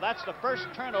 Now that's the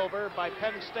 1st turnover by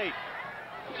Penn State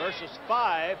versus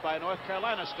 5 by North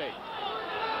Carolina State.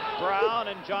 Brown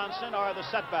and Johnson are the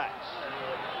setbacks.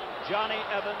 Johnny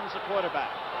Evans, the quarterback.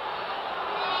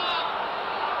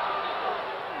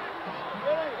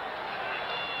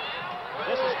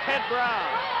 This is Ted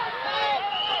Brown.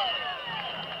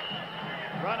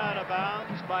 Run out of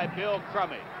bounds by Bill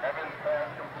Crummey. Evans pass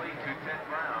complete to Ted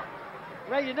Brown.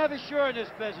 Ray, you're never sure in this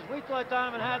business. We thought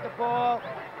Donovan had the ball.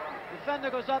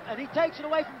 Defender goes up, and he takes it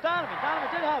away from Donovan. Donovan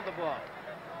did have the ball.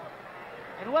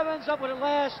 And whoever ends up with it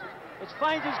last, it's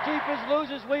finders keepers,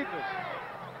 losers weepers.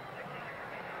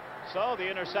 So the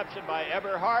interception by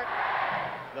Eberhardt.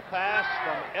 The pass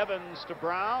from Evans to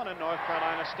Brown in North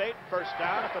Carolina State. 1st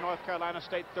down at the North Carolina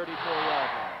State 34-yard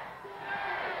line.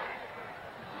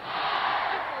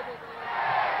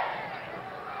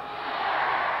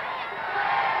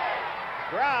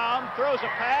 Brown throws a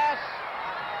pass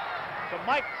to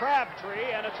Mike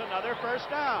Crabtree, and it's another 1st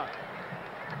down.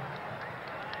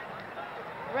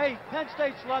 Ray, Penn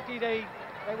State's lucky they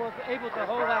were able to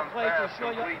hold that play to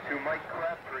show you.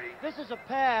 This is a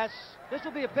pass. This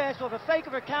will be a pass off a fake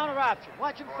of a counter option.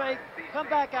 Watch him fake, come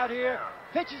back out here,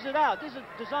 pitches it out. This is a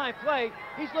design play.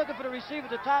 He's looking for the receiver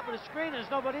at the top of the screen, and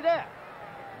there's nobody there.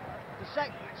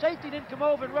 The safety didn't come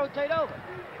over and rotate over.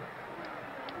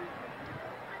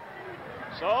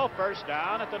 So 1st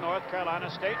down at the North Carolina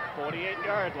State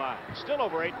 48-yard line. Still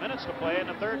over 8 minutes to play in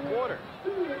the 3rd quarter.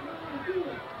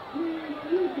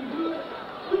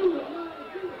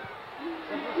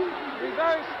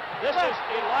 Reverse. This is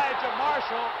Elijah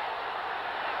Marshall.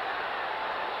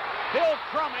 Bill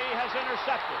Crummey has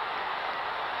intercepted.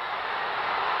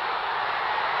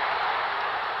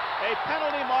 A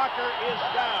penalty marker is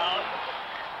down.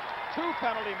 2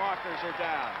 penalty markers are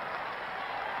down.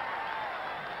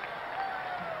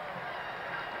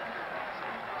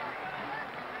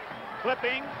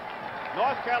 Clipping,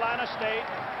 North Carolina State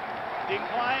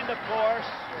declined, of course.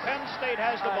 Penn State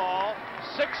has the ball.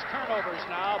 6 turnovers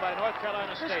now by North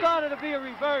Carolina State. This started to be a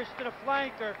reverse to the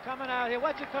flanker coming out here.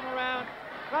 Watch it come around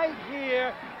right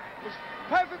here. It's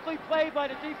perfectly played by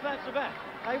the defensive end.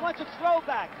 Now he wants a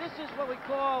throwback. This is what we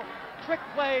call trick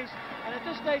plays, and at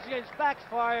this stage against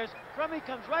backfires, Crummey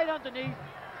comes right underneath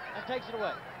and takes it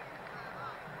away.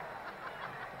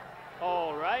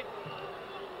 All right.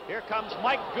 Here comes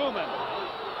Mike Gooman.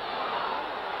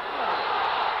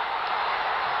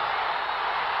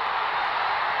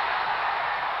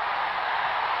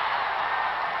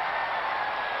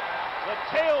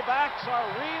 tailbacks are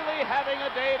really having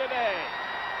a day today.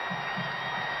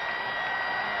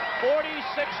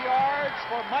 46 yards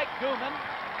for Mike Gooman.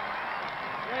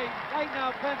 Right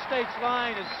now, Penn State's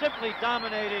line is simply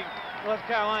dominating North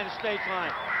Carolina State's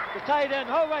line. The tight end,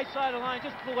 the whole right side of the line,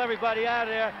 just blew everybody out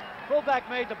of there. Fullback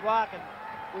made the block, and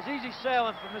it was easy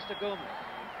sailing for Mr. Gooman.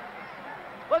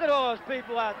 Look at all those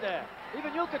people out there.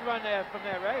 Even you could run there from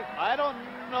there, Ray. I don't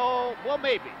know. Well,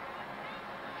 maybe.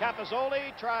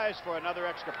 Capozzoli tries for another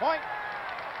extra point.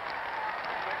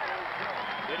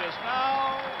 It is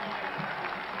now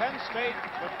Penn State,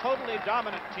 the totally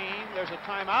dominant team. There's a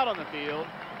timeout on the field.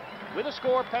 With a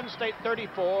score, Penn State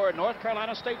 34 and North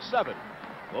Carolina State 7.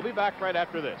 We'll be back right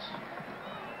after this.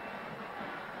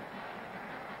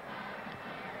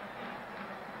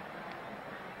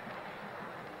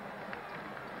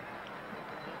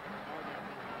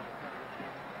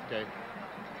 Okay.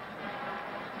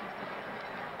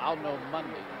 I'll know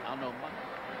Monday.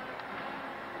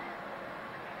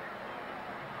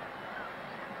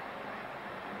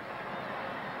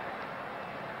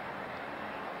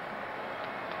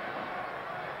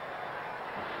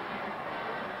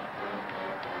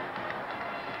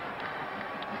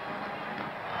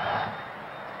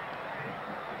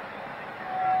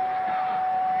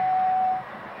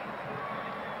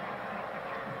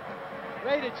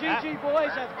 The GG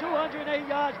boys have 208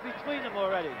 yards between them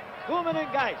already. Gooman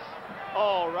and Geis.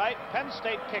 All right, Penn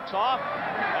State kicks off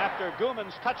after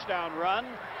Gooman's touchdown run.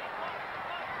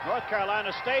 North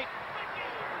Carolina State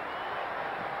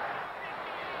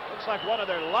looks like one of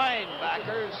their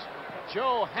linebackers,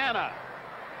 Joe Hanna,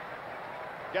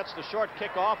 gets the short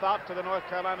kickoff out to the North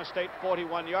Carolina State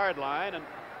 41-yard line, and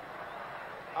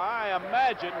I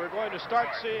imagine we're going to start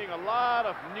seeing a lot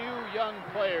of new young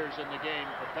players in the game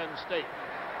for Penn State.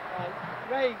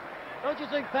 Ray, don't you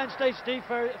think Penn State's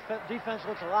defense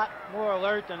looks a lot more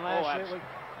alert than last year?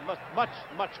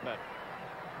 Much better.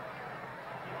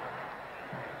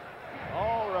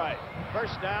 All right,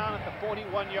 first down at the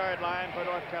 41-yard line for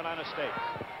North Carolina State.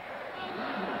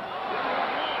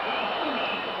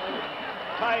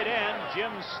 Tight end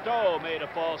Jim Stowe made a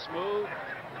false move.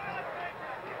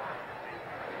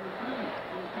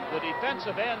 The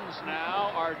defensive ends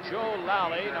now are Joe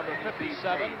Lally, number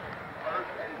 57,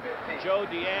 Joe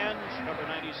DeAnge, number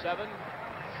 97,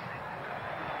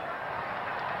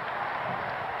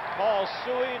 Paul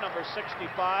Suey, number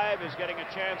 65, is getting a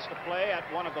chance to play at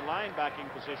one of the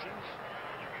linebacking positions.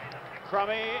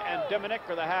 Crummy and Diminick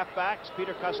are the halfbacks.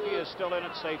 Peter Kuski is still in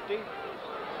at safety.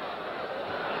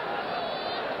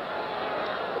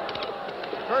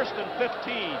 First and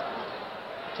 15.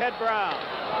 Ted Brown.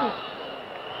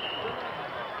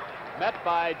 Met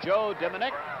by Joe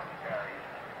Diminick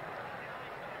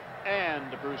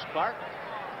and Bruce Clark.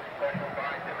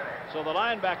 So the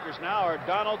linebackers now are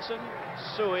Donaldson,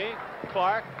 Suey,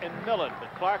 Clark, and Millen.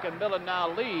 But Clark and Millen now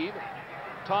leave.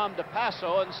 Tom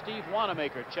DePasso and Steve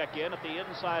Wanamaker check in at the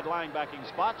inside linebacking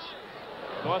spots.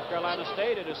 North Carolina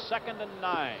State, it is 2nd and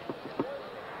 9.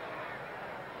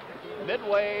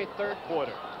 Midway, third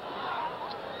quarter.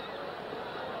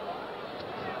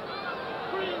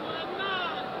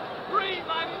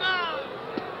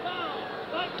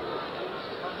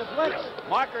 The blitz.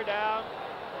 Marker down.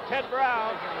 Ted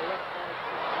Brown.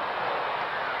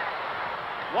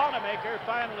 Wanamaker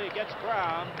finally gets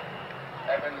Brown.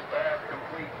 Evans pass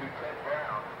complete to Ted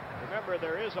Brown. Remember,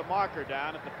 there is a marker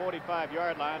down at the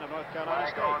 45-yard line of North Carolina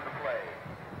State. On the play.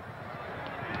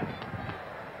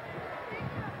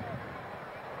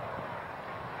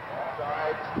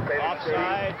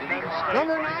 Offside. Penn State.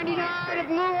 Number 99, a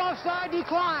blue offside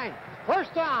decline.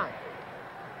 First down.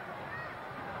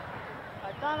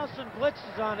 Donaldson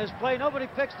blitzes on this play. Nobody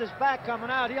picks this back coming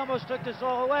out. He almost took this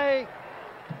all away.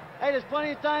 Hey, there's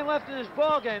plenty of time left in this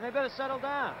ball game. They better settle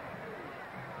down.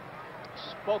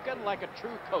 Spoken like a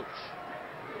true coach.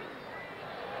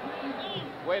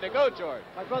 Way to go, George.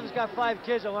 My brother's got 5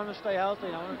 kids. I want them to stay healthy.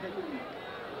 I want them to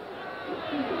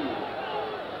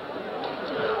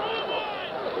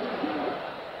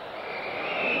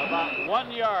About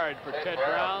 1 yard for Ted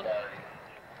Brown.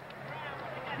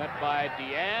 Met by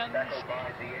DeAnge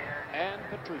and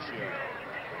Petruccio.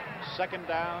 2nd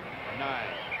down, 9.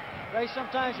 Ray,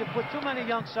 sometimes you put too many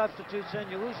young substitutes in,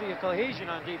 you lose your cohesion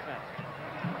on defense.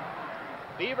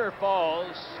 Beaver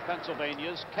Falls,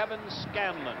 Pennsylvania's Kevin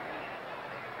Scanlon,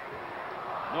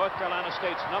 North Carolina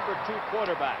State's number 2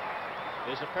 quarterback,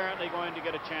 is apparently going to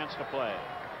get a chance to play.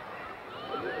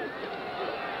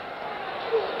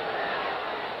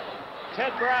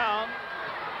 Ted Brown,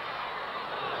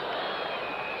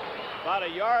 about a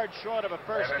yard short of a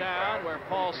first down where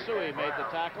Paul Suey made the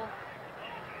tackle.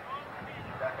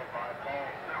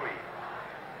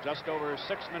 Just over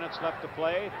 6 minutes left to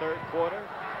play, third quarter.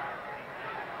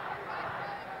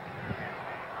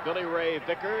 Billy Ray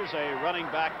Vickers, a running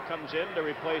back, comes in to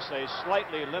replace a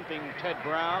slightly limping Ted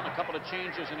Brown. A couple of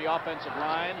changes in the offensive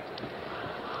line.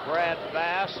 Brad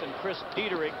Bass and Chris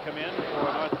Dieterich come in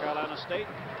for North Carolina State.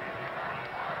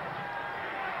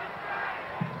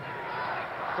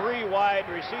 3 wide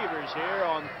receivers here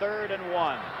on 3rd and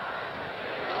 1.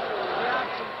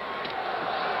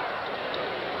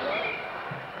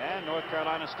 And North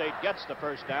Carolina State gets the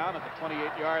first down at the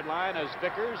 28-yard line as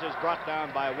Vickers is brought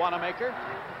down by Wanamaker.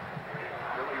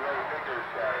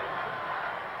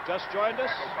 Just joined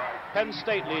us. Penn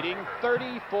State leading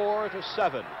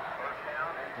 34-7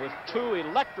 with 2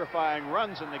 electrifying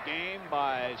runs in the game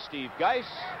by Steve Geis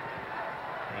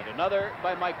and another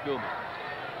by Mike Duman.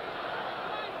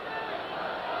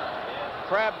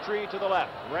 Crabtree to the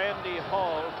left, Randy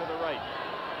Hall to the right.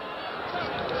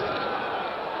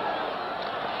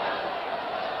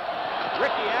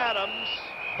 Ricky Adams,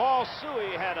 Paul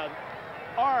Suey had an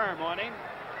arm on him.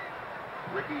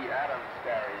 Ricky Adams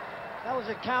carries. That was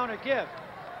a counter gift.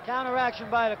 Counter action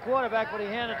by the quarterback, but he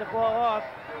handed the ball off.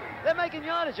 They're making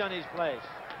yardage on these plays.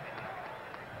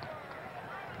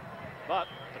 But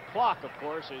the clock, of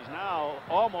course, is now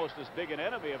almost as big an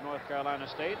enemy of North Carolina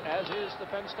State as is the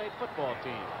Penn State football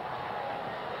team.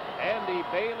 Andy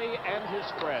Bailey and his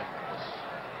friends.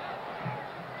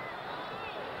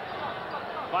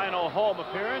 Final home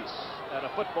appearance at a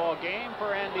football game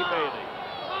for Andy Bailey.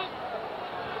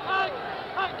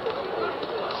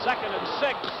 2nd and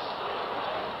 6.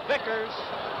 Vickers.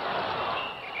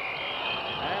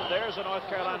 And there's a North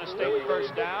Carolina State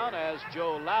first down as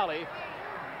Joe Lally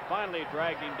finally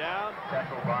dragged him down.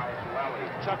 Tackled by Lally.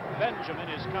 Chuck Benjamin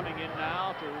is coming in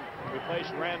now to replace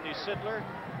Randy Sidler.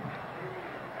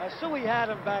 Suey had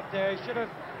him back there. He should have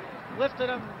lifted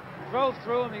him, drove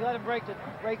through him. He let him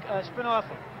spin off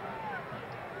him.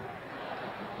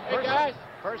 Hey, guys.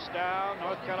 First down,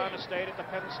 North Carolina State at the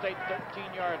Penn State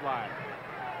 13-yard line.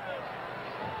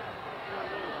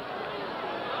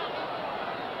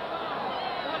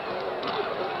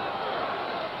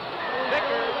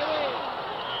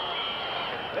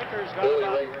 Vickers got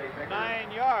about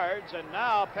 9 yards, and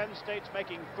now Penn State's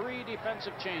making 3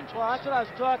 defensive changes. Well, that's what I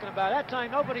was talking about. That time,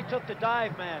 nobody took the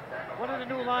dive man. One of the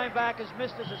new linebackers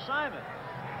missed his assignment.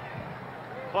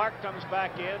 Clark comes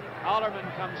back in.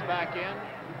 Allerman comes back in.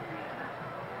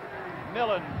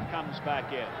 Millen comes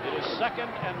back in. It is 2nd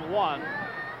and 1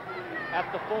 at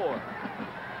the 4.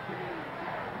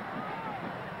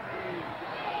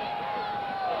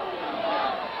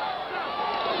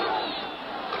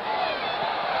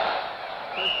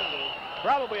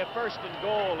 Probably a 1st and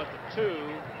goal at the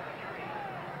 2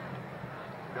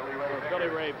 for Billy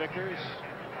Ray Vickers.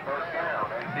 First down,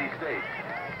 NC State.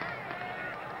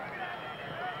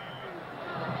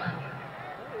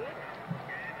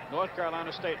 North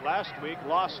Carolina State last week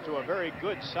lost to a very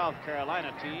good South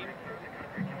Carolina team.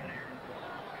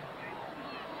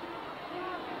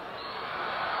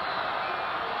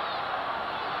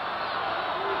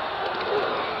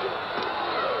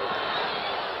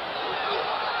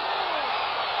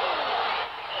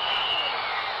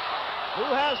 Who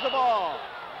has the ball?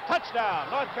 Touchdown,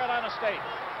 North Carolina State.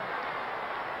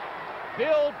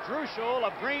 Bill Druschel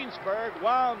of Greensburg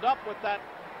wound up with that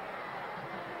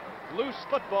loose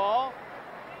football.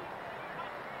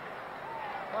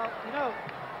 Well, you know,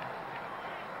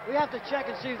 we have to check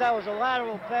and see if that was a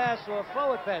lateral pass or a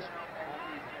forward pass.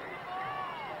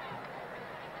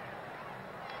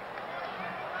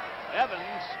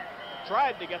 Evans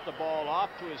tried to get the ball off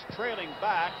to his trailing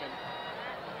back, and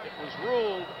it was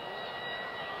ruled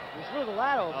the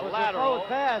lateral. a was lateral, a forward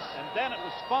pass. and then it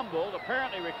was fumbled,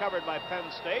 apparently recovered by Penn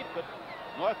State, but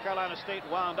North Carolina State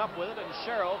wound up with it, and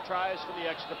Sherrill tries for the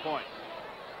extra point.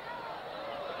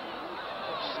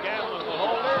 Scanlon the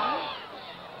holder.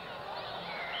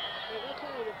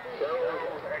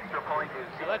 Extra point is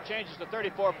So that changes to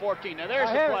 34-14. Now there's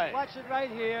Now the here, play. watch it right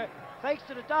here. Fakes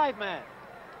to the dive man.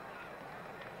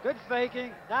 Good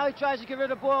faking. Now he tries to get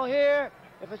rid of the ball here.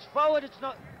 If it's forward, it's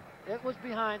not. It was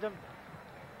behind him.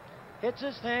 Hits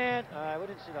his hand. All right, we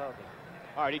didn't see the whole thing.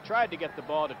 All right, he tried to get the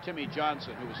ball to Timmy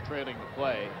Johnson, who was trailing the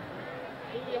play.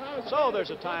 So there's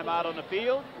a timeout on the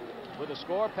field with a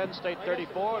score, Penn State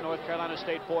 34, North Carolina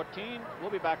State 14.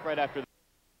 We'll be back right after this.